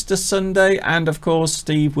Easter Sunday, and of course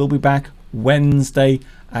Steve will be back Wednesday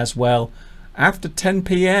as well. after 10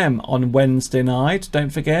 p.m. on Wednesday night. Don't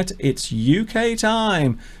forget, it's UK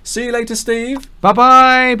time. See you later, Steve.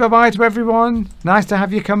 Bye-bye. Bye-bye to everyone. Nice to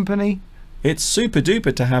have your company. It's super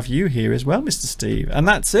duper to have you here as well, Mr. Steve. And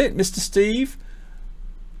that's it. Mr. Steve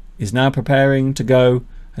is now preparing to go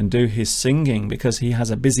and do his singing because he has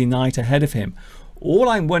a busy night ahead of him. All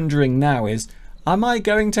I'm wondering now is, am I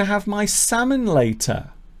going to have my salmon later?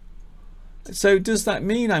 So does that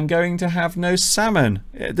mean I'm going to have no salmon?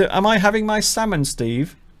 Am I having my salmon,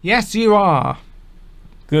 Steve? Yes, you are.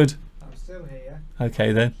 Good. I'm still here.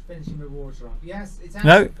 Okay then. Finishing my water off. Yes, it's out.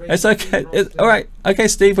 No, it's okay. All right. Okay,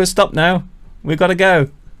 Steve, we'll stop now. We've got to go.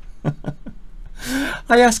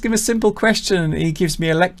 I ask him a simple question and he gives me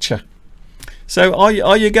a lecture. So are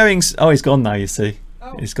you going? Oh, he's gone now, you see.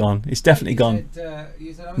 Oh. He's gone. He's definitely gone.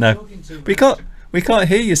 You said I was no, talking to we can't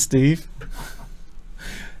hear you, Steve.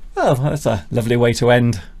 Well, that's a lovely way to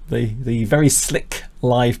end the very slick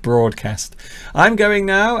live broadcast. I'm going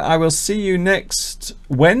now. I will see you next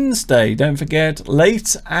Wednesday. Don't forget,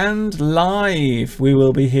 late and live. We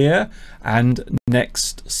will be here, and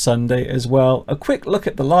next Sunday as well. A quick look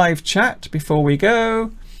at the live chat before we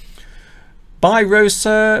go. Bye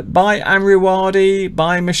Rosa, bye Amriwadi,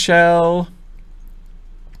 bye Michelle.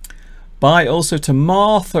 Bye also to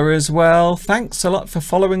Martha as well. Thanks a lot for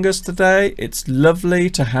following us today. It's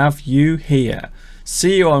lovely to have you here.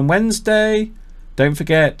 See you on Wednesday. Don't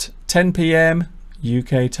forget, 10 p.m.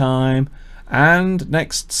 UK time. And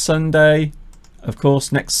next Sunday, of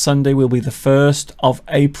course, next Sunday will be the 1st of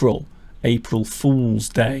April. April Fool's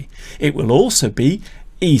Day. It will also be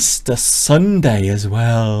Easter Sunday as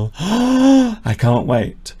well. I can't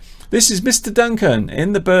wait. This is Mr. Duncan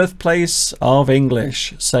in the birthplace of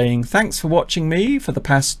English saying thanks for watching me for the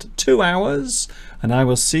past 2 hours, and I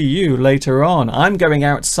will see you later on. I'm going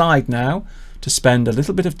outside now to spend a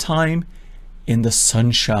little bit of time in the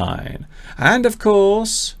sunshine. And of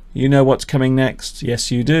course, you know what's coming next. Yes,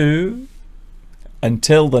 you do.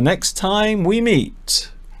 Until the next time we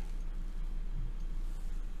meet.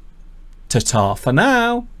 Ta-ta for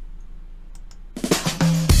now.